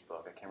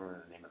Facebook. I can't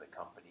remember the name of the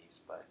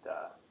companies, but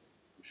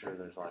I'm sure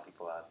there's a lot of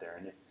people out there.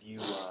 And if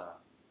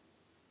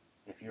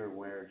you're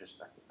aware,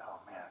 there's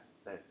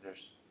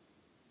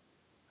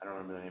I don't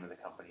remember the name of the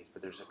companies,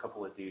 but there's a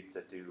couple of dudes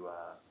that do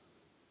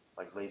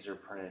like laser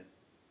print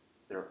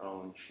their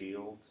own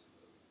shields.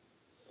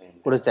 And,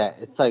 what is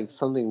that? It's like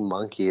something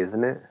monkey,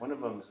 isn't it? One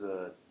of them's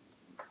the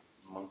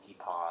monkey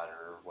pod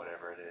or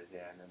whatever it is,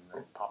 yeah. And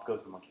then Pop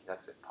Goes the Monkey.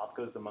 That's it. Pop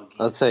Goes the Monkey.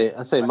 I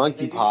say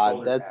monkey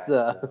pod. That's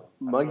the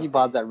monkey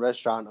pod's that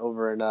restaurant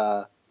over in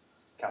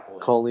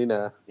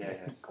Colina. Yeah,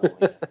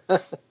 Colina.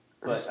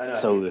 But I know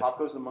so Pop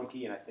Goes the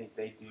Monkey, and I think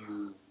they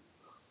do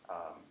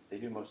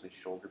mostly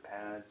shoulder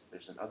pads.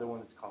 There's another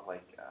one that's called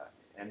like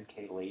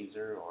MK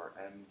Laser or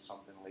M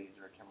something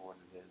Laser. I can't remember what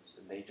it is.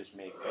 And they just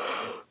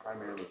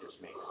primarily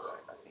just makes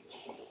I think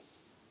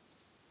shields.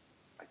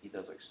 Like he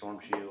does like storm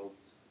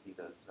shields. He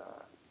does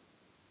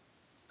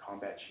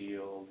combat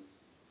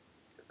shields,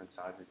 different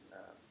sizes.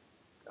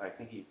 I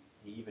think he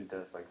even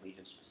does like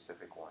Legion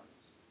specific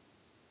ones.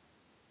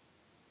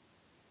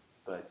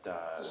 But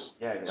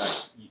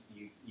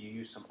you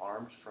use some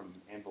arms from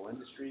Anvil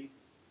Industry,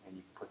 and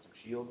you can put some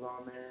shields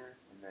on there,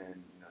 and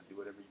then do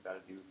whatever you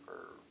got to do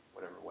for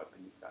whatever weapon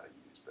you've got to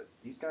use. But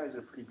these guys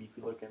are pretty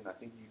beefy looking. I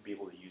think you'd be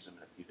able to use them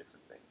in a few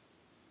different things.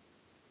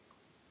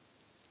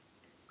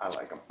 I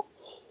like them.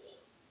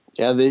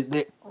 Yeah,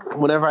 they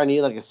whenever I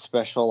need like a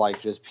special like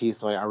just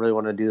piece, like I really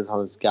want to do this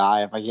on this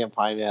guy. If I can't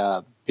find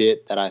a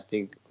bit that I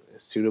think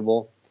is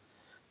suitable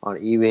on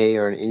eBay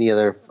or in any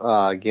other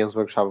Games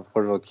Workshop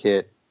affordable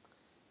kit,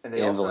 and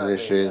they also have a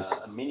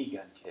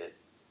minigun kit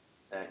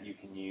that you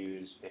can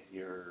use if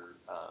you're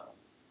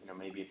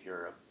maybe if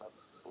you're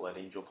a Blood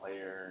Angel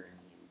player and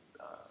you.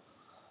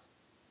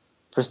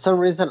 For some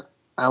reason,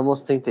 I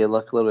almost think they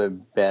look a little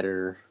bit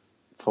better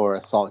for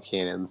assault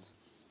cannons.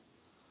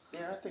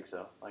 Yeah, I think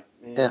so. Like,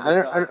 they got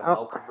a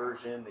melter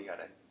version. They got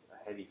a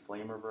heavy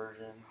flamer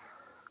version.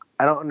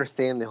 I don't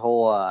understand the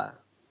whole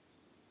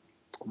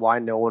why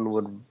no one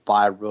would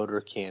buy rotor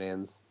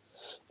cannons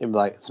and be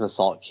like, it's an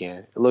assault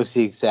cannon. It looks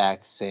the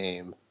exact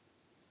same.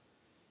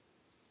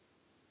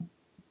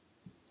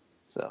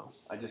 So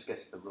I just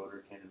guess the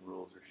rotor cannon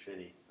rules are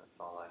shitty. That's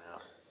all I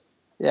know.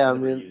 Yeah, I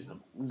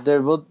mean,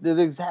 they're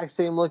the exact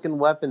same looking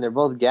weapon. They're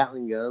both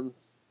Gatling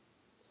guns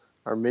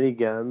or mini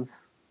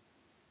guns.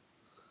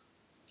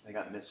 They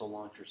got missile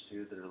launchers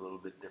too that are a little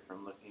bit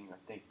different looking. I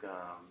think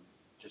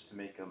just to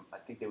make them, I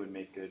think they would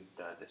make good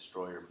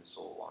destroyer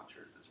missile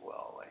launchers as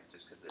well, like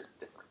just because they're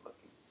different looking.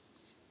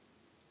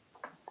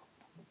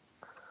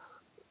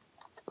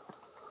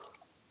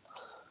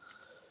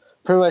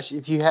 Pretty much,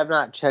 if you have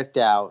not checked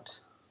out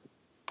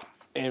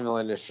Anvil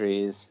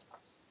Industries,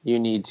 you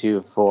need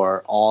to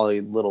for all the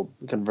little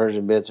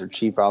conversion bits or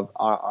cheap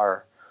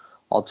are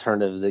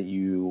alternatives that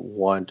you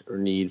want or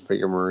need for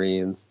your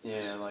Marines.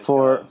 Yeah, like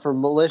for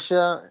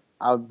militia,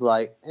 I would be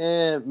like,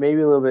 maybe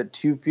a little bit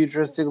too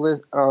futuristic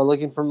or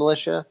looking for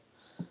militia.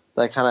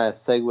 That kind of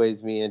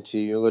segues me into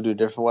you go to a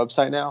different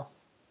website now.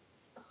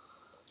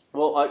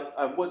 Well,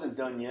 I wasn't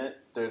done yet.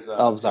 There's a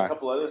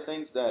couple other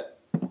things that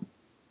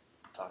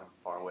talking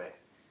far away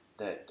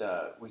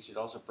that we should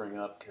also bring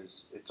up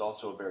because it's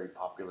also a very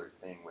popular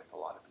thing with a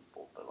lot of people.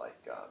 But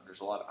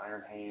there's a lot of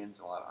Iron Hands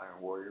and a lot of Iron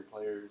Warrior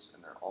players,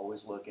 and they're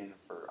always looking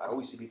for. I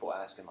always see people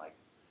asking like,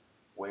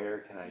 "Where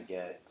can I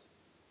get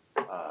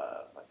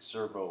like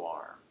servo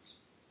arms?"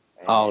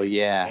 And Oh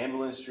yeah.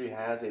 Anvil Industry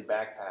has a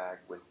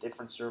backpack with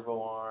different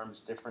servo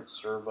arms, different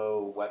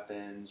servo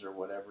weapons or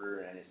whatever,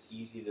 and it's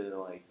easy to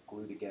like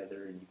glue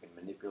together, and you can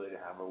manipulate it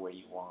however way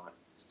you want.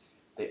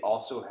 They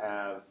also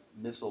have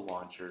missile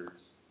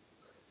launchers.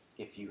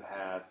 If you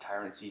have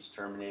Tyrant Siege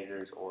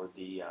Terminators or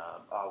the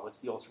what's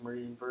the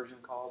Ultramarine version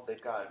called?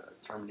 They've got a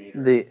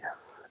Terminator.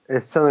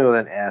 It's something with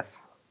an F.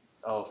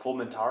 Oh,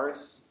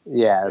 Fulmentaris.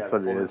 Yeah, Yeah, that's the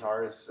what it is.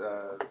 Fulmentaris.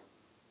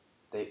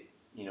 They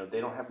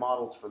don't have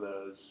models for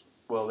those.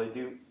 Well, they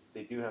do.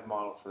 They do have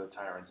models for the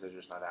Tyrants. They're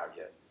just not out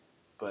yet.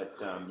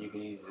 But you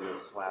can easily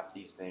slap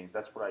these things.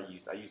 That's what I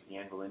used. I used the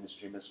Anvil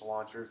Industry missile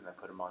launchers, and I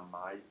put them on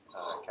my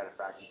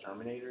Cataphractii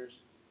Terminators,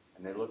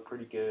 and they look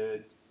pretty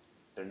good.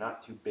 They're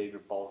not too big or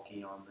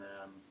bulky on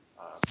them.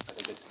 I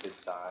think it's a good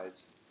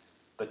size,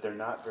 but they're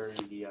not very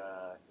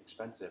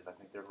expensive. I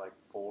think they're like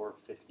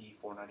 $450,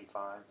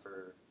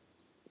 $495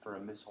 for a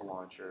missile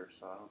launcher.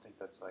 So I don't think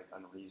that's like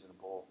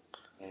unreasonable.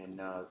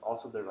 And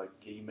also, they're like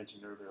you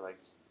mentioned earlier,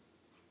 like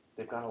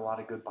they've got a lot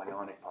of good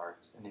bionic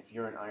parts. And if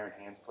you're an Iron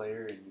Hand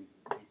player and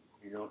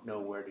you don't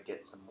know where to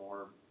get some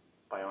more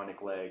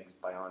bionic legs,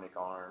 bionic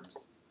arms,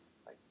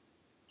 like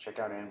check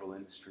out Anvil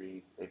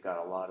Industry. They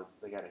got a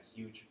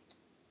huge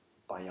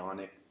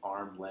bionic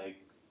arm, leg,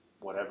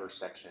 whatever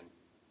section,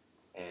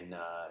 and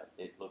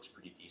it looks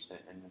pretty decent,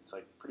 and it's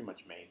like pretty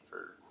much made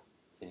for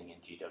fitting in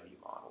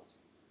GW models.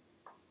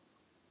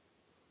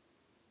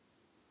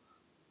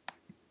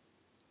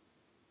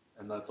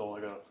 And that's all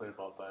I gotta say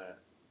about that.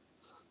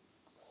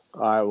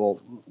 All right, well,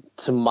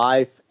 to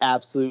my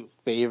absolute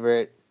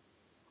favorite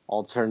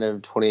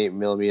alternative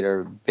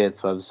 28mm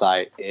bits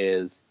website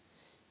is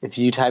if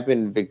you type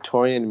in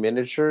Victorian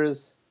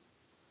miniatures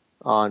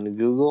on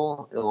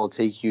Google, it will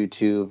take you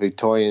to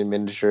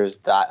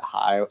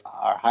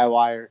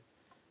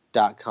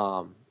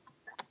victorianminiatures.highwire.com.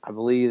 I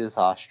believe it's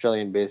an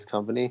Australian-based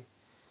company.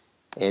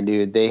 And,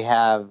 dude, they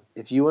have,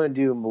 if you want to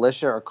do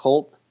militia or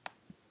cult,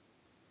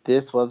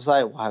 this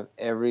website will have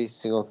every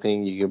single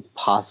thing you could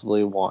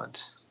possibly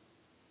want.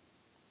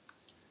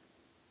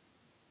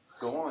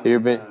 Go on. Have you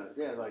ever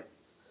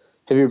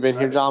been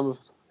here, John?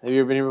 Have you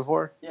ever been here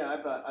before? Yeah,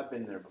 I've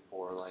been there before.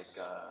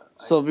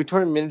 So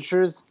Victorian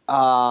Miniatures,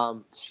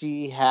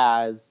 she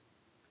has.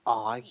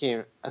 Oh, I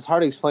can't. It's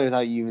hard to explain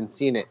without you even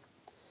seeing it.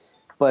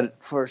 But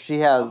she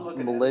has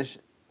militia.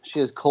 She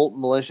has cult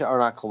militia, or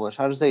not cult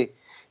militia. I would say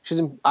she's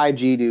in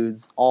IG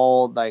dudes.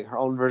 All like her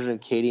own version of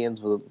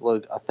Cadians would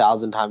look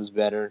 1,000 times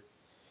better.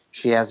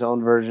 She has her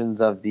own versions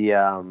of the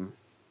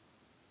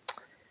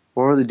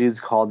what were the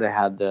dudes called? They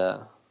had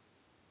the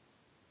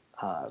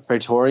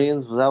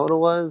Praetorians. Was that what it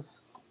was?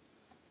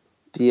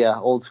 The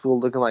old school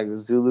looking like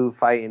Zulu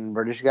fighting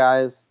British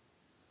guys.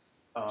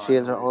 She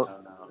has her own.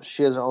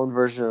 She has her own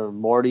version of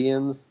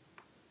Mordians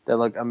that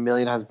look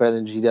 1,000,000 times better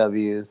than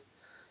GWs.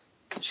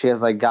 She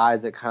has like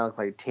guys that kind of look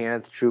like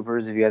Tanith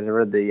troopers. If you guys have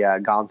read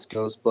the Gaunt's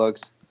Ghost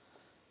books,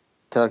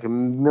 they look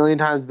 1,000,000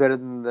 times better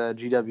than the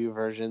GW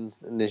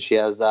versions. And then she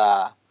has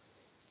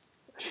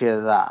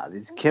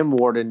these Kim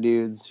Warden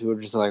dudes who are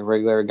just like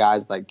regular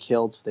guys with like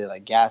kilts, but they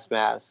like gas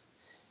masks.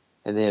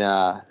 And then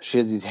she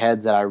has these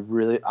heads that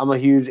I'm a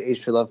huge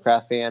H.P.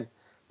 Lovecraft fan.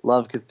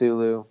 Love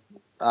Cthulhu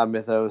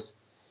mythos.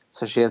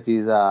 So she has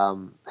these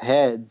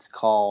heads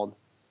called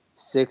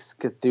 6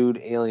 Cthulhu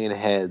alien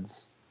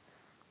heads.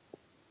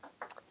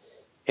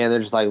 And they're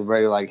just like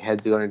regular like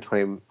heads of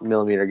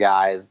 220mm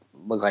guys.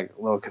 Look like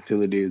little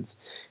Cthulhu dudes.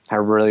 I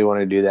really want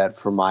to do that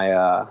for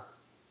my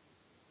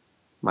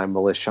my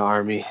militia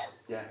army.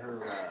 Yeah,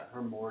 her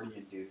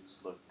Mordian dudes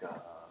look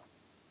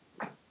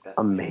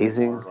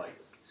amazing. More like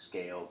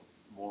scaled.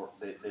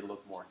 They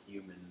look more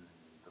human,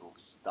 little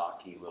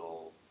stocky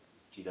little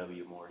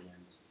GW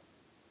Mordians.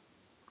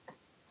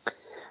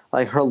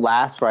 Like her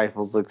last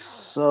rifles look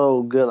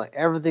so good. Like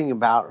everything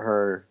about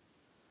her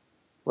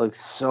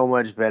looks so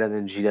much better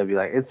than GW.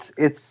 Like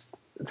it's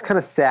kind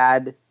of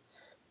sad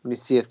when you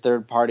see a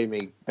third party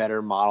make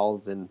better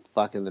models than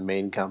fucking the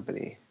main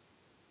company.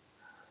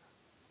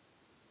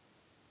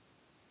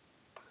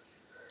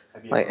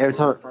 Have you ever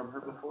ordered from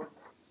her before?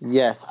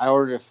 Yes, I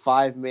ordered a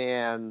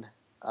 5-man.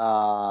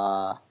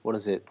 What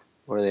is it?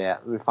 Where are they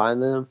at? Let me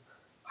find them.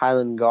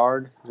 Highland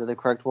Guard. Is that the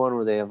correct one?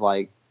 Where they have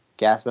like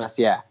gas masks?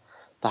 Yeah,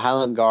 the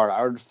Highland Guard.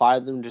 I ordered 5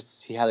 of them just to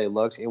see how they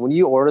looked. And when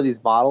you order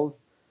these models,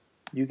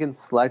 you can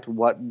select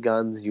what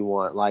guns you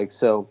want. Like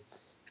so,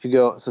 if you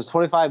go, so it's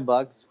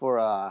 $25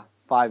 for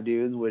 5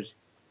 dudes, which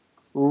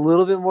a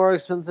little bit more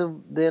expensive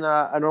than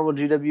a normal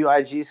GW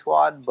IG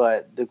squad,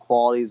 but the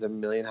quality is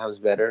 1,000,000 times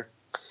better.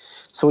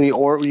 So when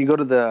you go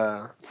to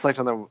the select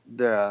on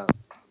the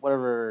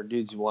whatever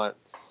dudes you want,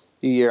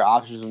 you get your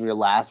options from your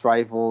last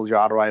rifles, your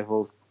auto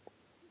rifles,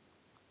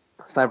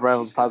 sniper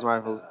rifles, plasma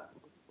rifles.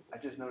 I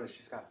just noticed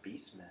she's got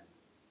beastmen.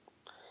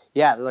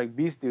 Yeah, they're like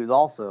beast dudes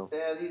also.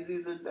 Yeah, these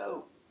dudes are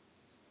dope.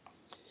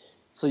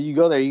 So you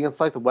go there, you can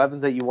select the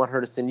weapons that you want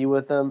her to send you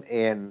with them,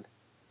 and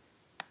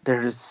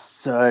they're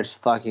just such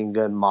fucking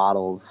good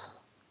models.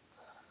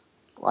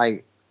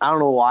 Like, I don't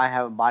know why I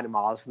haven't bought any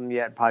models from them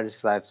yet. Probably just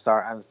because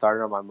I haven't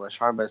started on my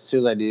militia arm. But as soon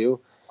as I do,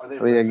 Are they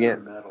I mean, resin again,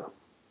 or metal?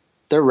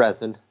 they're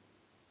resin.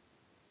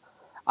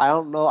 I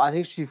don't know. I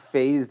think she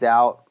phased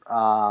out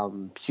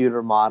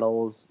pewter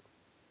models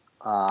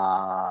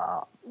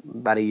about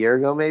a year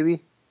ago,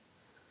 maybe.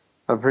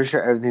 I'm pretty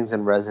sure everything's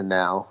in resin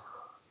now.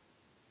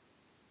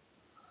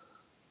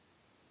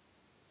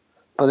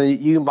 But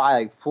then you can buy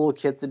like full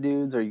kits of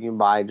dudes, or you can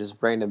buy just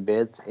random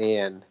bits.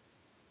 And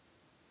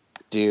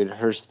dude,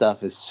 her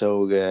stuff is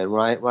so good.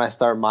 When I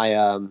start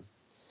my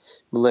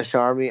militia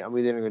army, I'm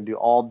either gonna do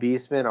all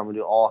beastmen or I'm gonna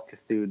do all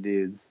Cthulhu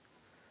dudes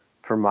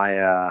for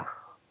my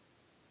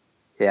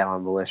my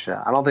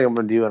militia. I don't think I'm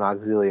gonna do an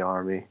auxiliary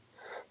army.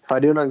 If I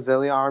do an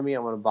auxiliary army,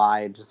 I'm gonna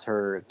buy just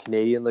her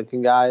Canadian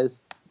looking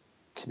guys,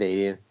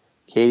 Canadian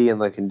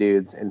looking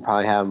dudes, and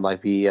probably have them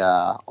like be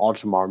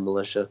Ultramar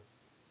militia.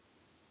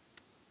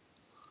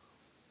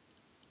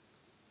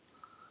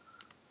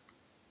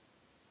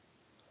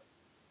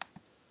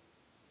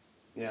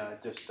 Yeah, I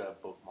just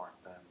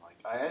bookmarked them. Like,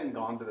 I hadn't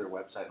gone to their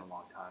website in a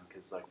long time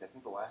because, like, I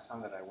think the last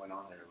time that I went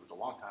on there it was a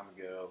long time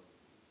ago,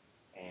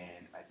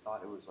 and I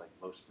thought it was like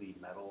mostly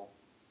metal.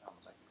 I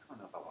was like, I don't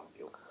know if I want to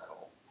deal with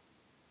metal.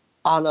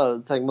 I don't know,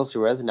 it's like mostly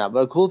resin now. But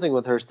a cool thing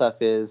with her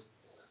stuff is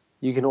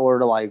you can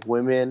order like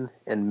women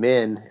and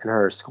men in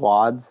her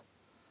squads.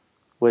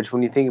 Which,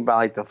 when you think about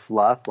like the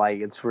fluff,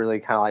 like it's really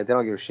kind of like they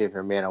don't give a shit if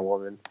you're a man or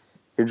woman.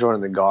 You're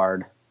joining the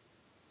guard,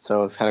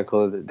 so it's kind of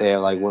cool that they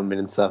have like women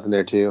and stuff in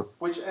there too.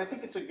 Which I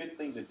think it's a good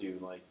thing to do,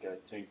 like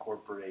to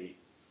incorporate,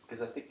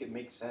 because I think it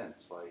makes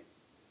sense. Like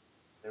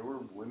there were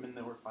women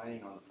that were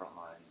fighting on the front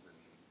lines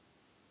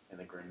in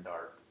the grim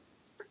dark,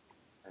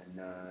 and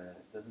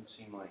it doesn't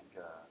seem like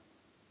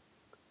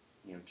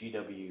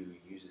GW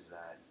uses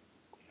that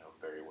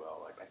very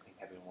well. Like I think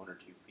having one or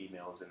two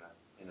females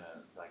in a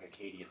like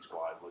Acadian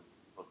squad would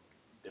look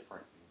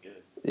different and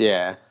good.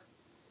 Yeah,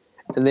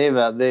 and they've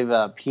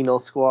a penal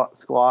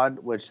squad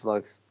which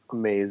looks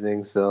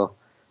amazing. So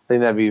I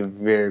think that'd be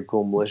very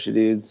cool militia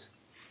dudes.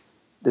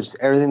 Just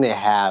everything they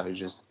have is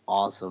just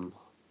awesome.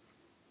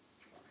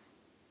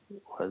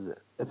 What is it?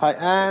 If I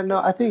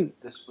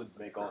think this would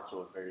make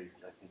also a very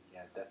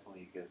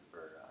definitely good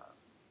for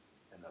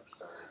an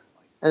upstart.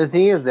 And the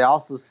thing is, they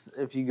also,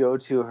 if you go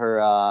to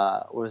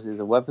her, is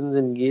it Weapons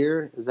and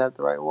Gear? Is that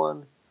the right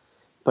one?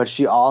 But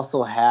she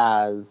also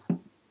has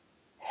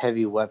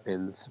heavy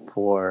weapons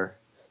for,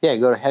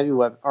 go to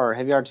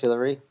heavy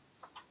artillery.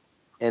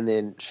 And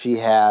then she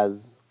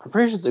has, I'm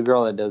pretty sure it's a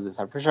girl that does this.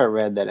 I'm pretty sure I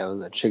read that it was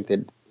a chick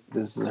that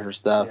this is her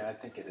stuff. Yeah, I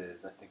think it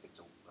is. I think it's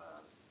a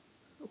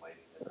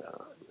lady that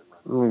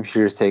runs My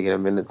computer's taking a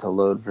minute to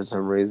load for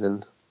some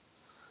reason.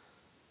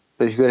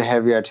 But if you go to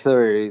heavy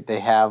artillery, they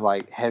have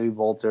like heavy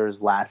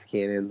bolters, last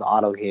cannons,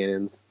 auto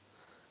cannons,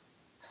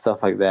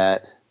 stuff like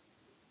that.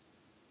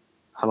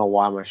 I don't know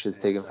why my shit's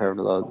taking forever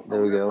to load.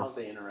 There we go. How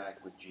they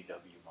interact with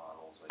GW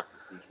models, like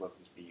could these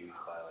weapons be used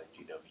by like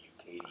GW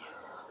Cadians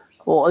or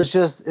something? Well, it's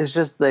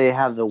just they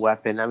have the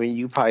weapon. I mean,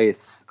 you probably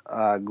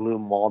glue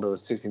them all to a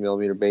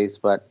 60mm base,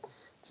 but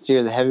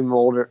here's a heavy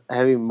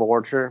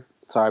mortar.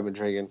 Sorry, I've been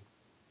drinking.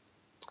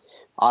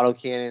 Auto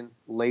cannon,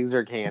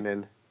 laser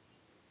cannon,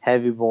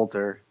 heavy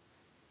bolter,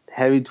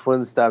 heavy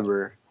twin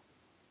stubber.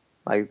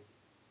 Like,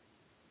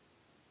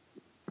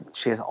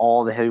 she has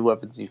all the heavy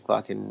weapons you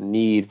fucking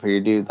need for your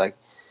dudes. Like,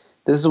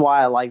 this is why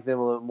I like them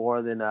a little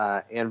more than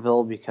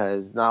Anvil,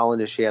 because not only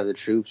does she have the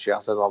troops, she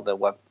also has all the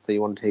weapons that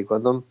you want to take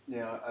with them.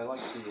 Yeah, I like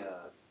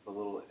the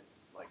little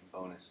like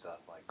bonus stuff,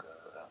 like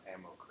the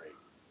ammo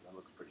crates. That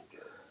looks pretty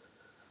good.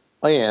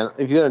 Oh yeah,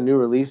 if you got a new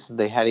release,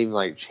 they had even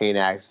like chain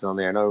axes on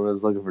there. I know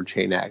everyone's looking for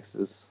chain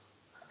axes.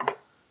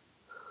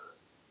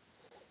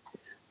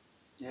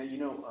 Yeah,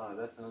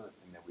 that's another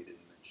thing that we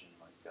didn't mention.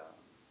 Like,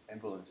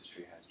 Anvil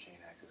Industry has chain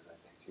axes, I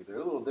think, too.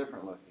 They're a little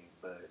different looking,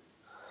 but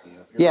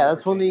if you're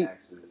that's one thing.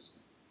 Axes,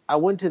 I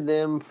went to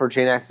them for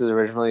chain axes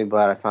originally,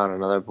 but I found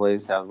another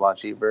place that was a lot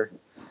cheaper.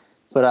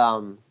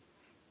 But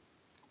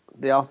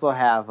they also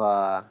have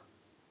what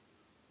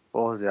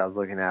was it I was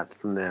looking at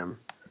from them?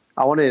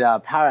 I wanted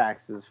power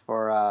axes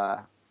for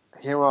I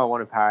can't remember what I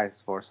wanted power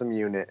axes for, some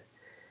unit.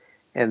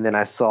 And then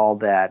I saw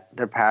that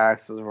their power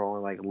axes were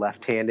only like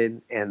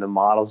left-handed, and the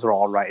models were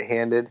all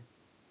right-handed.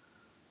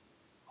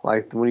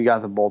 Like when you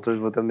got the bolters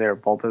with them, they were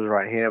bolters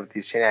right-handed, but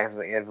these chain axes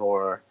with Anvil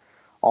were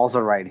also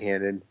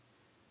right-handed,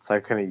 so I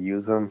couldn't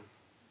use them.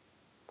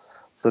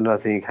 So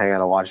nothing you kind of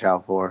got to watch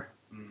out for.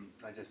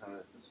 I just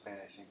noticed the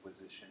Spanish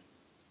Inquisition.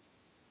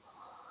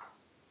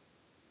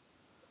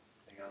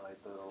 They got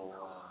like the little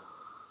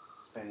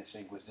Spanish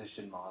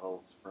Inquisition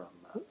models from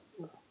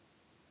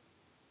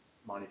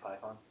Monty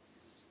Python.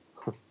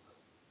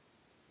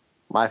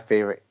 My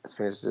favorite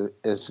Spanish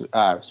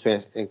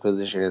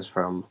Inquisition is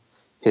from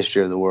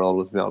History of the World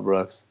with Mel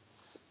Brooks.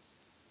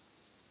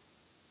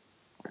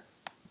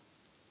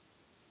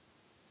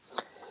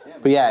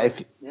 But yeah,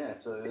 if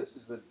so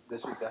this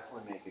would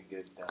definitely make a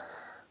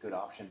good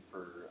option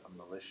for a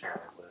militia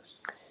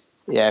list.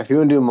 Yeah, if you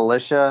want to do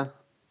militia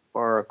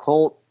or a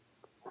cult,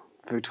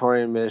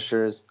 Victorian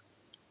ministers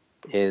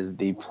is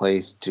the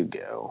place to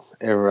go.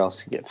 Everywhere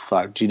else can get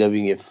fucked. GW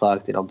can get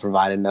fucked. They don't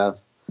provide enough.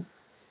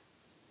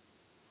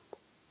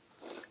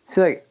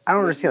 See, like, I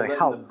don't understand, like, letting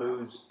how... the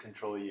booze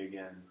control you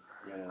again.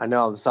 I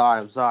know, I'm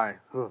sorry.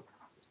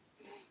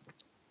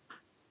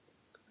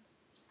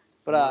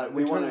 But,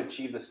 we want to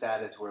achieve the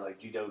status where, like,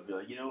 GW would be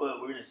like, you know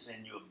what, we're going to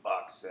send you a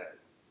box set.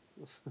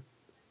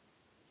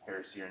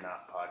 Heresy or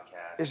Not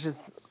podcast. It's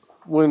just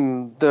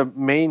when the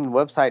main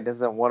website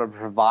doesn't want to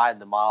provide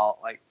the model,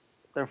 like,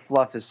 their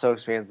fluff is so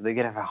expansive. They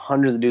can have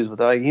hundreds of dudes, but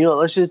they're like,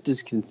 let's just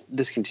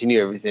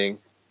discontinue everything.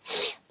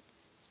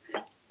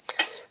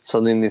 So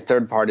then these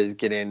third parties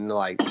get in,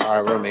 like,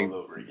 all right, we're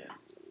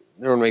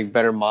gonna make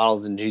better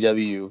models than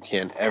GW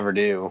can ever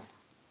do.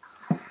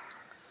 I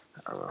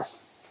don't know.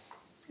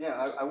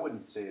 Yeah, I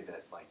wouldn't say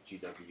that, like,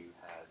 GW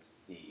has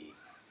the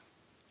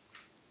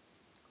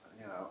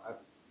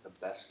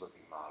best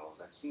looking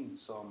models. I've seen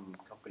some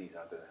companies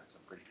out there that have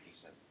some pretty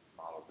decent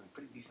models and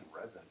pretty decent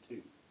resin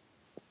too.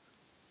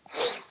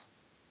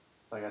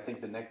 Like, I think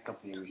the next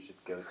company we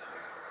should go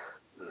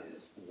to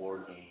is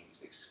War Games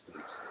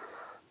exclusive.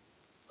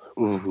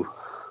 Ooh.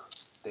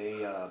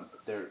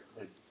 They're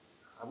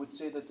I would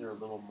say that they're a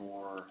little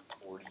more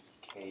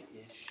 40K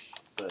ish,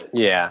 but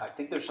yeah, I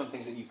think there's some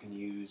things that you can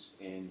use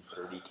in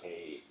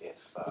 30K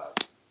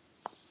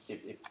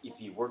if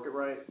you work it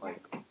right.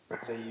 Like,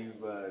 let's say you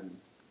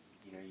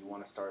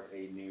want to start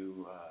a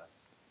new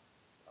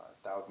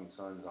Thousand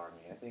Suns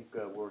army. I think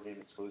War Game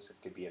exclusive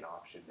could be an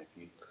option if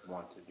you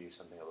want to do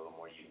something a little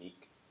more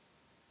unique.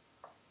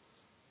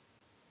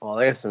 Well,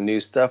 they got some new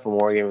stuff on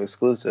War Game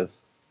exclusive.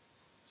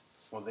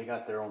 Well, they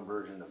got their own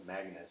version of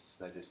Magnus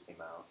that just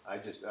came out.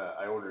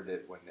 I ordered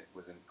it when it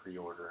was in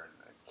pre-order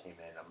and it came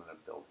in. I'm going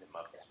to build him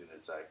up as soon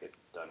as I get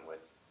done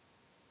with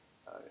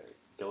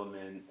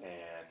Gilliman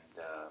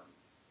and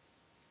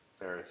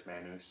Ferris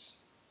Manus.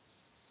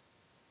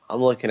 I'm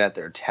looking at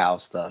their Tau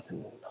stuff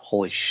and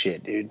holy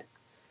shit, dude.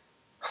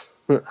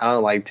 I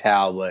don't like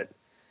Tau, but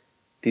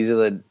these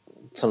are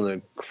some of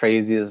the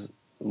craziest,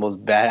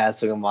 most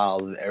badass looking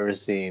models I've ever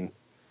seen.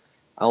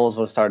 I almost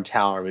want to start a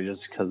Tau army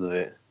just because of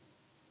it.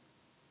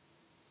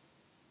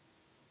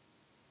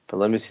 But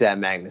let me see that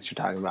Magnus you're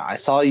talking about. I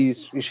saw you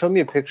showed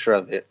me a picture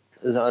of it.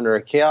 Is it under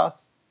a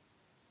Chaos?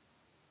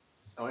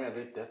 Oh yeah,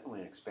 they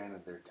definitely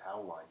expanded their Tau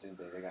line, didn't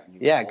they? They got new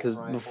because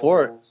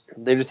before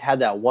they just had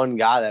that one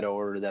guy that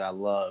ordered that I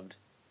loved,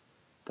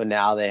 but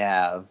now they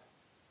have.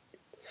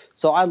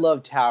 So I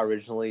loved Tau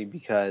originally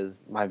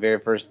because my very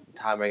first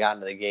time I got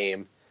into the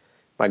game,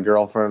 my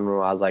girlfriend when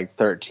I was like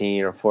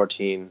 13 or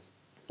 14,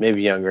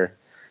 maybe younger,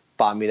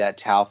 bought me that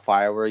Tau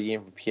Firework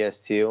game for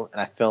PS2,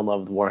 and I fell in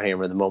love with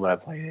Warhammer the moment I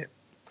played it.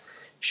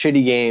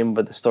 Shitty game,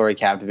 but the story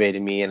captivated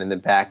me, and in the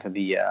back of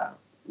the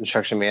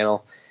instruction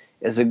manual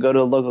is to go to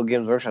a local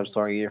Games Workshop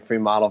store and get your free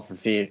model for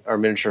free or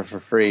miniature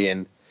for free.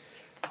 And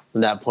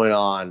from that point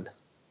on,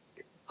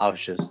 I was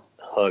just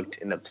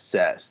hooked and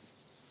obsessed.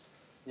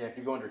 Yeah, if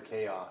you go under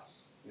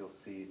Chaos, you'll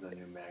see the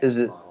new Magnus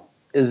model.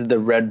 Is it the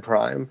Red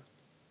Prime?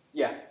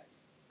 Yeah,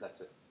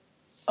 that's it.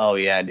 Oh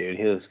yeah, dude,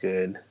 he looks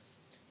good.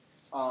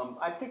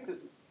 I think that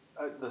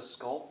the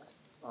sculpt,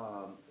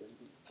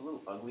 it's a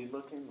little ugly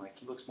looking. Like,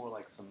 he looks more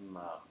like some,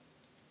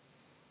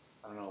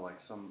 I don't know, like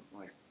some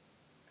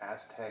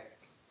Aztec,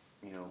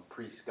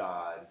 priest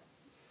god.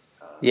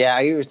 Yeah,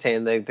 I was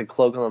saying the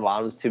cloak on the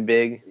bottom is too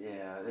big.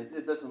 Yeah,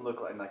 it doesn't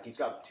look like he's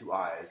got two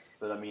eyes,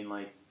 but I mean,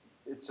 like,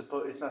 it's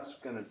not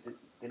gonna.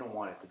 They don't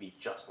want it to be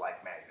just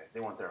like Magnus. They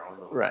want their own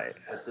little right.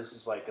 version. But this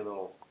is like a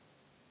little,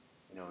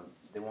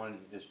 they wanted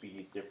to just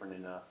be different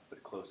enough,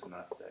 but close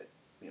enough that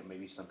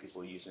maybe some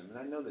people use them. And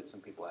I know that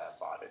some people have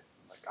bought it.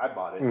 Like, I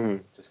bought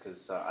it just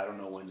because I don't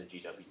know when the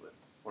GW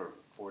or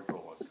Forge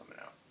World one's coming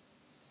out.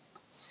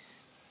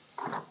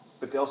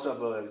 But they also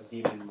have a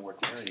Demon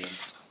Mortarion.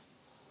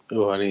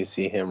 Oh, I need to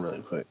see him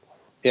really quick.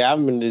 Yeah, I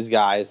haven't been to these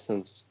guys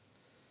since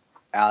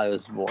Allie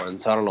was born,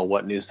 so I don't know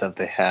what new stuff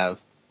they have.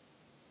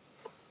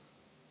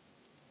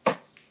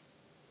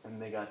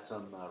 And they got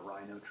some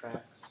Rhino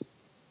tracks.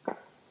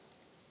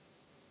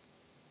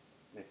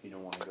 If you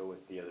don't want to go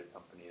with the other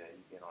company that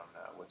you get on,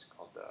 what's it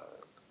called,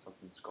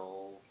 something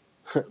Skulls?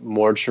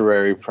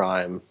 Mortuary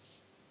Prime.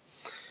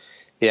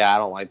 Yeah, I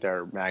don't like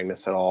their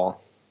Magnus at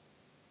all.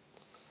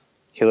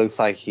 He looks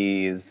like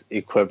he's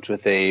equipped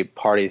with a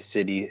Party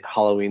City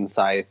Halloween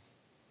scythe.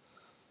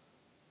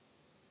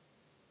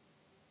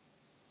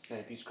 And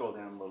if you scroll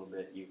down a little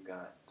bit, you've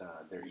got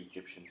their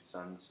Egyptian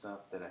Sun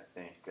stuff that I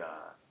think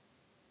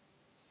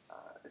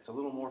it's a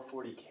little more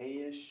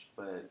 40K-ish,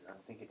 but I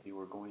think if you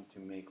were going to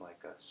make like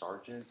a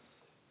Sergeant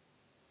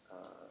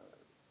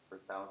for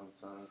Thousand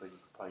Suns, like, you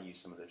could probably use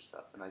some of their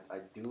stuff. And I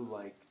do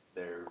like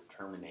their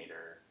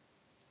Terminator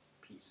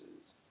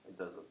pieces. It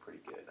does look pretty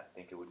good. I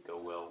think it would go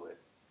well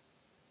with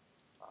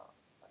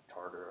like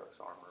Tartaros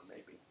armor,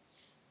 maybe.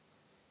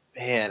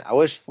 Man, I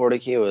wish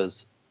 40K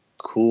was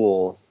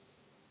cool.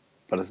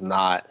 but it's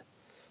not.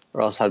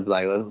 Or else I'd be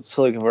like, let's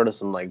totally convert to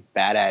some like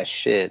badass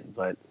shit,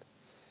 but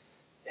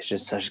it's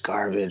just such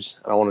garbage.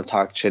 I don't want to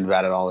talk shit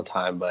about it all the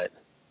time, but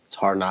it's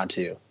hard not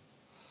to.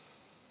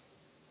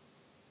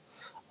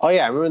 Oh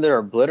yeah, I remember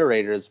there were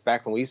obliterators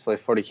back when we used to play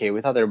 40K. We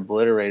thought their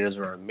obliterators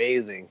were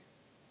amazing.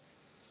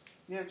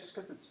 Yeah, just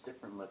because it's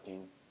different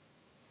looking,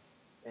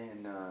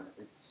 and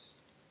it's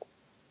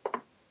I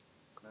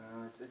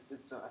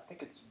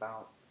think it's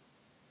about,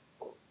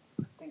 I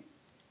think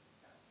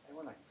they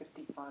were like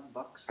 $55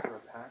 for a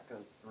pack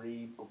of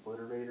 3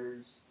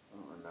 obliterators. I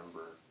don't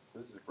remember. So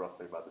this is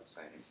roughly about the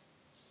same.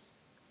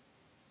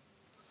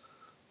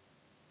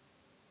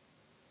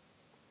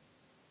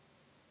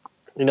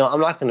 You know,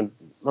 I'm not gonna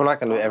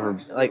ever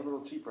Actually, like. they're a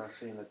little cheaper. I'm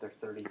seeing that they're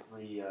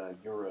 33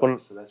 euros, When,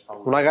 so that's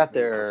probably when I got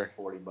maybe their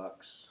close to $40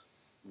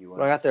 US.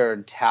 when I got their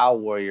Tau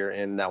Warrior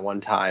in that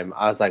one time,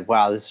 I was like,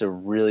 wow, this is a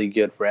really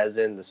good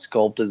resin. The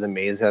sculpt is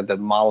amazing. The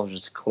model is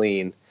just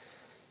clean.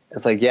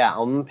 It's like, yeah,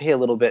 I'm gonna pay a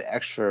little bit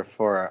extra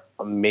for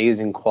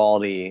amazing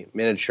quality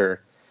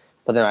miniature,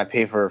 but then I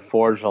pay for a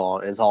forge roll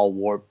and it's all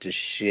warped to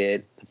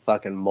shit. The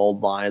fucking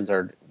mold lines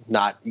are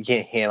not. You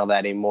can't handle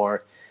that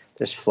anymore.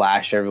 There's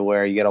flash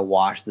everywhere. You gotta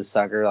wash the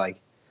sucker. Like,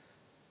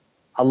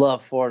 I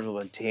love forge roll,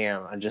 but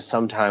damn, I just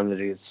sometimes I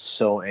get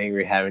so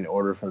angry having to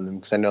order from them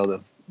because I know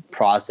the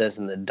process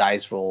and the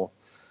dice roll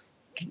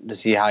to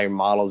see how your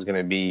model is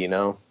gonna be. You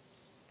know.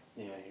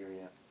 Yeah, I hear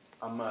you.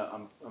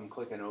 I'm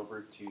clicking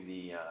over to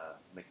the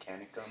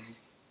Mechanicum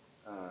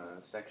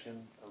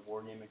section of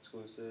Wargame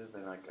exclusive,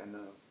 and like I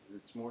know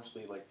it's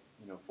mostly like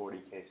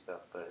 40K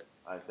stuff, but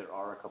there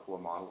are a couple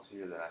of models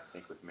here that I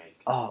think would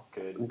make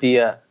good.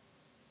 The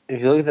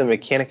if you look at the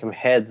Mechanicum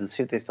heads, let's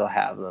see if they still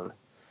have them.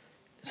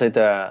 It's like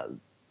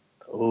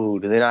do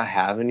they not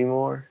have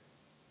anymore?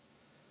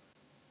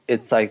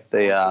 It's like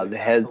the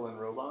head. Castellan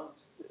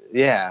robots.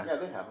 Yeah. Yeah,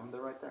 they have them.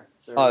 They're right there.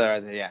 They're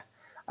right there. Yeah.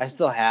 I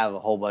still have a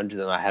whole bunch of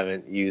them I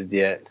haven't used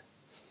yet.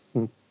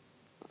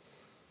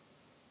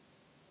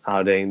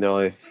 Oh dang, they're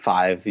only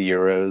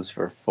 €5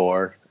 for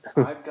 4.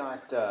 I've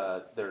got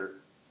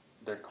they're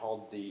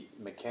called the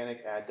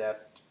Mechanic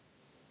Adept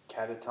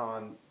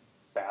Cataton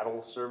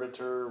Battle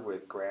Servitor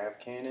with Grav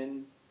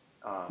Cannon.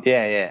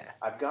 Yeah.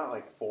 I've got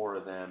like 4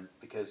 of them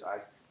because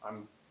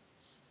I'm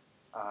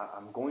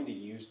going to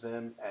use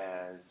them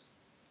as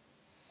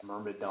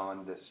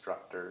Myrmidon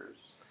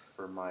Destructors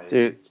for my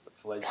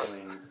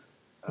fledgling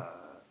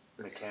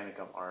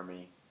Mechanicum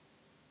army.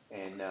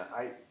 And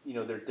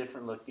they're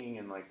different looking,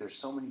 and like there's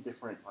so many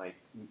different like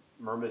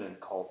Myrmidon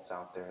cults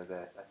out there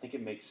that I think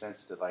it makes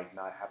sense to like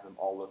not have them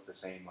all look the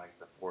same like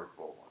the Forge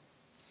Roll one.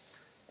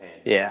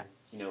 And yeah,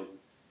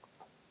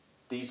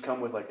 these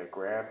come with like a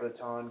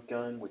graviton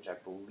gun, which I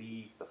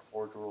believe the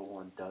Forge Roll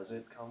one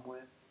doesn't come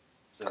with.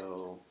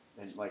 So,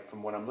 and like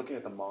from when I'm looking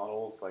at the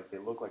models, like they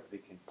look like they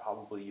can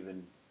probably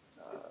even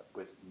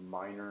with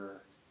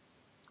minor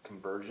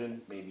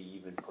conversion, maybe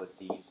even put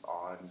these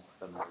on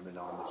the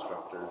Myrmidon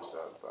Destructors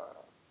of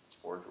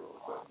Forge World.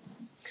 But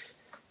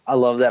I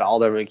love that all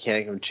their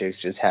Mechanicum chicks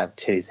just have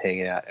titties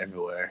hanging out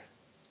everywhere.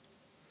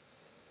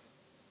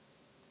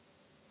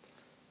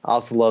 I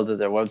also love that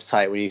their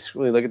website, when you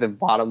really look at the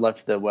bottom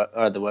left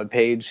of the web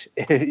page,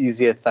 you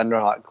see a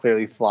Thunderhawk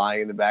clearly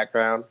flying in the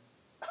background.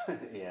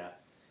 Yeah.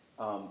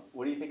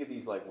 What do you think of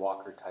these like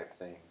walker type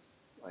things?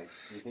 Like,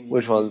 do you think you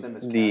Which can one? use them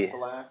as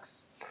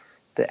Castellax?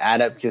 The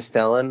Adept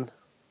Castellan.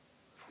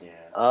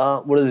 Yeah.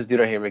 What is this dude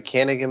right here?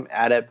 Mechanicum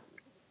Adept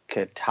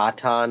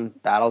Cataton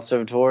Battle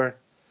Servitor.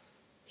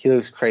 He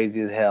looks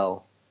crazy as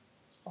hell.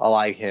 I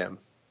like him.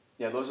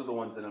 Yeah, those are the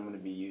ones that I'm going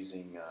to be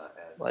using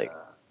as like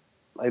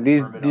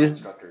these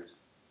instructors.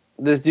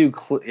 This dude,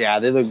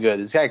 they look good.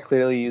 This guy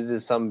clearly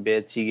uses some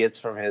bits he gets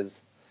from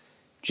his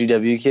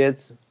GW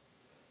kits,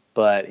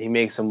 but he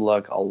makes them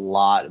look a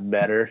lot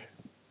better.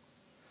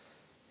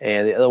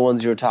 And the other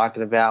ones you were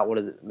talking about, what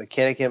is it?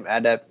 Mechanicum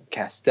Adept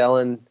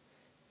Castellan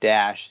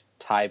Dash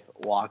Type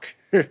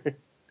Walker.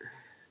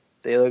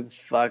 They look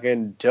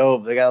fucking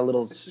dope. They got a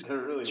little. They're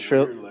really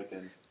weird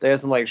looking. They got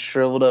some like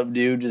shriveled up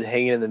dude just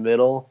hanging in the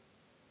middle.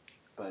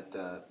 But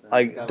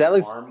like got that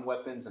looks arm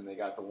weapons, and they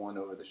got the one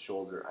over the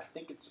shoulder. I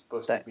think it's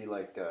supposed to be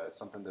like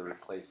something to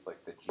replace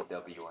like the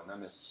GW one, not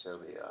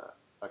necessarily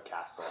a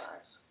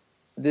Castellax.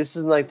 This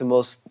is like the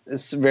most.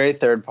 It's very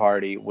third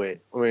party.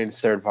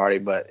 It's third party,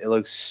 but it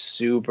looks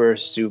super,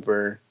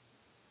 super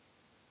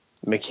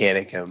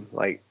Mechanicum.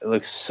 Like it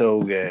looks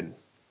so good.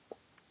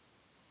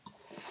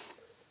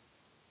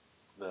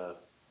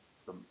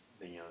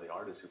 The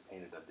artist who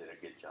painted them did a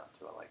good job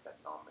too. I like that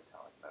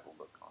non-metallic metal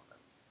look on them.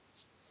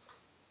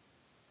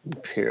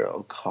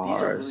 Imperial cars.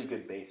 These are really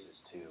good bases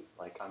too.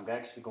 Like I'm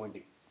actually going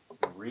to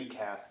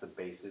recast the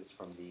bases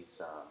from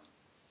these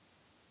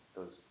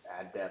those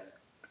Adept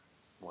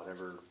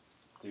whatever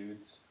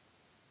dudes.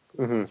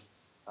 Mm-hmm.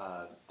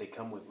 They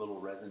come with little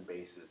resin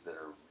bases that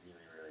are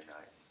really, really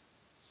nice.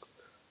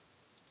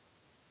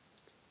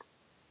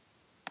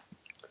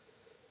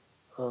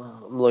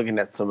 I'm looking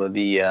at some of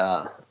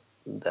the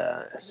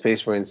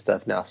Space Marine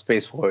stuff now.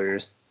 Space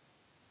Warriors.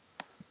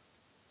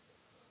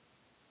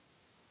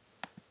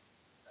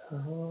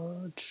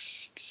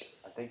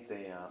 I think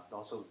they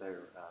also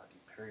their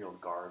Imperial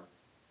Guard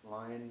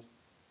line.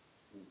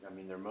 I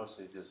mean, they're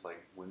mostly just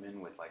like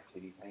women with like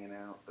titties hanging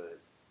out, but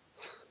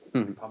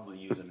you could probably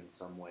use them in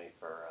some way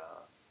for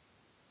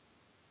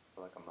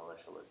like a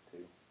militia list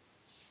too.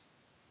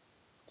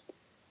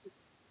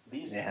 The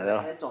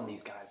heads on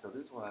these guys though.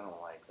 This is what I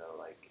don't like though.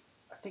 Like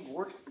I think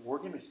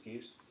Wargame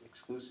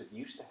exclusive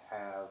used to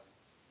have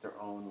their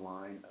own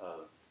line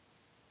of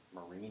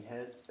Marine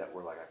heads that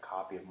were like a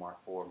copy of Mark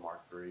IV,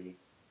 Mark III.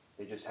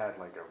 They just had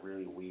like a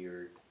really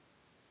weird,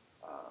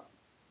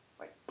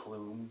 like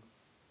plume,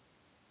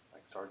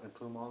 like sergeant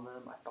plume on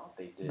them. I thought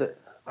they did.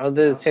 Are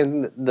they the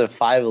same? The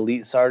 5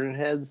 elite sergeant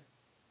heads?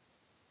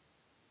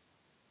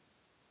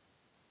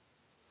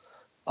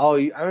 Oh,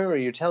 I remember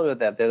you telling me about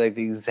that. They're like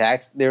the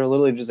exact. They were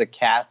literally just a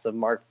cast of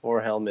Mark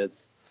IV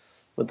helmets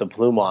with the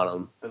plume on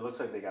them. But it looks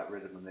like they got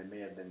rid of them. They may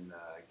have been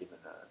given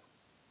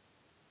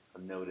a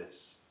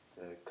notice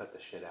to cut the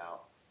shit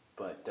out.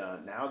 But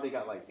now they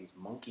got like these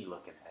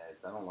monkey-looking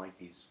heads. I don't like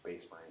these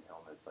Space Marine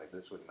helmets. Like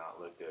this would not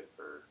look good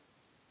for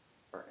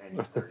any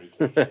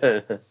 30K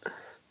shit.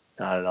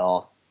 Not at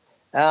all.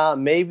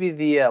 Maybe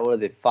the what are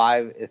they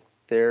 5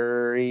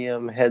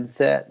 Ethereum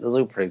headset? Those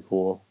look pretty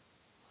cool.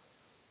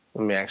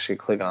 Let me actually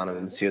click on them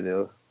and see what they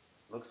look.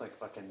 Looks like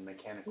fucking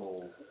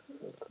mechanical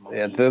monkey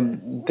heads.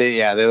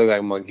 They look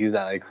like monkeys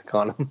now. I click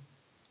on them.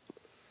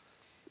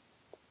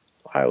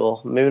 All right,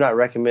 well, maybe not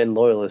recommend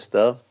loyalist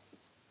stuff.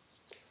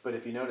 But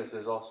if you notice,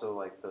 there's also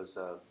like those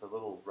the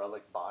little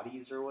relic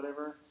bodies or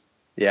whatever.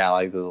 Yeah, I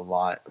like those a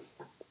lot.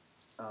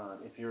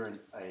 If you're in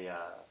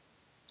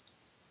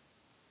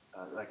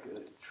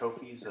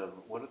trophies of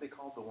what are they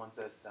called? The ones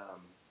that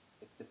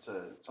it's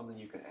something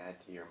you can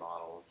add to your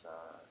models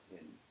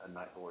in a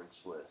Night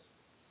Lord's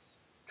list.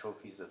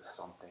 Trophies of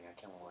something. I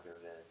can't remember what it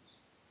is,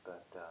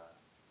 but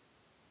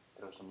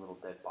throw some little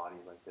dead body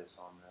like this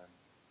on them.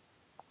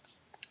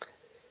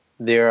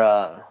 Their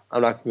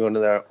I'm not gonna go into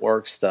their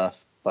orc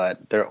stuff,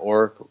 but their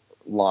orc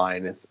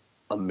line is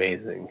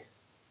amazing.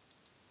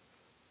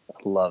 I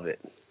love it.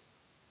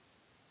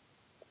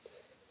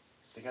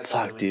 They got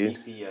that really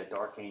beefy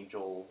Dark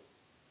Angel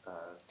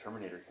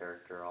Terminator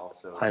character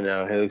also. I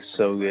know, he looks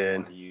so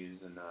good. To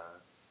use and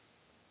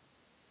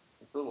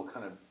it's a little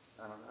kind of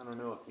I don't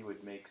know if he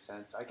would make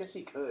sense. I guess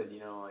he could, you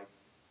know, like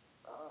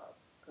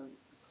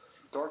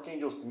Dark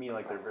Angels to me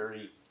like they're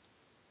very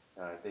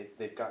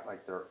they've got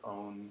like their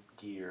own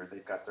gear,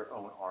 they've got their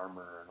own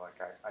armor. Like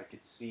I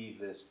could see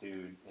this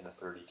dude in a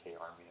 30K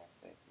army, I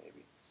think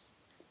maybe.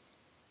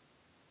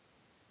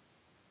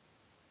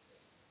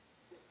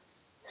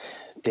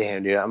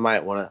 Damn, dude, I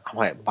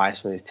might buy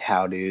some of these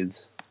Tau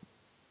dudes.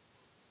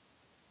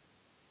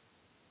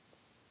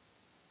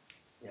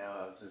 Yeah,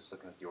 I was just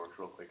looking at the orcs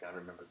real quick. I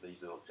remember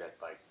these little jet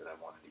bikes that I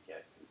wanted to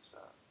get because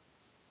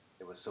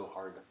it was so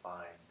hard to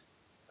find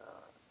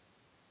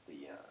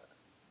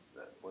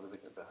what are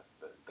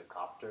the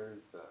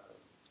copters?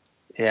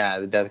 Yeah,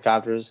 the death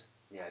copters.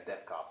 Yeah,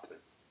 death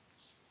copters.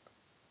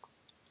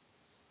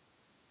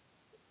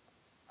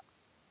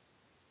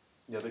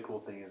 The other cool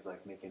thing is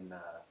like making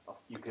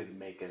you could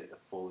make it a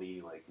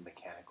fully like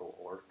mechanical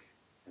orc,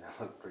 and that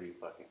looked pretty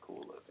fucking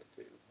cool looking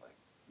too. Like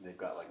they've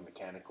got like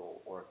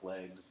mechanical orc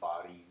legs,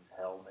 bodies,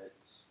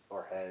 helmets,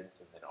 or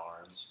heads, and then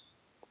arms.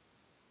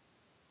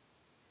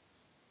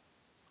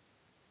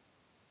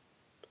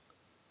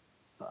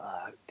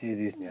 Dude,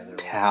 these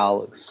Tau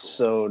look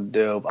so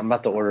dope. I'm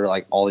about to order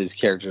like all these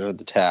characters with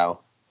the Tau.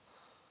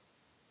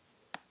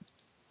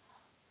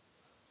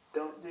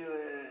 Don't do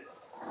it.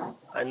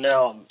 I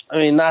know. I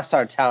mean, not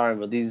start towering,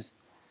 but these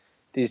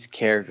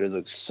characters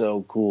look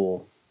so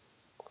cool.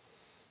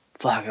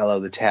 Fuck, I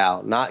love the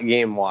Tau. Not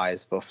game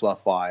wise, but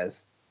fluff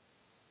wise.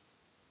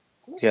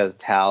 Because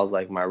Tau's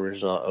like my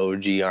original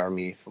OG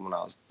army from when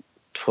I was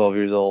 12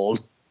 years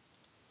old.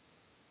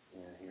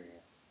 Yeah, I hear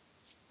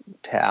you.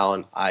 Tau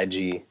and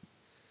IG.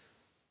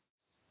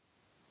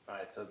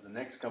 Alright, so the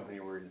next company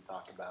we're going to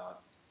talk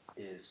about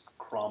is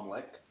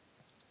Cromlech.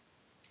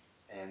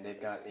 And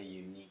they've got a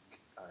unique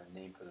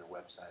name for their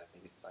website. I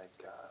think it's like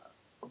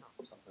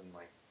something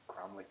like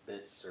Cromlech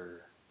Bits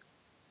or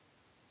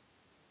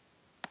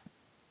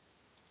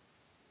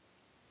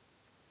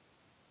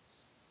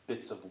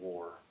Bits of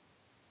War.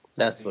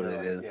 That's what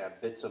it is. Yeah,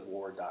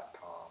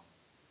 bitsofwar.com.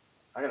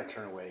 I gotta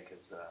turn away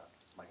because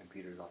my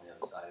computer's on the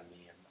other side of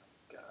me and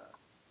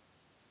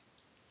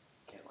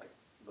can't like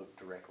look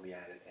directly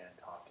at it and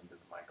talk into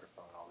the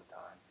microphone all the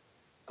time.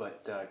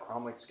 But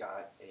Cromlech's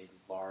got a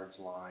large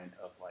line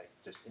of like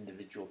just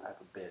individual type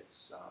of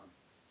bits.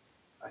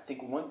 I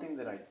think one thing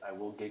that I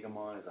will gig them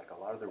on is like a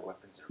lot of their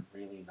weapons are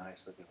really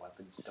nice looking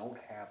weapons. Don't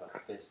have a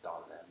fist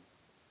on them,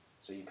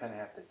 so you kind of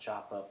have to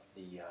chop up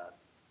the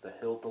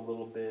hilt a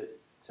little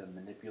bit to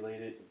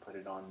manipulate it and put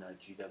it on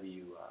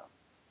GW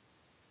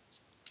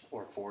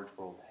or Forge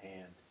World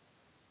hand.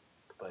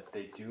 But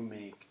they do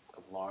make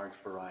a large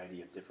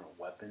variety of different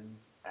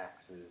weapons,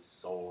 axes,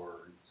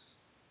 swords,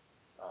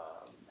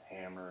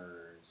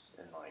 hammers,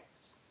 and like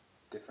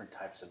different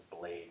types of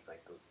blades,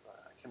 like those.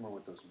 I can't remember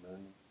what those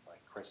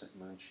crescent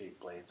moon shaped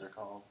blades are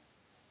called.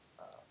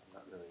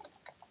 really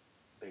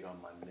big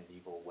on my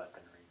medieval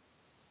weaponry.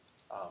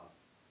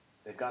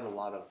 They've got a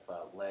lot of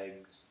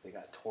legs. They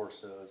got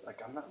torsos.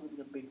 Like, I'm not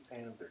really a big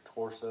fan of their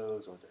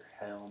torsos or their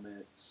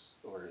helmets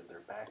or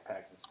their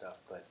backpacks and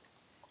stuff, but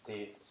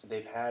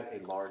they've had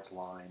a large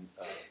line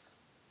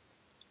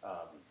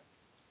of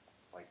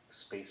like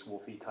Space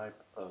Wolfy type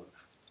of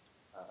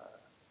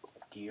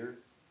gear.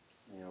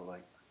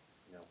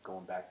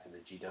 Going back to the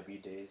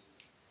GW days.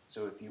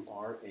 So if you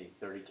are a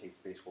 30K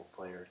Space Wolf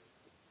player,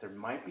 there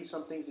might be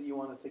some things that you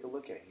want to take a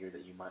look at here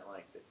that you might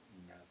like. That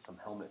some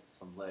helmets,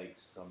 some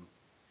legs, some.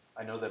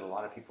 I know that a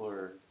lot of people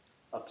are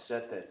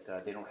upset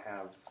that they don't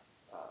have,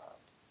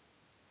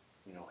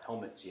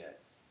 helmets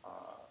yet.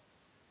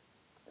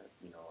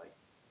 Like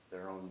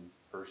their own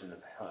version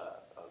of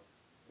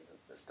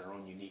their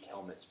own unique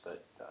helmets.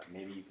 But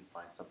maybe you can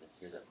find something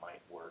here that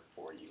might work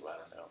for you. I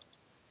don't know.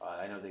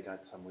 I know they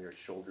got some weird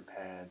shoulder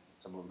pads, and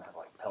some of them have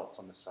like pelts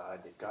on the side.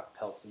 They've got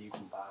pelts that you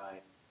can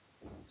buy.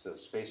 So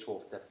Space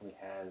Wolf definitely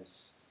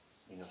has,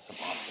 some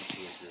options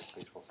here if you're a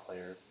Space Wolf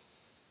player.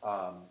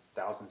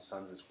 Thousand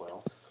Suns as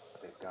well.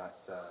 They've got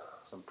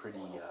some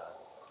pretty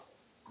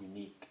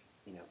unique,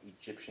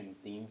 Egyptian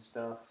themed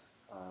stuff.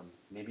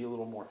 Maybe a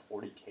little more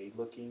 40K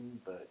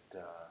looking, but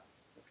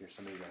if you're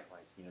somebody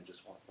that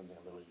just wants something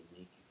a little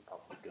unique, you could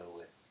probably go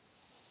with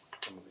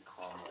some of the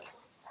Cromwell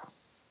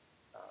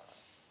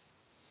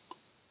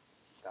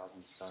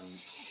Thousand Sun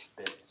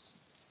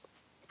bits.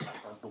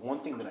 The one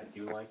thing that I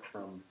do like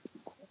from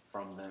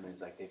them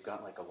is like they've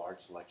got like a large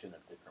selection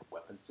of different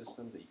weapon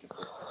systems that you can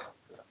put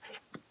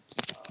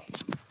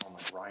on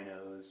like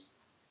rhinos.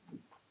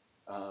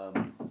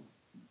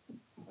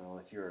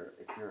 If you're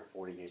a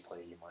 40K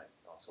player, you might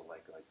also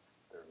like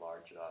their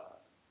large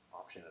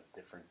option of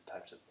different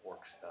types of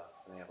orc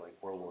stuff. And they have like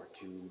World War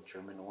II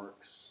German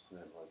orcs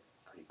that look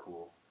pretty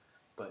cool.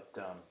 But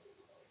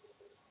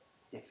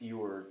if you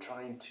were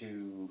trying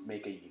to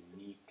make a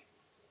unique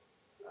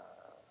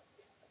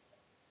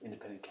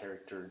independent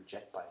character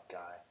jet bike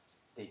guy,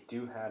 they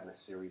do have a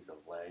series of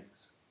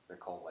legs. They're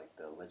called like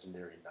the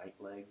legendary night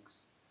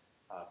legs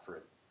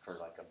for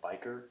like a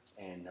biker,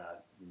 and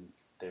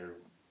they're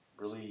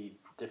really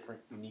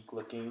different, unique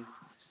looking.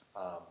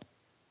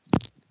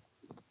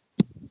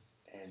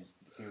 And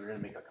if you were going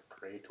to make like a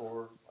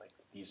Praetor, like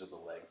these are the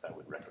legs I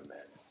would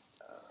recommend.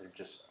 They're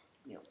just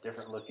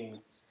different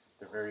looking.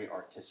 They're very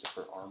artistic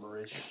for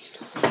armorish.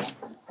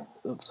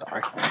 Oops,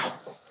 sorry.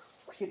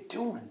 What are you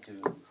doing,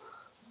 dude?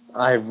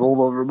 I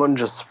rolled over a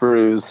bunch of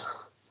sprues.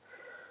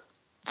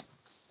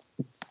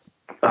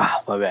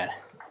 Ah, my bad.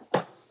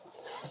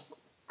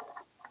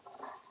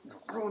 You're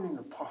ruining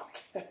the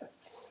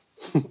podcast.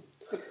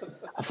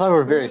 I thought we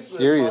were very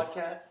serious.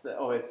 I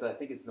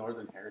think it's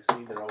Northern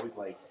Heresy. They're always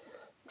like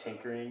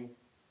tinkering,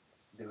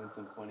 doing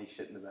some funny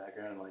shit in the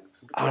background. Like,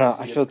 I don't know.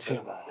 I feel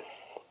too.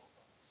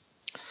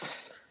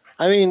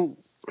 I mean,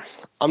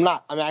 I'm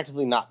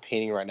actively not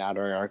painting right now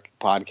during our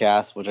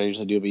podcast, which I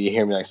usually do, but you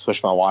hear me like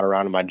swish my water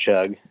around in my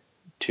jug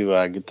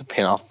to get the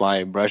paint off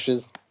my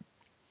brushes.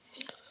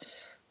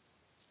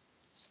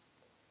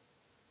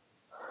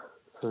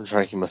 So I'm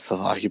trying to keep myself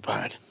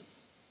occupied.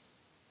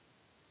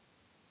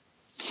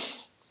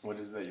 What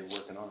is it that you're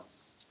working on?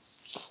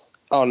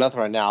 Oh, nothing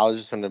right now. I was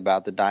just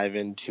about to dive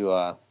into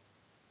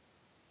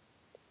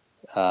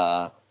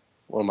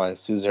one of my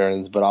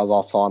suzerains, but I was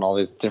also on all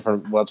these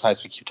different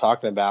websites we keep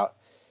talking about,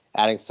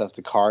 adding stuff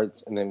to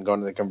carts and then going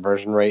to the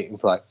conversion rate and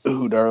be like,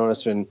 ooh, do I want to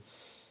spend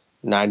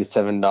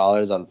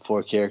 $97 on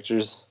 4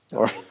 characters?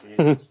 No,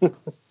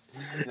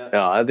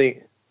 I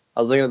think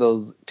I was looking at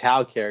those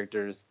Tau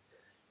characters.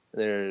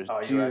 There's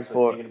you were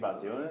actually thinking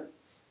about doing it?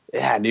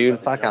 Yeah,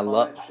 dude. Fuck, I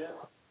love.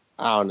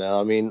 I don't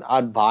know. I mean,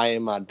 I'd buy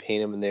him, I'd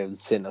paint him, and they would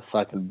sit in a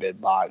fucking bid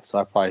box. So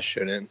I probably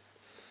shouldn't.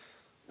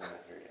 I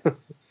hear you.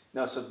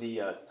 No, so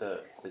the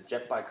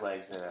jet bike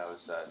legs that I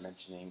was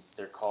mentioning,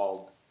 they're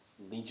called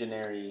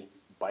Legionary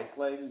bike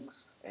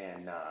legs,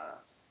 and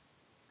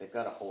they've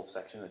got a whole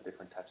section of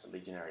different types of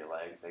Legionary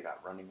legs. They got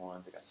running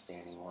ones, they got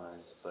standing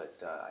ones,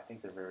 but I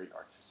think they're very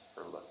artistic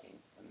for looking,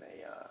 and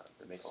they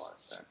make a lot of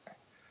sense.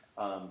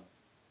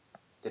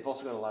 They've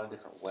also got a lot of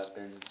different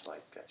weapons,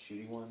 like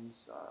shooting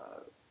ones,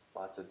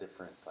 lots of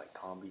different like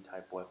combi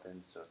type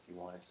weapons. So if you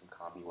wanted some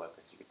combi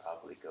weapons, you could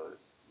probably go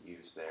to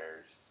use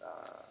theirs.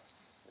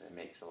 It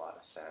makes a lot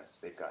of sense.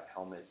 They've got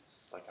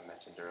helmets, like I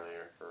mentioned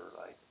earlier, for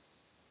like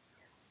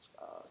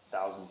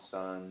Thousand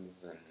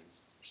Suns and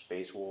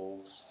Space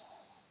Wolves.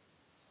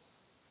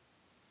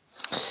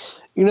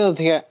 The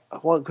thing.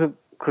 One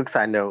quick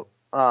side note.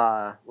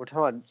 We're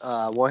talking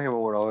about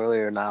Warhammer World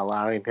earlier not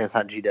allowing things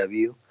on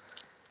GW,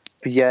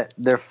 but yet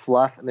their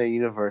fluff and their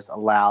universe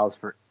allows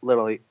for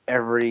literally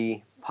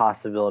every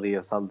possibility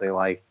of something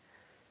like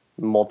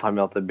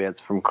multi-melted bits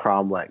from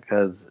Cromlech,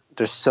 because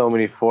there's so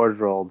many Forge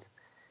Worlds.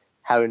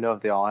 How do we know if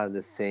they all have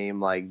the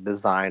same like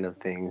design of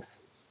things?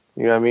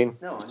 You know what I mean?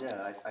 No,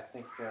 yeah, I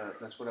think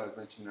that's what I was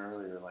mentioning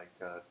earlier. Like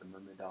the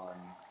Myrmidon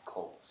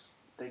cults,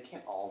 they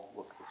can't all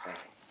look the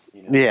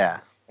same.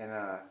 Yeah. And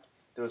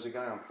there was a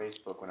guy on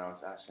Facebook when I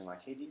was asking,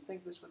 like, hey, do you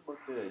think this would look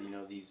good?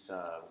 These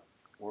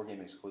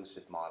Wargame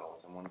exclusive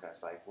models, and one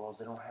guy's like, well,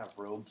 they don't have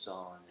robes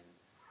on, and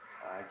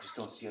I just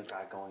don't see a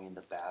guy going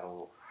into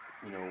battle,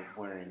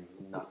 wearing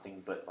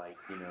nothing but like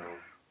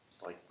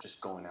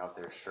just going out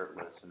there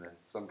shirtless, and then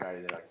some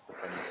guy that like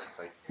defending it's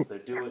like the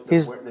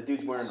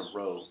dude's wearing a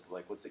robe.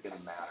 Like, what's it gonna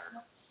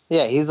matter?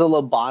 Yeah, he's a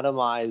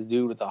lobotomized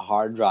dude with a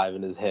hard drive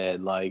in his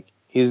head. Like,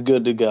 he's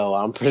good to go.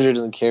 I'm pretty sure he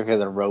doesn't care if he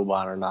has a robe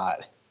on or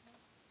not.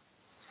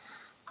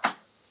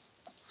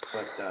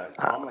 But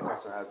Comlink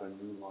also has a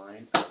new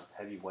line of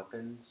heavy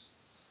weapons.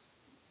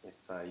 If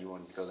you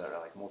wanted to go there,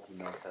 like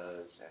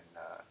multi-meltas and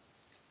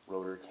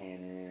rotor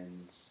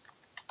cannons,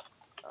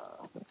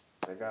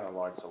 they've got a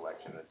large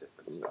selection of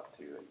different stuff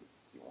too. That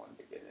if you wanted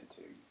to get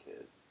into, you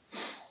could.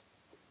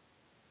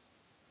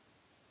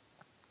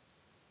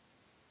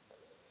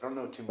 I don't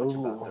know too much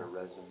about their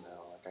resin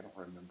though. Like, I don't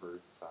remember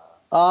if.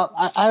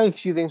 I have a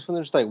few things from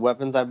there, just like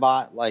weapons I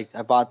bought. Like,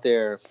 I bought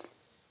their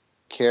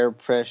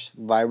Carapresh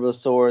Vibro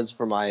swords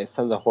for my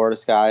Sons of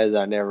Horus guys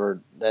that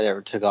never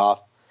took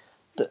off.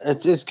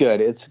 It's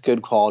good. It's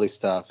good quality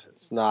stuff.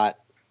 It's not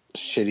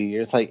shitty.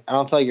 It's like, I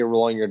don't feel like you're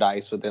rolling your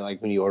dice with it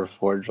like when you order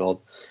Forge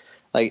Rolled.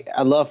 Like,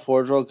 I love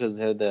Forge Roll because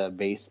they're the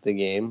base of the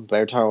game, but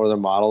every time I order their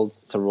models,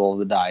 it's a roll of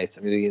the dice.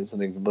 I'm either getting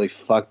something completely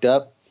fucked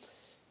up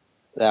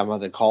that I'm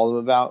going to call them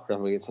about, or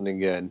I'm going to get something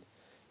good.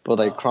 But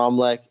like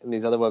Cromlech and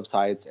these other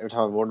websites, every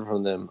time I've ordered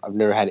from them, I've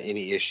never had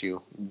any issue.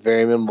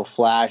 Very minimal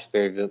flash,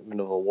 very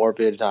minimal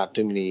warpage, not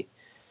too many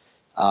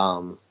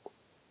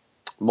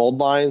mold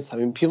lines. I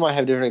mean, people might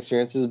have different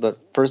experiences,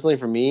 but personally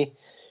for me,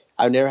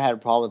 I've never had a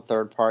problem with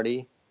third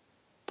party,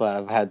 but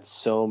I've had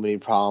so many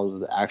problems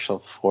with actual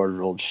Forge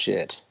Rolled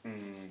shit.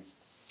 Mm.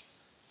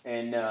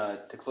 And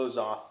to close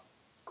off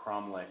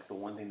Cromlech, the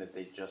one thing that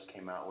they just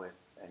came out with,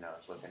 and I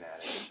was looking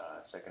at it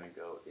a second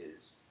ago,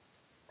 is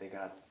they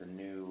got the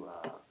new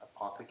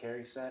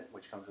Apothecary set,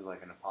 which comes with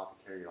like an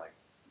Apothecary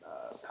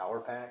power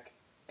pack,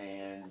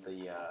 and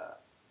the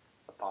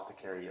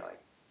Apothecary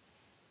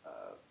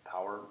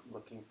power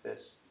looking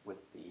fist with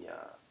the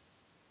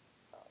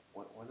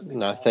what are they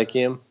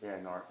Narthecium? Yeah,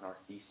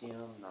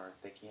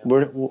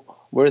 Narthecium.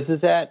 Where's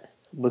this at?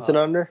 What's it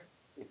under?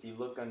 If you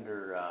look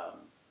under, I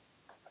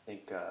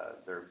think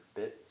they're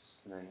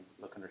bits, and then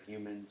look under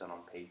humans, and on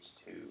page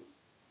 2.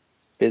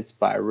 Bits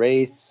by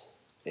race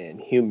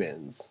and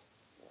humans.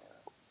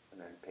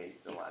 And then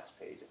the last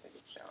page, I think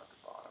it's down at the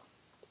bottom.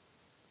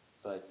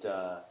 But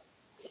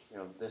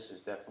this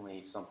is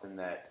definitely something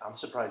that I'm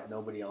surprised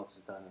nobody else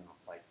has done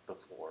like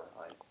before.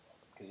 Like,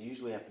 because you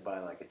usually have to buy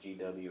like a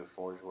GW or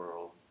Forge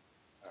World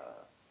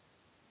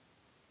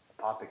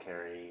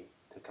Apothecary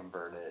to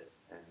convert it,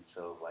 and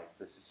so like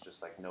this is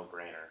just like no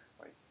brainer.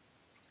 Like,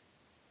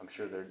 I'm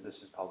sure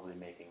this is probably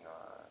making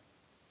a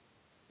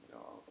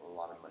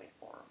lot of money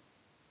for them.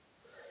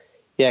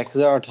 Yeah, because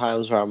there are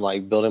times where I'm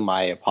like building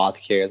my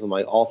apothecaries. I'm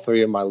like, all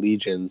 3 of my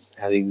legions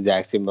have the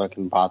exact same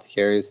looking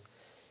apothecaries,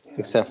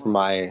 except for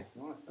my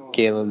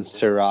Galen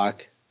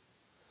Sirach.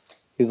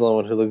 He's the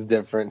only one who looks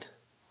different.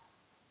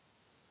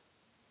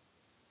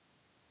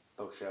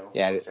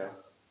 Yeah,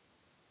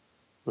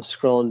 I'm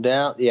scrolling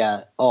down.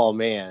 Yeah. Oh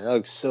man, that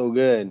looks so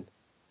good.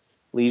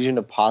 Legion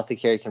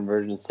Apothecary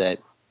conversion set.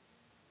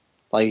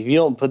 Like, if you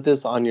don't put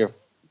this on your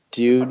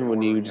dude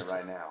when you just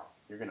right now,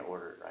 you're gonna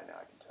order it right now.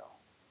 I can tell.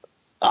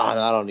 Oh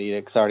no, I don't need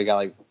it because I already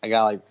got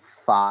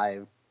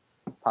 5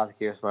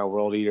 apothecaries for my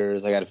World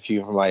Eaters. I got a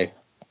few for my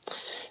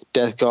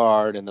Death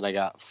Guard, and then I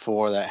got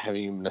 4 that haven't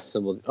even been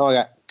assembled. Oh, I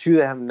got 2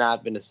 that have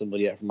not been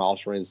assembled yet from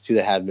Ultramarines, 2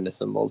 that have been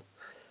assembled.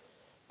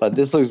 But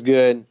this looks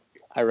good.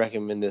 I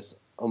recommend this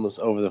almost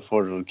over the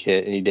Forge World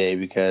kit any day,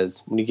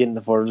 because when you get in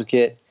the Forge World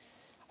kit,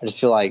 I just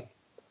feel like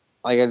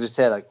I just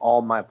said, like,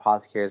 all my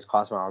apothecaries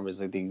across my army is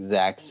like the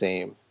exact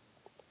same.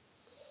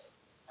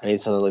 I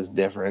need something that looks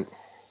different.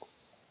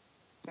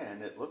 Yeah,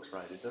 and it looks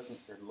right. It doesn't.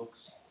 It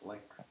looks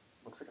like a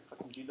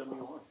fucking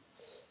GW1.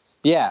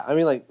 Yeah, I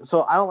mean, like,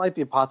 so I don't like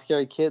the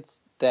apothecary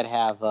kits that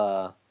have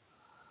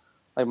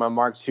like my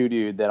Mark II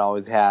dude that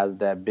always has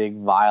that big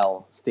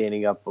vial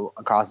standing up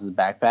across his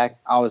backpack.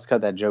 I always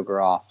cut that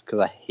joker off because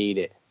I hate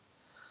it.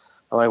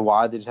 I'm like,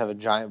 why would they just have a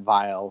giant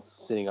vial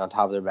sitting on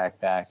top of their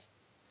backpack?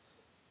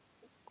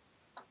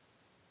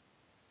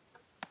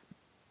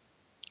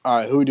 All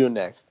right, who are we doing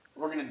next?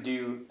 We're gonna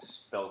do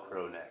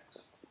Spellcrow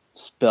next.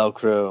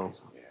 Spellcrow.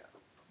 Yeah,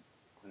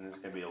 and this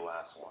is gonna be the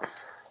last one.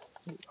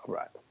 All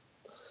right.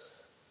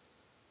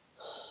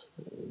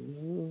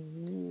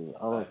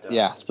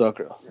 Yeah,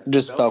 Spellcrow. Yeah,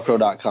 just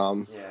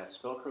Spellcrow.com. Yeah,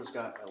 Spellcrow's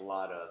got a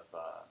lot of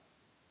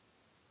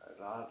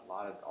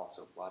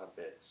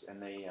bits,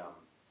 and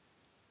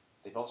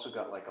they've also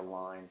got like a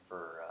line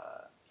for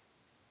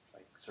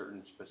like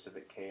certain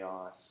specific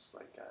chaos.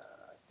 Like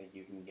I think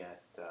you can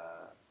get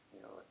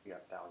if you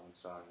have Thousand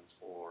Suns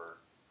or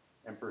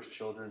Emperor's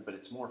Children, but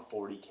it's more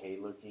 40K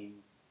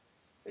looking.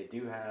 They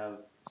do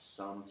have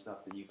some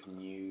stuff that you can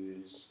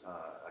use,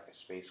 like a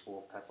Space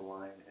Wolf type of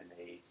line and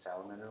a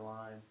Salamander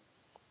line.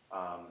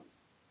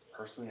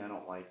 Personally, I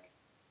don't like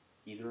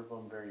either of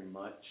them very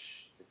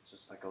much. It's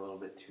just like a little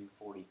bit too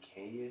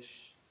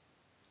 40K-ish.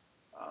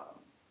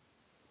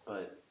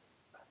 But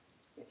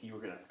if you were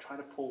going to try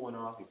to pull one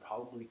off, you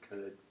probably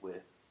could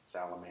with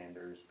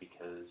salamanders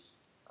because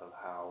of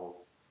how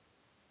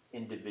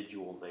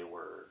individual they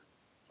were.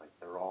 Like,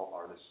 they're all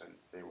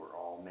artisans. They were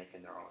all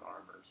making their own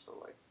armor. So,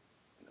 like,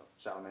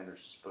 salamanders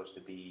are supposed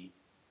to be,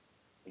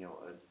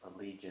 a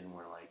legion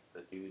where, like,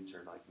 the dudes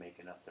are, like,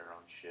 making up their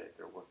own shit.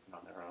 They're working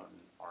on their own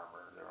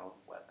armor, their own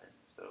weapons.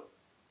 So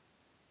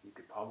you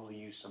could probably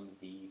use some of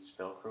the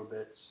Spellcrow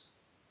bits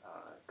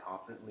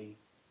confidently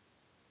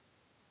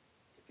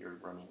if you're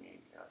running a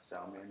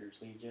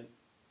Salamander's Legion.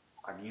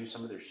 I've used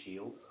some of their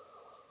shields.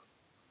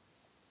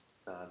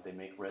 They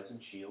make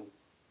resin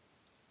shields.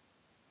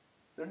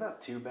 They're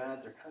not too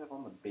bad. They're kind of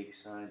on the big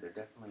side. They're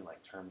definitely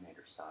like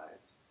Terminator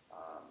size.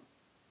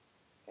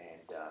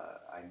 And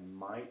I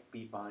might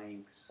be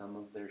buying some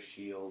of their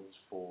shields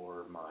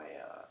for my,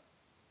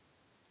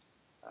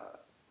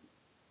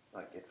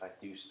 like if I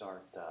do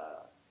start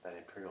that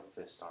Imperial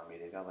Fist army,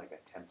 they got like a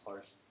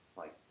Templars,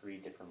 like 3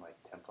 different like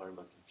Templar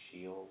looking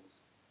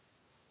shields.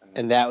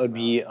 And that would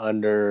be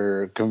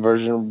under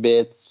conversion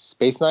bits,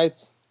 Space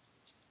Knights?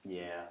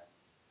 Yeah.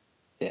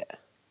 Yeah.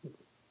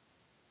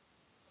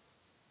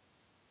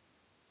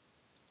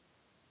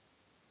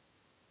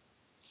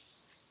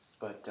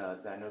 But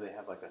I know they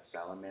have like a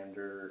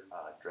Salamander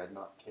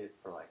Dreadnought kit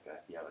for like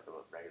like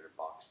a regular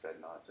box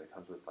Dreadnought. So it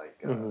comes with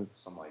like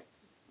some like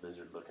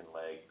lizard looking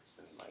legs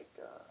and like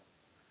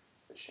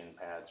the shin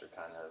pads are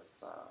kind of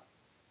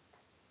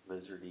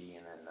lizardy,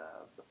 and then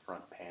the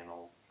front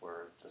panel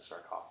where the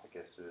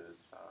sarcophagus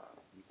is,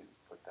 you can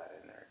put that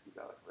in there if you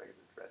got like a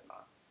regular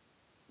Dreadnought.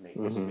 Make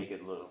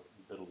it a little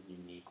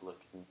unique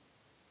looking.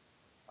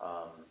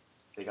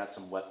 They got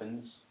some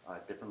weapons,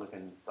 different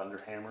looking thunder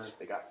hammers.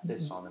 They got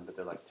fists on them, but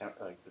they're like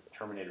the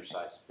Terminator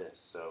sized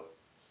fists, so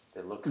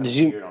they look kind of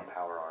weird on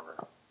power armor.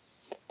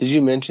 Did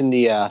you mention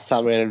the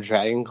Salamander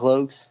Dragon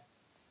cloaks?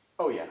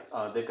 Oh yeah,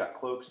 they've got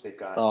cloaks. They've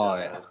got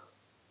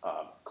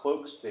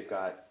cloaks. They've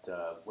got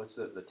what's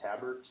the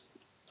tabards?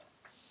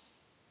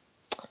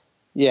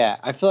 Yeah,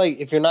 I feel like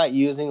if you're not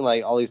using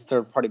like all these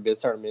third-party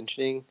bits that I'm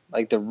mentioning,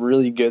 like the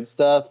really good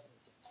stuff,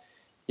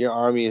 your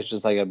army is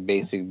just like a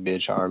basic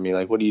bitch army.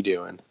 Like, what are you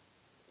doing?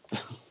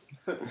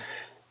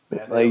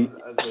 Yeah,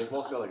 they've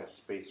also got like a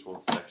Space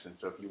Wolf section,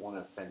 so if you want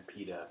to offend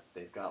PETA,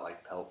 they've got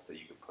like pelts that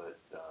you can put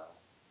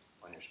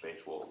on your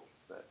Space Wolves.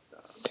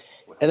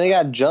 And they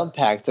got jump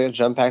packs. They got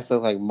jump packs that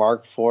look like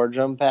Mark IV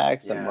jump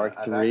packs and Mark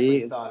III. I've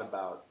actually thought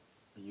about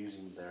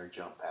using their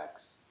jump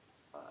packs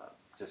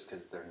just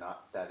because they're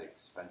not that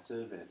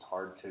expensive and it's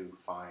hard to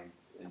find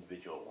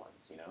individual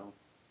ones,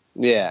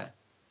 Yeah.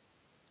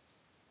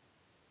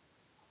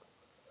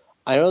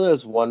 I know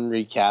there's one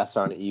recast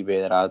on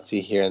eBay that I would see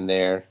here and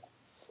there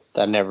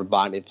that I never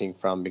bought anything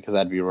from because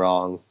I'd be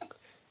wrong.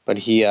 But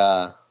he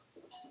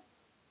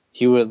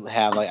would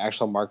have like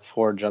actual Mark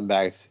IV jump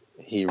packs.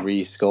 He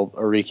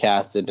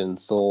recasted and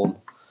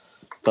sold.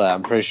 But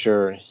I'm pretty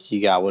sure he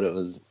got what it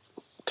was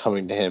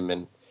coming to him,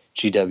 and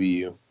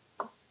GW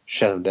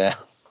shut him down.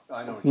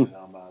 I know what you're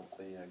talking about.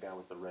 The guy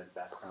with the red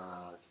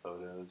background on his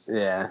photos.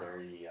 Yeah.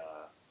 Very.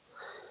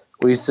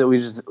 We used to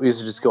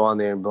just go on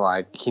there and be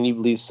like, "Can you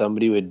believe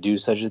somebody would do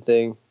such a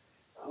thing?"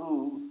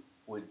 Who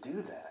would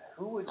do that?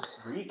 Who would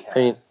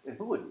recast? And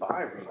who would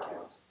buy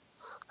recast?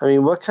 I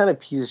mean, what kind of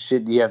piece of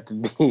shit do you have to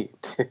be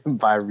to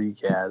buy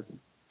recast?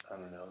 I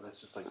don't know. That's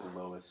just like the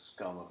lowest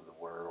scum of the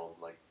world.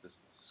 Like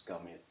just the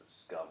scummiest of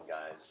scum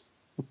guys.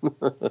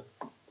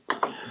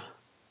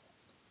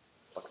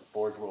 Fucking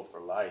Forge World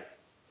for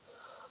life.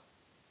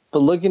 But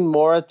looking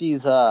more at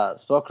these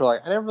Spellcrow,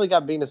 like I never really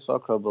got big into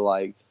Spellcrow, but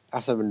like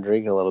after I've been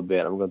drinking a little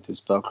bit, I'm going through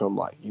Spellcrow. I'm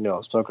like,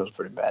 Spellcrow's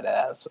pretty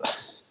badass.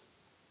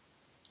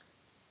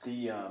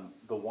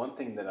 The one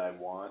thing that I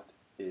want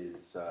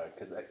is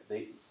because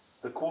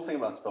the cool thing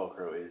about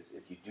Spellcrow is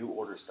if you do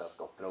order stuff,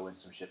 they'll throw in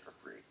some shit for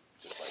free.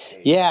 Just like,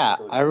 hey, yeah,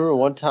 I remember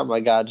one time I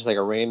got just like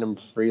a random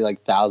free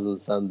like Thousand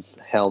Suns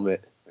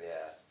helmet. Yeah,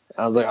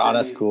 I was like, oh,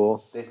 that's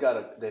cool. They've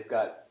got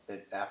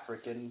an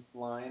African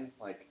line,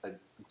 like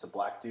it's a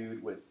black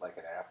dude with like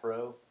an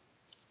afro.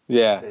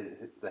 Yeah,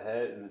 the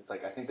head, and it's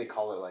like I think they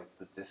call it like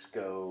the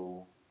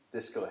disco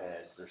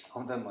heads or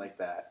something like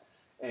that,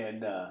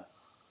 and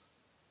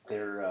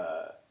they're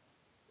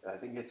I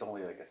think it's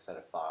only like a set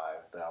of 5,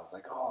 but I was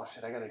like, oh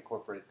shit, I gotta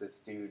incorporate this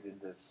dude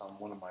into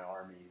one of my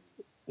armies.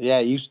 Yeah,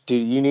 you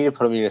need to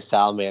put him in your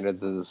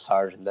salamanders as a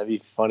sergeant. That'd be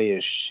funny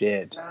as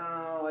shit.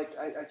 No, like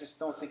I just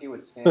don't think it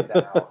would stand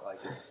out like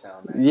in the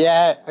salamander.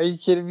 Yeah, are you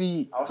kidding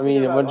me? I was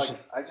thinking about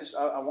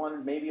I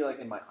wanted maybe like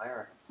in my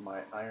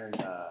iron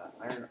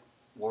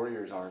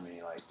Warriors army,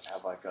 like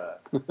have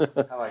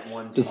like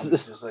one dude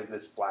just like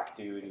this black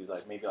dude who's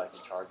like maybe like in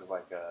charge of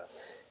like a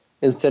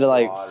instead of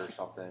like or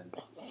something.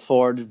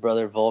 Forge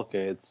Brother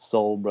Vulcan, it's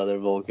Soul Brother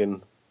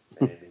Vulcan.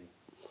 Maybe.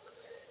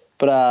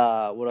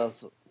 But what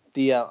else?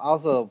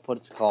 Also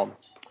what's it called?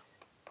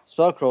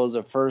 Spellcrow is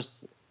the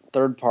first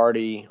third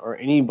party or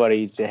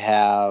anybody to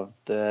have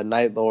the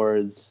Night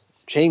Lord's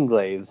chain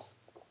glaives.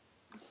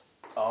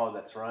 Oh,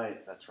 that's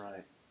right.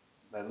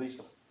 At least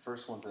the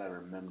first ones that I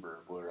remember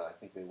were, I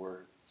think they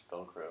were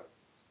Spellcrow.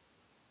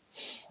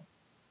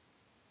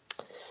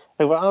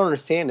 Like, what I don't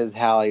understand is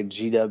how, like,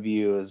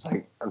 GW is,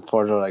 like,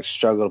 unfortunately, like,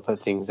 struggle to put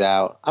things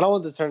out. I don't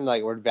want this to turn,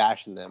 like, we're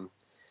bashing them.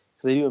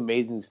 Because they do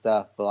amazing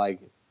stuff, but, like,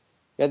 you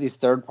have these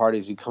third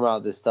parties who come out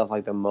with this stuff,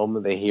 like, the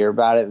moment they hear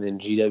about it, and then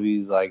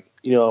GW's like,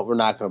 you know what, we're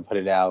not going to put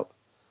it out.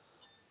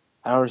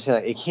 I don't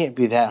understand. Like, it can't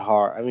be that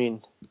hard. I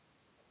mean,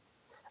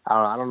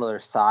 I don't know their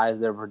size,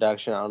 their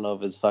production. I don't know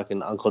if it's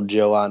fucking Uncle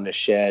Joe out in the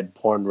shed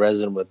pouring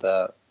resin with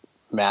a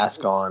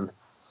mask on,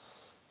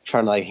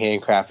 trying to, like,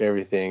 handcraft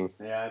everything.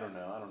 Yeah, I don't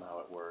know. I don't know how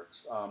it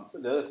works.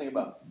 The other thing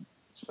about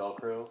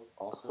Spellcrow,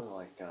 also,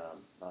 like,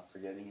 not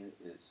forgetting it,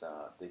 is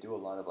they do a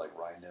lot of, like,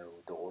 Rhino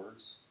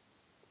doors.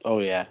 Oh,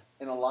 yeah.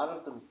 And a lot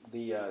of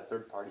the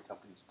third-party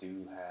companies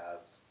do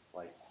have,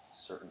 like,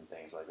 certain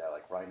things like that,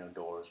 like Rhino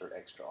doors or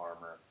extra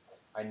armor.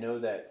 I know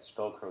that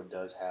Spellcrow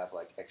does have,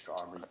 like, extra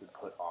armor you can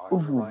put on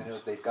your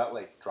Rhinos. They've got,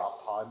 like,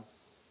 drop pod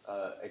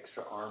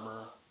extra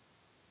armor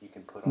you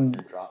can put on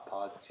your drop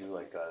pods, too,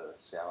 like a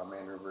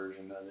Salamander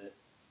version of it.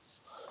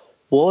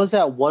 What was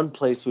that one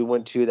place we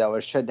went to that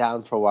was shut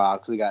down for a while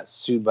because we got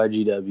sued by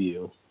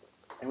GW?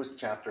 It was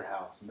Chapter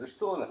House, and they're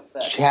still in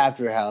effect.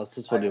 Chapter House,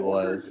 that's what it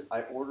was.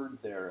 I ordered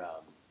their,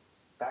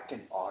 back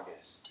in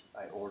August,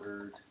 I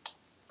ordered,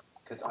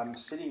 because I'm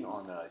sitting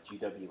on a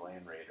GW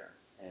Land Raider,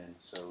 and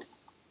so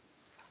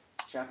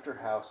Chapter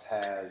House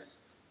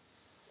has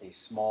a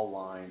small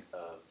line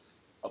of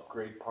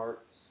upgrade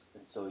parts,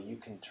 and so you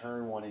can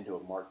turn one into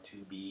a Mark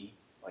IIB.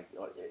 Like,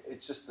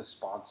 it's just the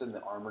sponson,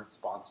 the armored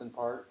sponson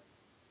part.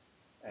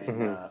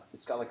 And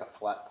it's got like a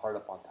flat part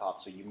up on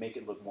top, so you make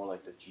it look more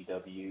like the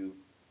GW,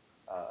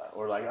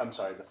 or like, I'm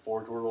sorry, the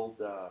Forge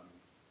World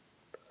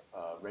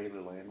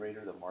regular Land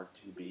Raider, the Mark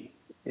IIB.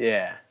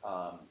 Yeah.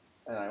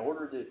 And I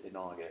ordered it in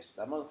August.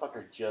 That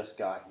motherfucker just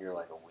got here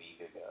like a week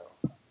ago.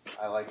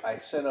 I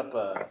set up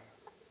a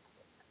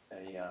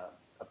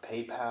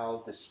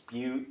PayPal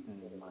dispute,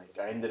 and like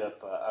I ended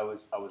up I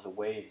was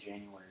away in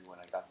January when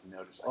I got the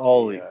notice.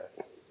 Like,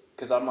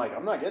 because I'm like,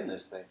 I'm not getting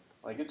this thing.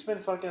 Like, it's been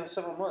fucking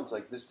several months.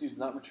 Like, this dude's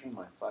not returning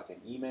my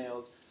fucking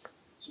emails.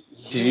 So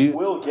you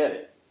will get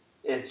it.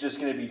 It's just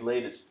going to be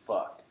late as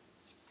fuck.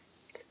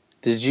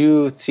 Did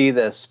you see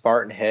the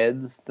Spartan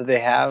heads that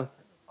they have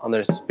on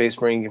their Space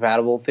Marine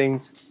compatible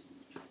things?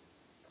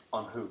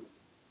 On who?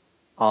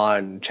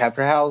 On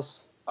Chapter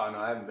House? Oh, no,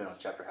 I haven't been on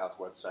Chapter House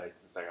website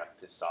since I got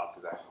pissed off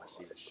because I haven't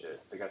received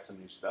shit. They got some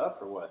new stuff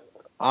or what?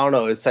 I don't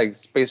know. It's like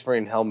Space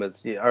Marine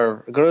helmets.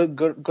 Or go to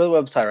the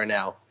website right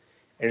now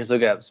and just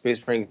look up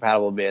Space Marine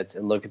compatible bits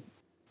and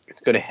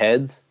go to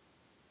heads.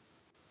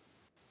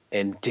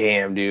 And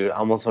damn, dude, I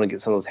almost want to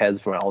get some of those heads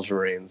for my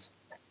Ultramarines.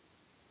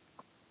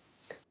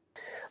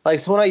 Like,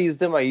 so when I use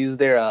them, I use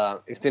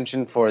their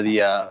extension for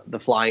the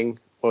flying.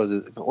 What was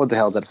it? What the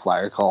hell is that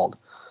flyer called?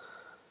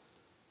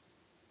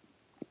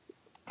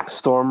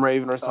 Storm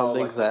Raven or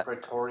something. Like the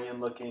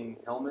Praetorian-looking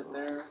helmet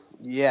there?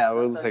 Yeah, it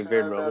was like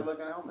very bad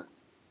looking helmet.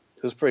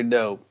 It was pretty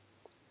dope.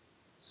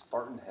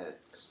 Spartan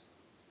heads.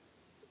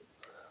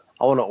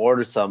 I want to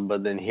order some,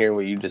 but then hearing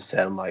what you just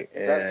said, I'm like,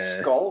 eh. That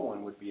skull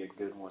one would be a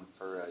good one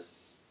for a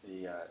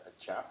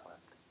chaplain.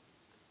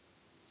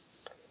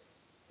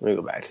 Let me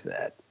go back to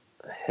that.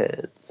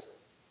 Heads.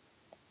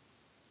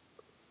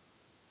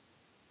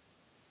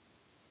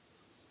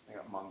 They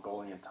got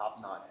Mongolian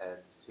top knot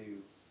heads too.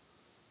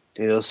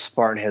 Dude, those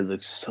Spartan heads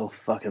look so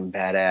fucking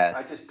badass.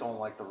 I just don't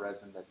like the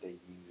resin that they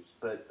use.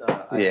 But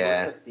I looked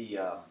at the...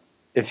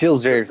 it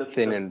feels very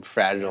thin and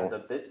fragile. Yeah, the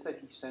bits that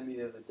he sent me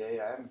the other day,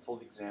 I haven't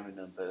fully examined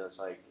them, but it's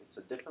like, it's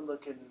a different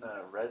looking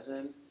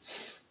resin.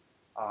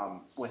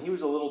 When he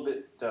was a little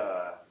bit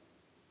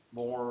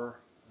more,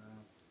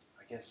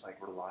 I guess,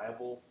 like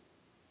reliable,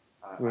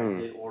 I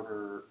did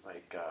order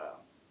like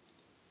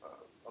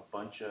a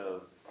bunch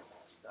of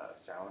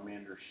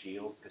salamander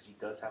shields, because he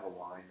does have a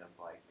line of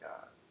like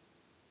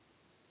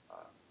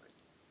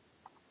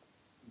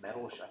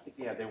metal. I think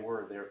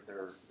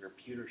they're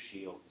pewter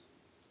shields,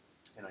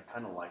 and I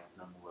kind of liked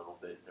them a little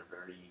bit. They're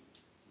very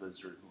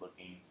lizard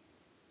looking,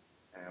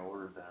 and I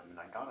ordered them, and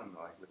I got them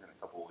like within a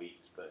couple of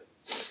weeks. But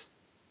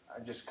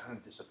I'm just kind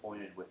of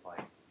disappointed with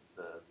like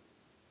the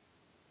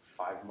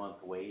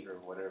 5-month wait or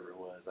whatever it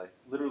was. I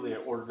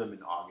ordered them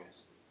in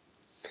August.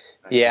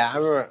 Yeah, I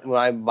remember when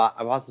I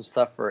bought some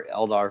stuff for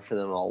Eldar for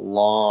them a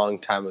long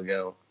time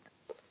ago.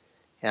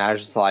 And I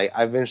was just like,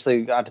 I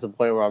eventually got to the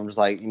point where I'm just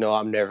like,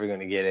 I'm never going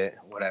to get it.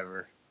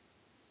 Whatever.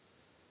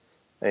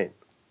 I'm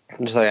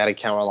just like, I had to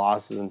count my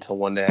losses until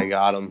one day I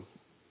got them.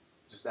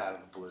 Just out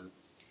of the blue.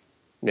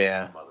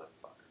 Yeah.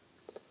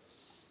 Motherfucker.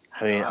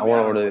 I mean, I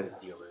want to order... what his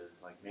deal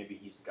is. Like, maybe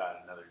he's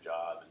got another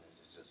job and this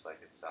is just like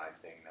a side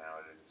thing now.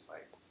 And it's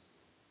like,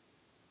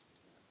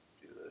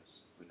 do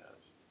this. Who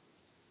knows?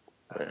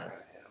 I'm not going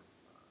to hit him.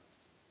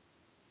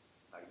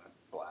 I'm not going to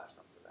blast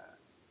him for that.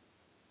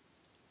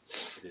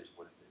 It is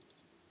what it is.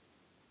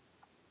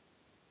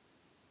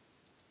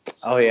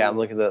 Oh yeah, I'm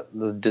looking at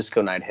those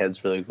Disco Knight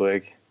heads really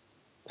quick.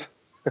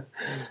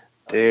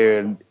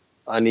 Dude,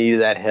 I need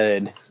that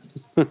head.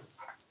 I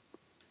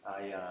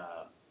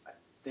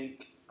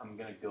think I'm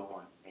gonna go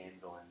on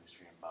Anvil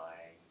Industry and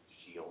buy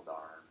shield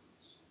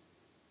arms.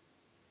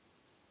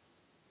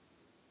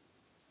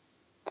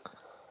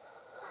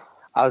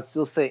 I would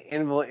still say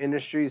Anvil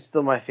Industries is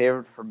still my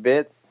favorite for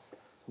bits.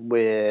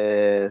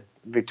 With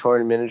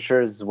Victorian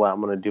Miniatures is what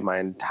I'm going to do my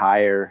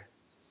entire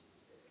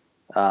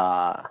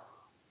uh,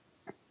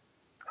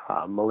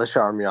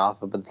 militia army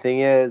off of. But the thing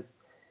is,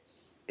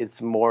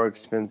 it's more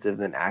expensive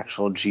than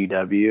actual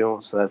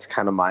GW, so that's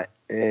kind of my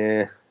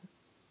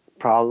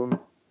problem.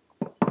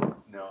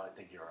 No, I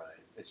think you're right.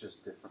 It's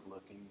just different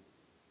looking.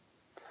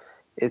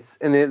 It's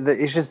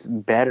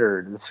just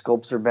better. The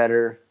sculpts are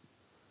better,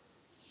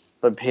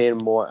 but paying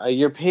more.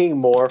 You're paying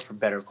more for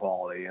better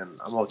quality, and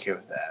I'm okay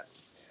with that.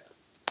 Yeah.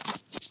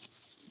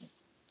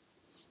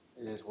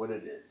 It is what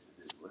it is.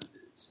 It is what it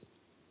is.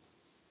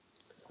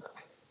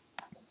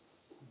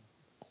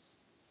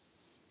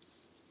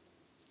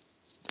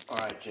 All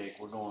right, Jake,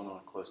 we're going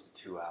on close to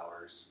 2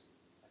 hours.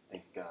 I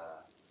think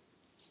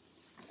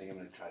I'm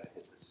gonna try to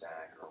hit the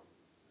sack, or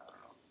I don't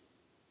know.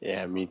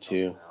 Yeah, me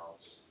too.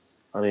 Else.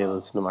 I need to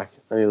listen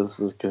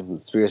to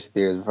conspiracy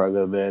theories before I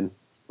go to bed.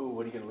 Ooh,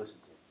 what are you gonna listen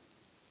to?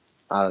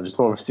 I don't know, just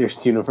more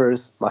Mysterious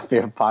Universe, my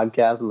favorite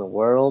podcast in the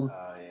world.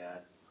 Yeah,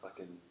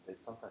 they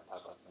sometimes talk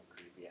about some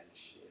creepy ass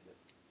shit.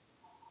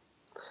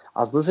 I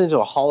was listening to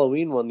a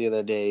Halloween one the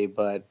other day,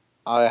 but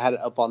I had it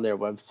up on their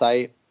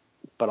website,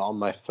 but on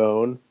my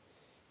phone.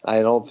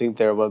 I don't think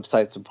their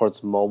website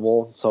supports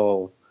mobile,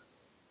 so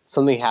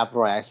something happened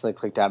where I accidentally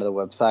clicked out of the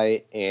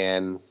website,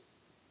 and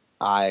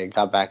I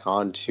got back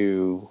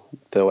onto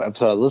the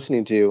episode I was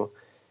listening to,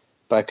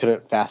 but I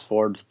couldn't fast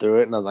forward through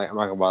it, and I was like, I'm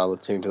not going to bother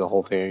listening to the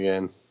whole thing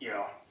again.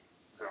 Yeah.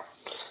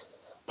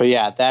 But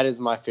yeah, that is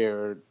my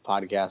favorite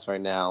podcast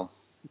right now.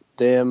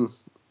 Them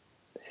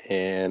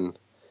and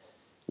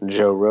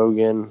Joe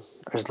Rogan.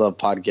 I just love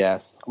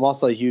podcasts. I'm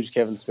also a huge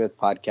Kevin Smith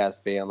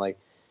podcast fan. Like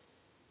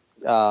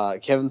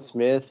Kevin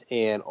Smith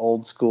and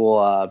old school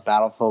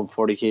Battlefilm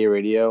 40K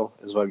radio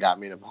is what got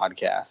me into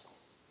podcast.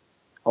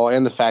 Oh,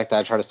 and the fact that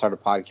I tried to start a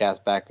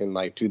podcast back in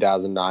like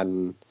 2009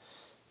 and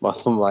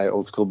with one of my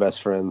old school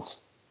best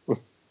friends.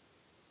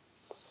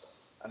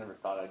 I never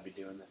thought I'd be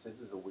doing this. This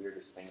is the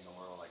weirdest thing in the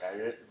world. Like,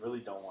 I really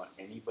don't want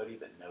anybody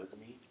that knows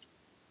me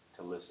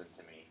to listen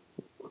to me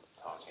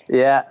talking.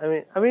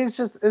 Yeah, I mean, it's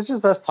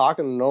just us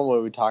talking the normal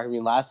way we talk. I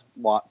mean, last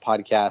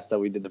podcast that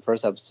we did, the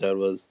first episode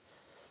was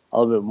a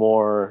little bit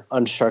more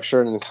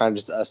unstructured and kind of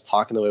just us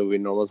talking the way we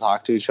normally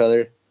talk to each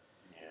other.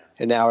 Yeah.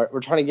 And now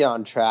we're trying to get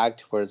on track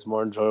to where it's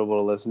more enjoyable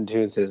to listen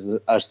to instead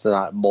of us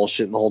not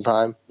bullshitting the whole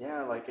time.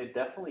 Yeah, like, it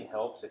definitely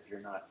helps if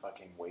you're not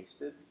fucking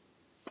wasted.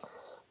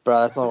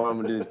 Bro, that's why I'm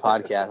going to do this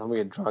podcast. I'm going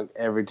to get drunk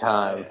every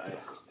time. I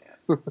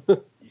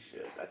understand. You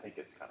should. I think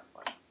it's kind of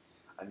fun.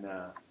 And,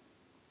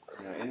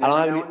 and then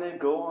now and then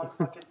go on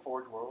fucking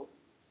Forge World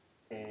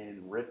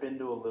and rip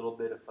into a little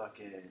bit of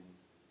fucking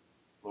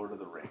Lord of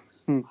the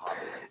Rings. Hobbit.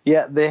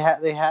 Yeah, they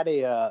had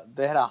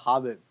a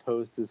Hobbit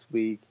post this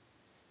week,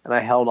 and I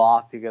held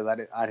off because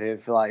I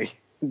didn't feel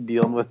like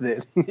dealing with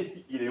it.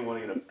 You didn't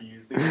want to get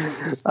abused again?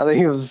 I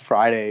think it was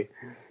Friday.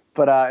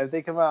 But if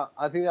they come out,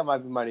 I think that might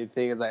be my new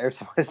thing. Is like every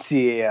time I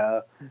see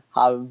a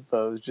Hobbit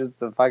post, just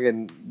to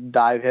fucking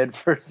dive head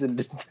first and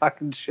just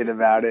talking shit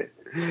about it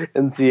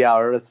and see how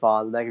it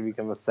responds. That could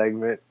become a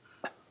segment.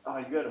 Oh,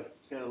 you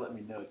gotta let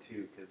me know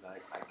too, because I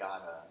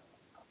gotta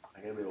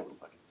be able to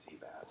fucking see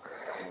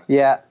that.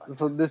 Yeah.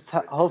 So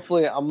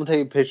hopefully, I'm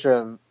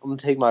gonna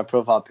take my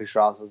profile picture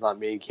off, so it's not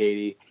me and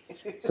Katie.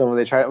 So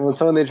when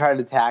someone they try to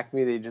attack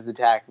me, they just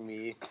attack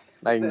me.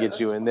 And I can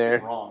get you in there.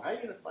 Wrong. How are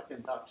you gonna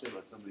fucking talk shit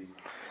about somebody?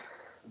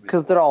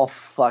 Because they're all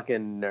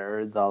fucking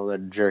nerds. All they're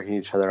jerking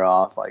each other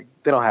off. Like,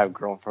 they don't have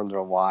girlfriends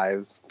or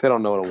wives. They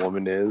don't know what a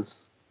woman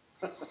is.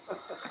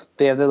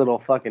 They have their little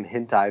fucking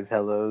hentai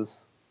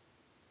pillows.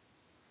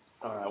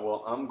 All right.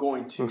 Well, I'm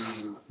going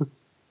to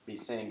be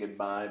saying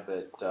goodbye,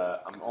 but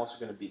I'm also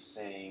going to be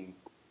saying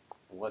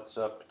what's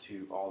up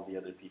to all the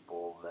other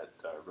people that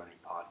are running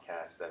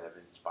podcasts that have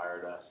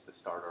inspired us to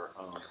start our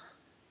own.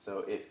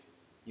 So if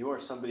you are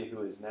somebody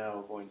who is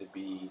now going to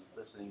be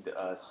listening to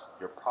us,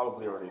 you're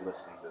probably already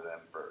listening to them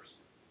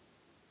first.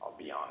 I'll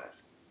be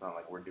honest. It's not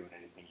like we're doing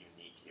anything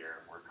unique here.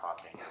 We're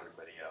copying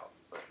everybody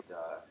else.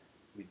 But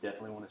we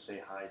definitely want to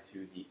say hi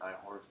to the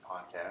iHorrors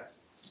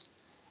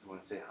podcast. We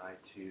want to say hi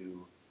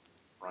to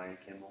Ryan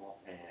Kimmel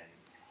and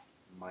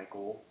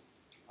Michael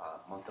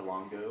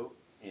Montalongo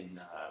in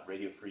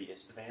Radio Free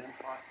Estevan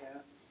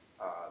podcast.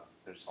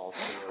 There's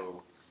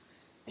also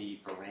the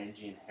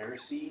Varangian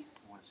Heresy.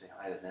 I want to say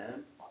hi to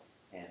them.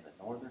 And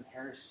the Northern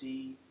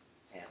Heresy,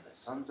 and the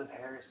Sons of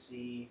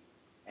Heresy,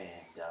 and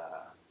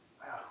God,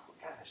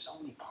 there's so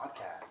many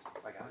podcasts.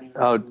 Like, I don't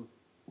even know who...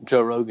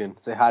 Joe Rogan.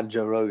 Say hi to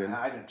Joe Rogan.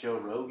 Hi to Joe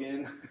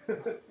Rogan.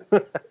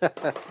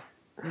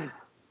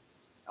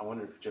 I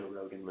wonder if Joe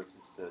Rogan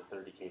listens to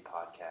 30K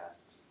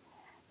podcasts.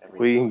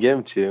 We can get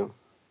him to.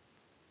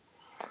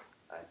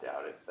 I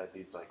doubt it. That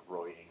dude's like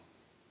roiding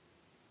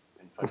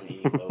and fucking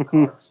eating low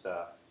carb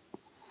stuff.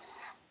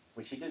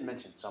 Which he did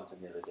mention something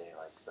the other day,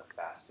 like the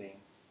fasting.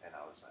 And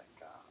I was like,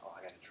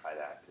 I got to try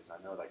that because I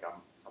know, like,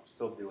 I'm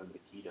still doing the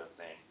keto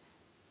thing.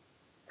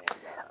 And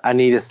I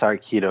need to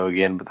start keto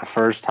again, but the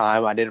first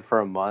time I did it for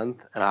a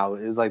month, and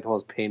it was like the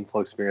most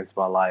painful experience of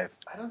my life.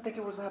 I don't think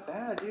it was that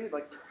bad, dude.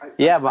 Like,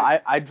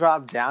 I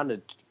dropped down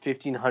to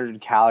 1,500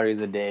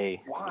 calories a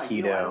day why? keto.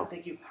 You know, I don't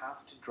think you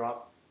have to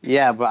drop.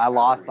 Yeah, but I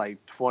lost calories.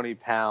 like 20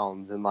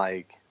 pounds in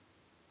like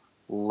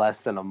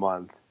less than a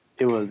month.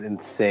 It was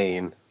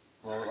insane.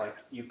 Well, like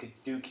you could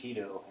do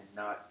keto and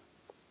not.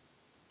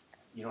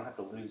 You don't have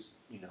to lose,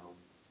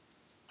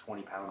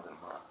 20 pounds in a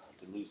month. You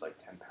could lose like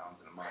 10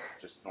 pounds in a month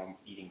just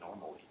eating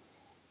normally.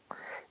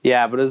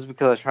 Yeah, but it was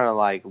because I was trying to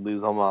like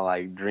lose all my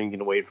like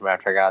drinking weight from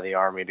after I got out of the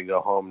army to go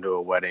home to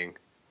a wedding,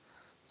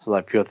 so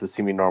like people have to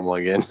see me normal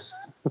again.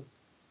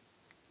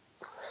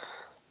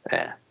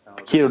 Yeah.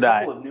 There's a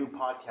couple of new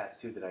podcasts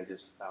too that I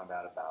just found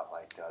out about.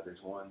 Like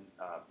there's one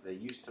they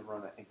used to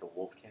run, I think, the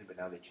Wolfkin, but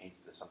now they changed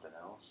it to something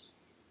else.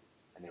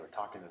 And they were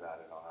talking about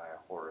it on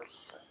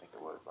Horus. I think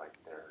it was like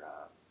their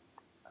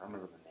I don't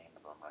remember the name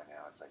of them right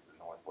now. It's like the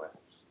Northwest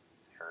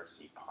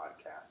Heresy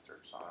podcast or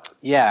something.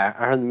 Yeah,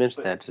 I heard them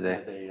mention that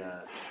today.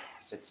 Yeah,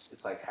 they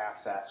it's like half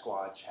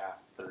Sasquatch,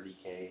 half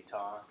 30K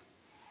talk.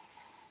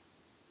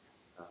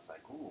 And I was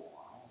like, ooh,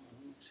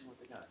 let's see what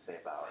they're gonna say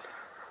about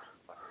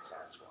fucking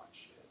Sasquatch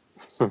shit.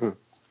 You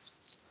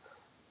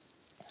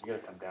gotta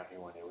come down here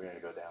one day. We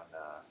gotta go down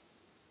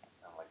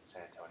like the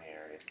San Antonio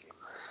area and see if we can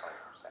find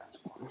some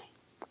Sasquatch.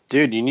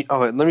 Dude, you need. Oh,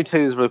 let me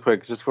tell you this really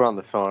quick. Just we're on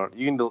the phone.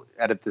 You can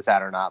edit this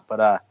out or not. But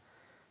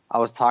I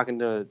was talking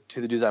to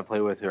the dudes I play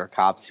with who are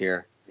cops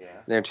here. Yeah.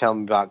 And they're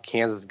telling me about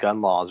Kansas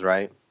gun laws,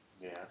 right?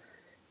 Yeah.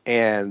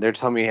 And they're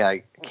telling me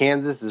like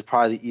Kansas is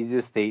probably the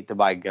easiest state to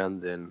buy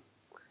guns in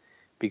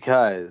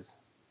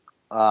because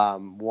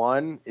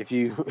one, if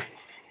you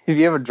if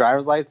you have a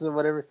driver's license or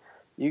whatever,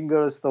 you can go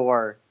to the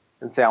store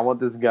and say I want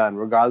this gun,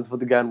 regardless of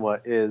what the gun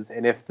is.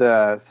 And if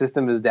the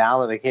system is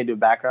down and they can't do a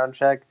background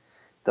check,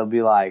 they'll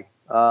be like,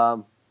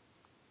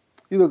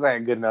 you look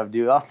like a good enough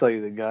dude. I'll sell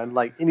you the gun.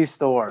 Like any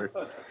store.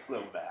 That's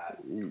so bad.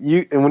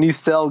 And when you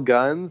sell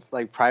guns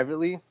like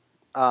privately,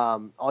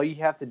 all you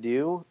have to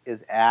do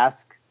is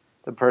ask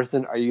the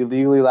person, "Are you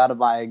legally allowed to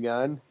buy a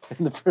gun?"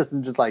 And the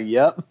person's just like,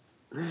 "Yep."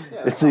 Yeah,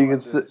 and so you can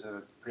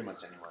pretty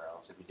much anywhere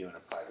else if you're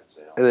doing a private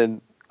sale. And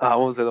then what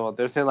was the other one?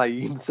 They're saying like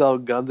you can sell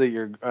guns at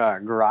your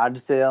garage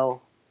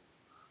sale.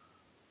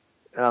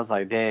 And I was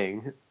like,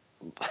 dang.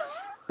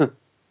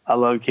 I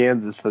love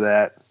Kansas for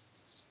that.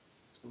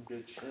 Some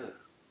good shit.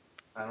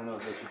 I don't know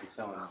if they should be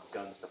selling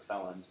guns to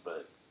felons,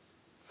 but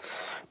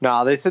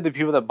no, they said the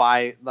people that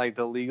buy like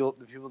the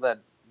people that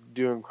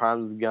doing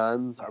crimes with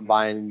guns are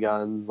buying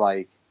guns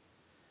like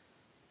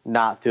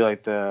not through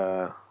like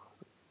the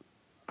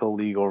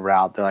legal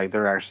route.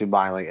 They're actually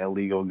buying like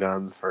illegal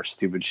guns for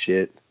stupid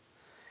shit.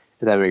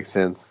 If that makes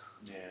sense.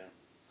 Yeah.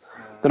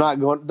 They're not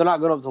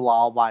going up to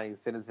law-abiding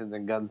citizens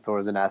in gun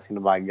stores and asking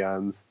to buy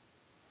guns.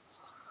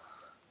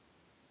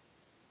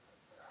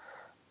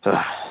 All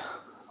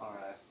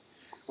right.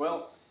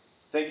 Well,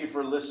 thank you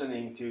for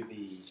listening to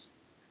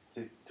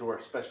to our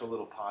special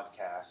little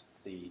podcast.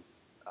 The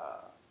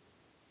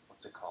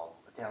what's it called?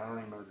 Damn, I don't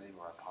even remember the name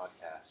of our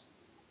podcast.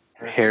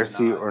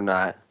 Heresy or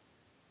not.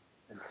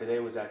 And today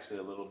was actually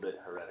a little bit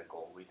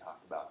heretical. We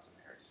talked about some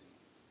heresy.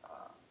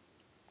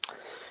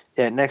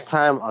 Yeah, next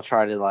time I'll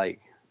try to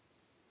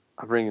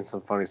I'll bring in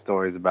some funny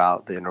stories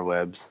about the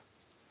interwebs.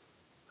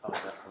 Oh,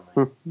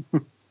 definitely.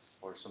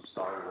 Or some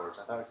Star Wars.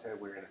 I thought I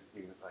said we were going to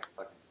do like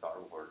fucking Star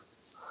Wars.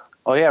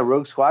 Oh yeah,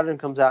 Rogue Squadron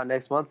comes out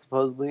next month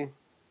supposedly.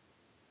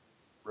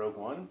 Rogue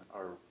One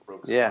or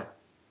Rogue Squadron? Yeah.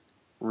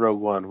 Rogue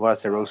One. What did I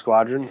say, Rogue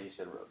Squadron? Yeah, you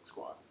said Rogue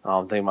Squadron. Oh,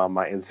 I'm thinking about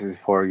my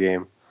N64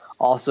 game.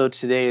 Also,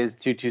 today is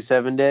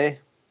 227 Day.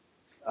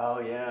 Oh,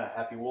 yeah.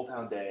 Happy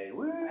Wolfhound Day.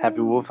 Woo!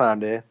 Happy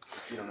Wolfhound Day.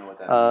 If you don't know what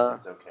that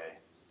means,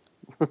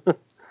 it's okay.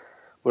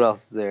 What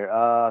else is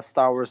there?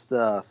 Star Wars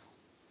stuff.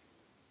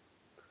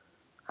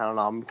 I don't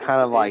know. I'm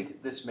kind of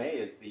like... This May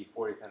is the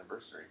 40th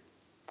anniversary.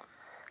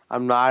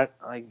 I'm not...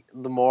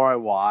 the more I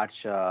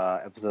watch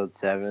Episode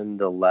 7,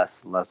 the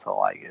less I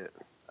like it.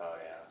 Oh,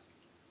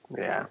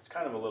 yeah. Yeah. It's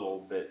kind of a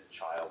little bit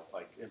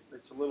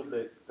it's a little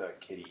bit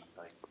kiddie.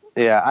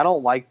 Yeah, I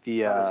don't like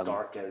the... not as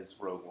dark as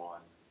Rogue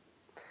One.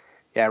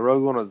 Yeah,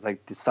 Rogue One was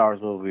like the Star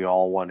Wars movie we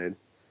all wanted.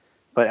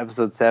 But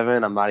Episode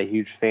 7, I'm not a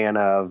huge fan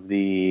of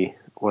the...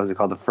 What is it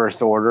called? The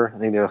First Order. I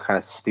think they're kind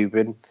of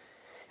stupid. And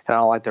I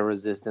don't like the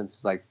Resistance.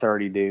 It's like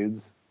 30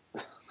 dudes.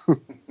 Yeah,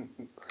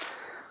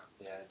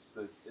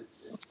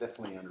 it's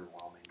definitely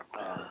underwhelming.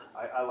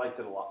 I liked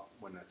it a lot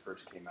when it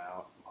first came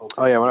out.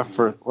 Oh yeah, when I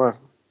first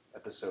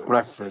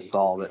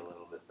saw it, a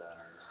little bit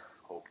better.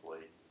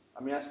 Hopefully,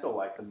 I mean, I still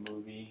like the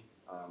movie.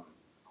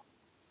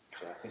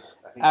 So I think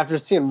after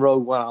seeing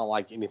Rogue One, I don't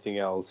like anything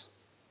else.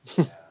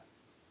 Yeah,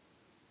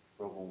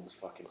 Rogue One was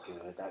fucking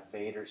good. That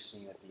Vader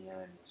scene at the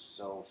end was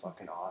so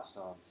fucking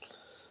awesome.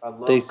 I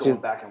love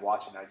going back and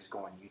watching. I just go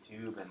on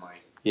YouTube and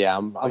Yeah,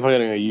 I'm going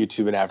to go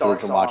YouTube and after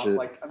this and watch it.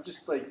 I'm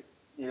just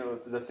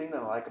the thing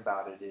that I like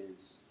about it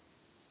is,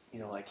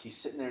 he's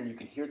sitting there and you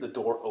can hear the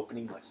door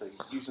opening, so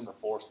he's using the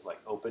Force to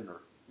open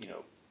or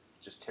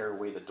just tear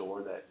away the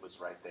door that was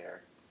right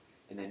there,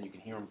 and then you can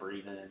hear him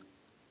breathing,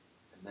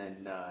 and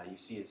And then you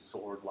see his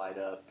sword light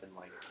up, and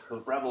like the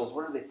rebels,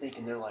 what are they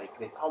thinking? They're like,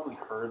 they probably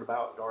heard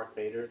about Darth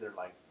Vader. They're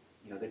like,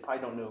 they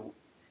probably don't know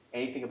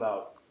anything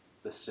about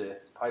the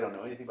Sith. Probably don't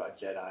know anything about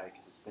Jedi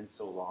because it's been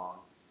so long.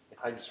 They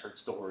probably just heard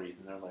stories,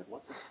 and they're like,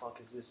 what the fuck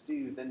is this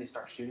dude? Then they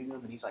start shooting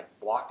him, and he's like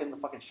blocking the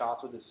fucking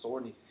shots with his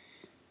sword. And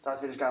Darth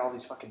Vader's got all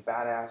these fucking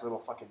badass little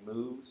fucking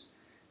moves.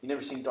 You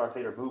never seen Darth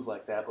Vader move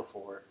like that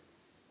before.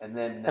 And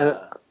then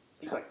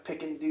he's like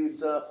picking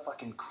dudes up,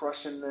 fucking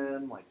crushing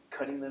them, like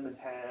cutting them in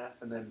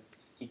half. And then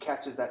he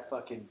catches that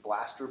fucking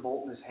blaster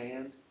bolt in his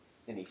hand,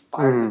 and he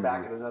fires it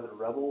back at another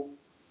rebel,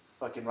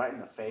 fucking right in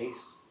the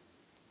face.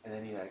 And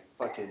then he like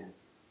fucking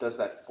does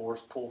that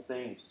force pull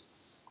thing,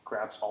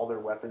 grabs all their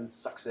weapons,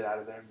 sucks it out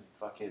of them, and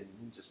fucking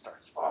just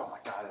starts. Oh my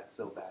god, that's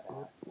so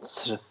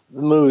badass.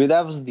 The movie,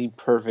 that was the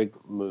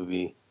perfect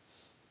movie.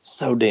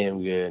 So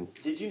damn good.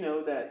 Did you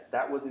know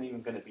that wasn't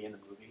even going to be in the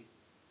movie?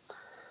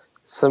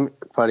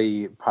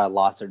 Somebody probably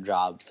lost their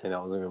job saying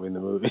that wasn't going to be in the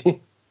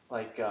movie.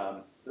 Like,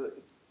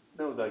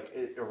 no, like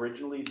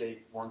originally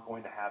they weren't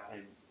going to have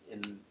him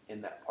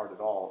in that part at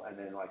all, and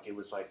then like it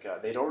was like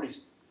they'd already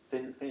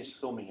finished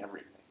filming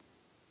everything,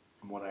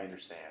 from what I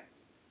understand,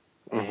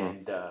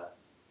 and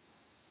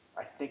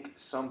I think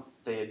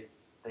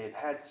they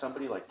had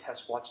somebody like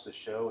test watch the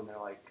show, and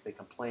they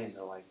complained,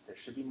 they're like, there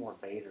should be more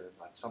Vader,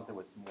 like something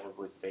with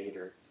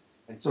Vader.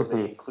 And so they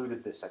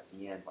included this at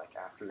the end, like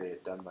after they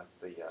had done like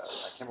the I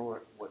can't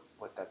remember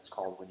what that's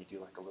called when you do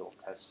like a little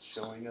test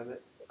showing of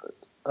it.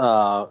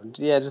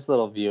 Yeah, just a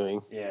little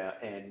viewing. Yeah,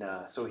 and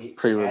so he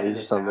pre-release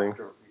or something.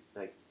 After,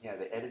 like, yeah,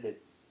 they edited.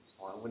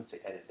 Well, I wouldn't say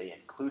edit. They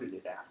included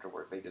it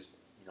afterward. They just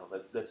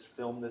let's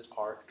film this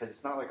part because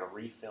it's not like a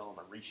refilm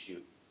or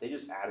reshoot. They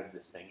just added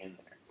this thing in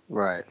there.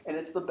 Right. And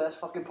it's the best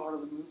fucking part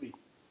of the movie.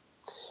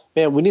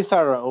 Man, we need to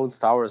start our own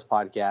Star Wars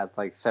podcast,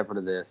 like separate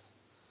of this.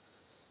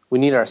 We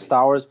need our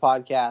Star Wars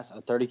podcast,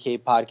 our 30K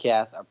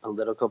podcast, our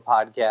political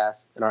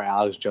podcast, and our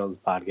Alex Jones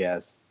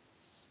podcast.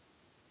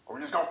 Or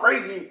we just go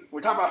crazy. We're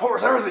talking about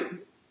Horus Heresy.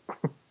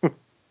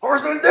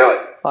 Horus didn't do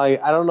it.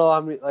 Like, I don't know how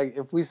many. Like,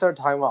 if we start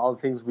talking about all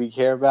the things we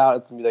care about,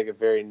 it's gonna be like a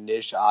very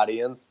niche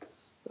audience.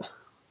 Yeah,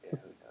 who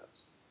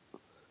knows?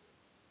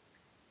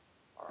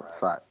 All right.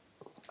 But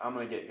I'm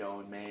gonna get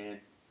going, man.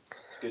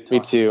 It's good talking me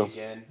too. to you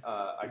again.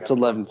 It's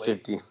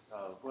 11:50.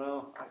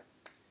 Well,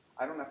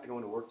 I don't have to go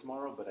into work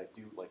tomorrow, but I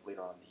do like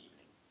later on in the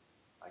evening.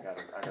 I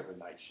got the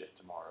night shift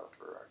tomorrow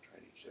for our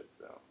training shift,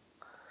 so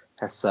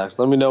That sucks.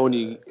 Let me know when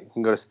you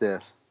can go to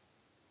Stiff.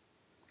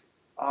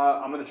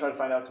 I'm gonna try to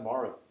find out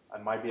tomorrow. I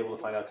might be able to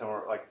find out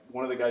tomorrow. Like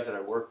one of the guys that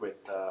I work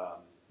with,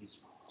 he's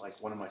like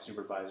one of my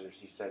supervisors.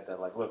 He said that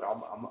like, look,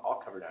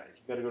 I'll cover that. If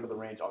you got to go to the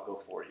range, I'll go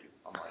for you.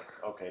 I'm like,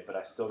 okay, but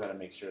I still got to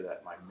make sure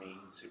that my main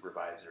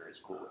supervisor is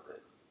cool with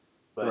it.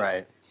 But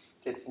right.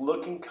 It's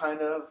looking kind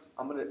of.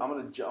 I'm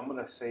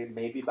gonna say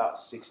maybe about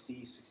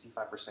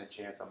 65%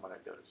 chance I'm gonna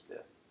go to Stiff.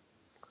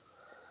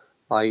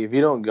 Like if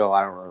you don't go,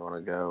 I don't really want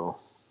to go.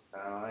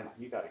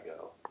 You gotta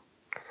go.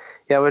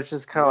 Yeah, but it's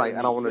just kind of like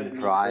I don't want to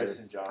drive.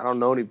 I don't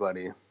know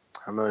anybody.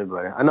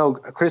 I know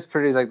Chris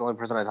Pretty is like the only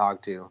person I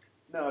talk to.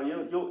 No,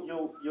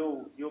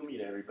 you'll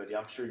meet everybody.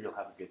 I'm sure you'll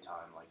have a good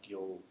time. Like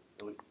you'll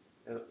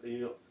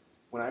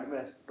when I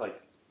mess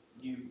like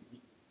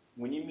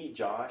when you meet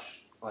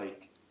Josh,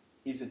 like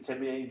he's an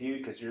intimidating dude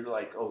because you're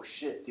like, oh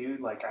shit,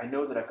 dude. Like I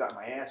know that I've got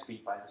my ass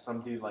beat by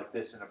some dude like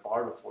this in a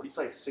bar before. He's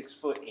like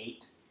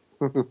 6'8".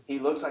 He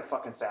looks like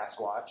fucking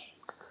Sasquatch,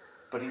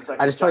 but he's like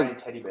a giant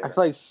teddy bear. I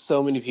feel like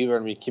so many people are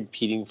gonna be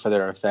competing for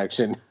their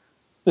affection.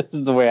 This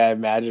is the way I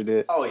imagined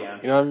it. Oh yeah,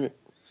 you know what I mean? It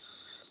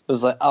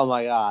was like, oh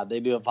my god,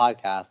 they do a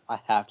podcast. I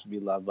have to be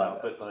loved by them.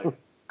 But like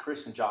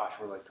Chris and Josh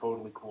were like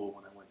totally cool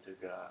when I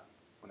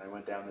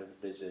went down there to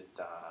visit.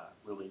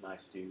 Really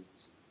nice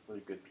dudes, really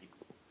good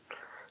people.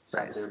 So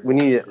nice. We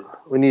need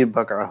to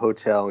book our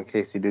hotel in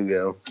case you do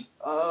go.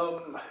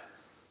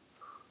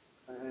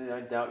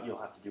 I doubt you'll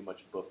have to do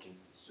much booking.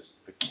 It's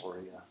just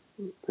Victoria.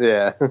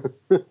 Yeah. I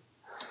don't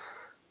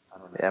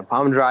know. Yeah,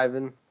 I'm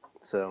driving,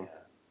 so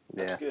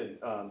that's good.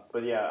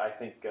 But yeah, I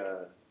think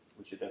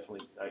we should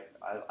definitely.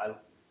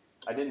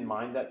 I didn't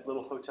mind that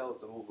little hotel.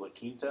 It's a little La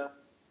Quinta.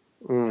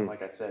 And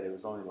like I said, it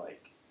was only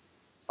like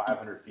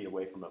 500 feet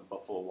away from a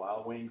Buffalo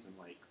Wild Wings and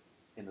like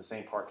in the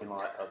same parking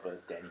lot of a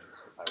Denny's.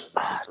 If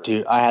I remember.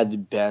 Dude, I had the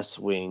best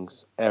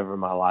wings ever in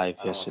my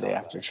life yesterday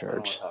after church. I don't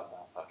want to talk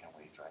about fucking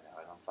wings right now.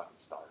 I'm fucking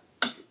starving.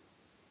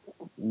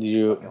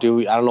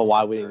 I don't know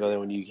why we didn't go there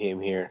when you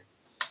came here.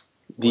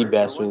 The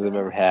best wings I've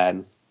ever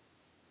had.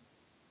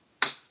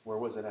 Where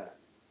was it at?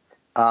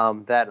 I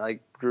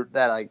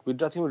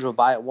think we drove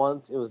by it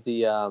once. It was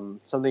the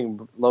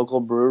something local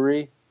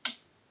brewery,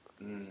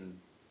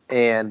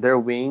 and their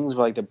wings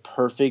were like the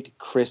perfect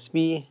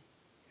crispy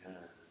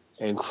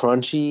and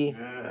crunchy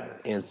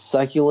and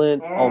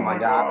succulent. Oh my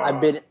god!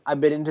 I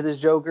bit into this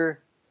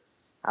joker.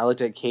 I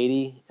looked at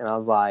Katie and I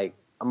was like,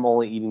 I'm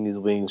only eating these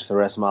wings for the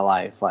rest of my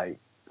life. Like,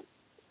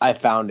 I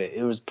found it.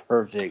 It was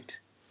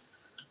perfect.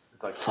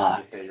 It's like the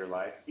happiest day of your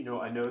life. You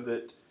know, I know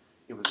that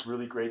it was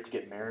really great to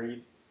get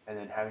married and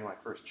then having my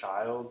first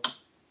child,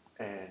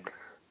 and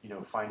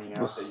finding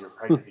out that you're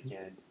pregnant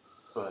again,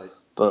 but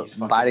these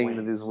fucking biting wings,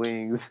 into these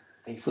wings.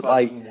 These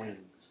Like, fucking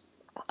wings.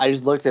 I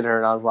just looked at her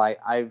and I was like,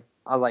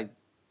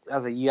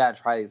 you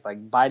gotta try this.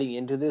 Like biting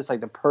into this,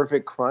 like the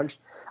perfect crunch.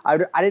 I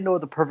didn't know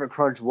what the perfect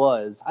crunch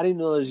was. I didn't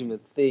know there was even a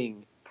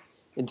thing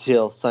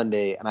until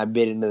Sunday, and I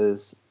bit into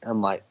this. And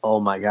I'm like,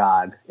 oh my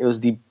god, it was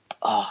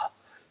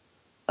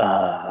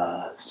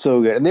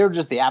so good. And they were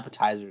just the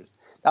appetizers.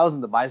 That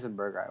wasn't the bison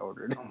burger I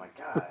ordered. Oh my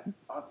god,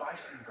 a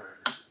bison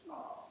burger.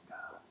 Oh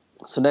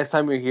god. So next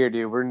time you're here,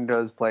 dude, we're gonna go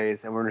to this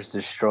place and we're just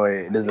destroy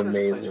it. It is There's a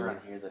place amazing. around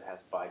here that has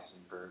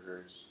bison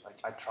burgers. Like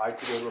I tried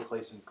to go to a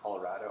place in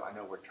Colorado. I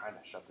know we're trying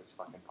to shut this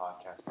fucking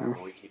podcast down,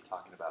 but we keep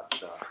talking about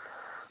stuff.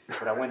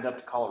 But I went up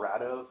to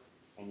Colorado,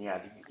 and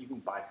yeah, you can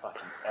buy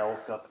fucking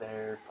elk up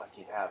there.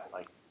 Fucking have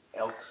like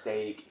elk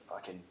steak,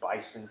 fucking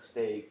bison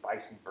steak,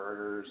 bison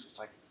burgers. It's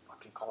like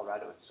fucking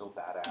Colorado is so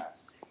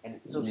badass, and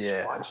it's so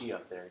squatchy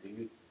up there,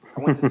 dude.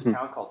 I went to this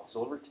town called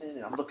Silverton,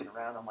 and I'm looking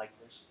around. I'm like,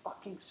 there's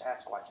fucking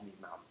Sasquatch in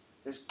these mountains.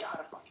 There's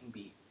gotta fucking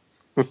be.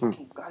 There's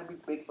fucking gotta be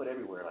Bigfoot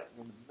everywhere. Like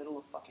you're in the middle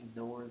of fucking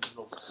nowhere, in the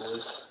middle of the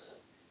woods,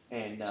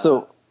 and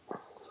so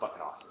it's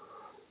fucking awesome.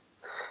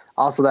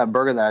 Also, that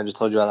burger that I just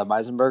told you about, that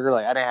bison burger,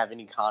 like I didn't have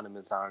any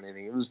condiments on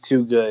anything. It was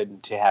too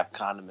good to have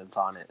condiments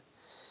on it.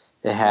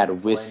 It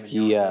had whiskey.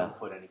 You don't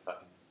put any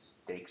fucking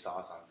steak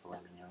sauce on filet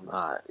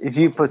mignon. If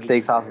you put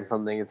steak sauce on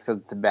something, it's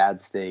because it's a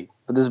bad steak.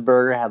 But this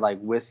burger had like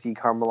whiskey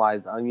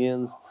caramelized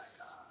onions,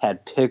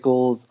 had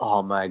pickles.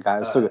 Oh my god, it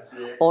was so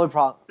good. Only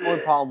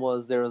problem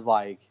was there was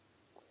like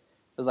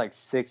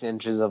 6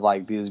 inches of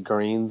like these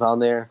greens on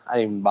there. I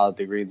didn't even bother with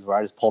the greens were.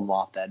 I just pulled them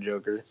off that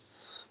joker.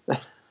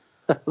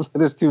 I was like,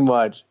 there's too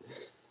much.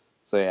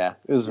 So yeah,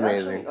 it was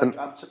amazing. Actually,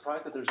 I'm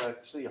surprised that there's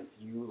actually a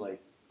few like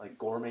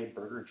gourmet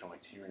burger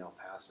joints here in El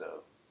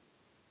Paso.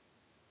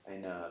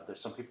 And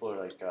there's some people are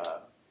like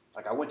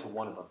I went to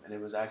one of them and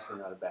it was actually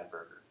not a bad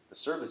burger. The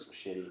service was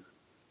shitty,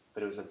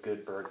 but it was a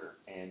good burger.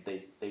 And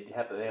they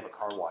have a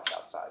car wash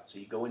outside, so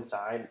you go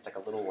inside. It's like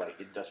a little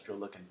like industrial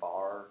looking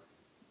bar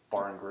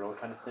and grill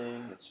kind of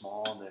thing. It's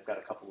small, and they've got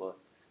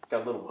a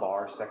little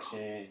bar section.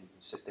 You can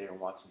sit there and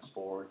watch some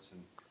sports.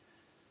 And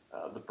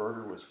the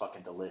burger was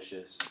fucking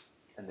delicious.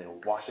 And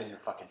they'll wash it in your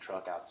fucking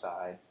truck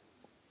outside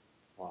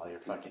while you're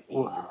fucking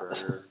eating your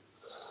burger.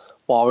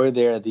 While we were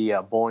there,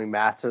 the Bowling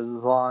Masters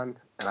was on,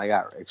 and I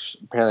got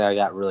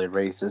really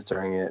racist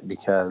during it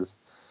because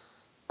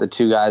the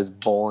two guys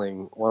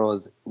bowling, one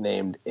was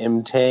named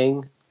M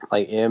Tang,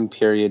 like M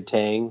period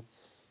Tang,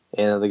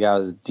 and the other guy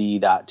was D.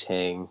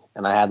 Tang,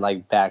 and I had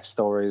like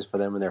backstories for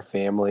them and their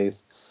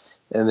families,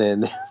 and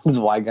then this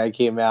white guy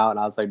came out, and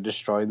I was like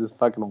destroying this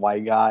fucking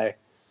white guy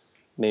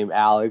named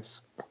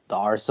Alex, the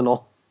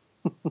Arsenal.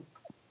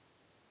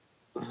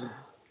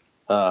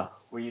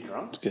 Were you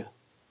drunk?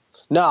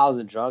 No, I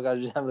wasn't drunk. I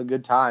was just having a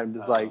good time,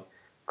 just like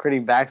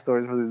creating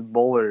backstories for these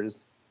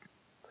bowlers.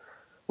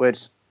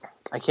 Which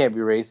I can't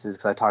be racist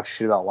because I talk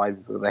shit about white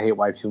people because I hate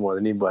white people more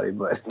than anybody.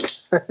 But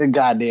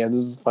goddamn,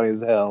 this is funny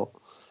as hell.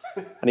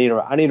 I need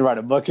to write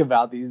a book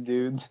about these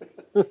dudes.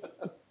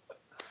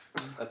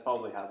 That's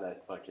probably how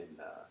that fucking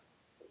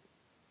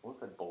what's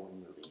that bowling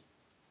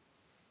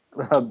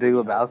movie? Big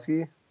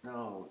Lebowski?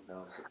 No.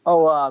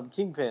 Oh,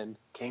 Kingpin.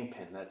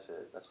 Kingpin, that's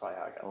it. That's probably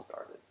how I got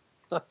started.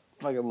 I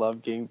fucking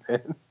love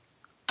Kingpin.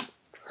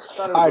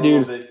 I thought it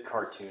was a little bit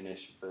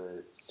cartoonish,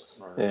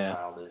 or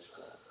childish.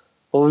 But...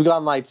 Well, we've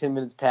gone like 10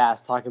 minutes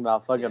past talking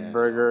about fucking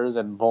burgers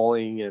and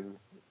bowling and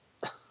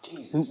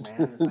Jesus,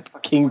 man. It's like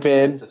fucking Kingpin.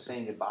 20 minutes of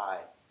saying goodbye.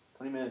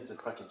 20 minutes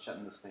of fucking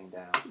shutting this thing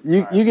down.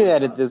 You can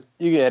edit this.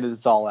 You can edit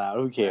this all out.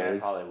 Who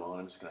cares? I probably won't.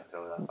 I'm just gonna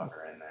throw that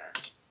fucker in there.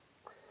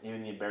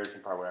 Even the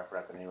embarrassing part where I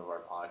forgot the name of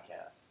our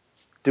podcast.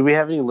 Do we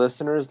have any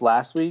listeners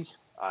last week?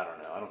 I don't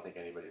know. I don't think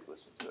anybody's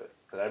listened to it.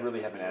 But I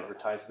really haven't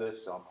advertised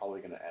this, so I'm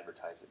probably going to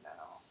advertise it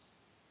now.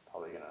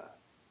 Probably going to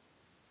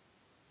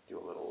do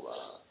a little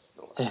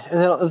and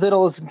if they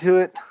don't listen to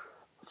it,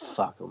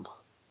 fuck them.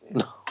 Yeah.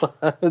 No,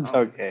 it's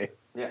okay.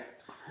 Yeah.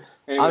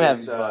 Anyways, I'm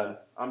having fun.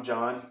 I'm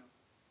John.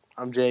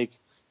 I'm Jake.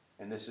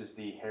 And this is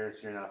the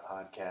Heresy or Not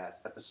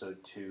podcast,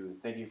 episode 2.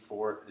 Thank you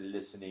for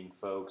listening,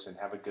 folks, and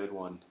have a good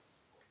one.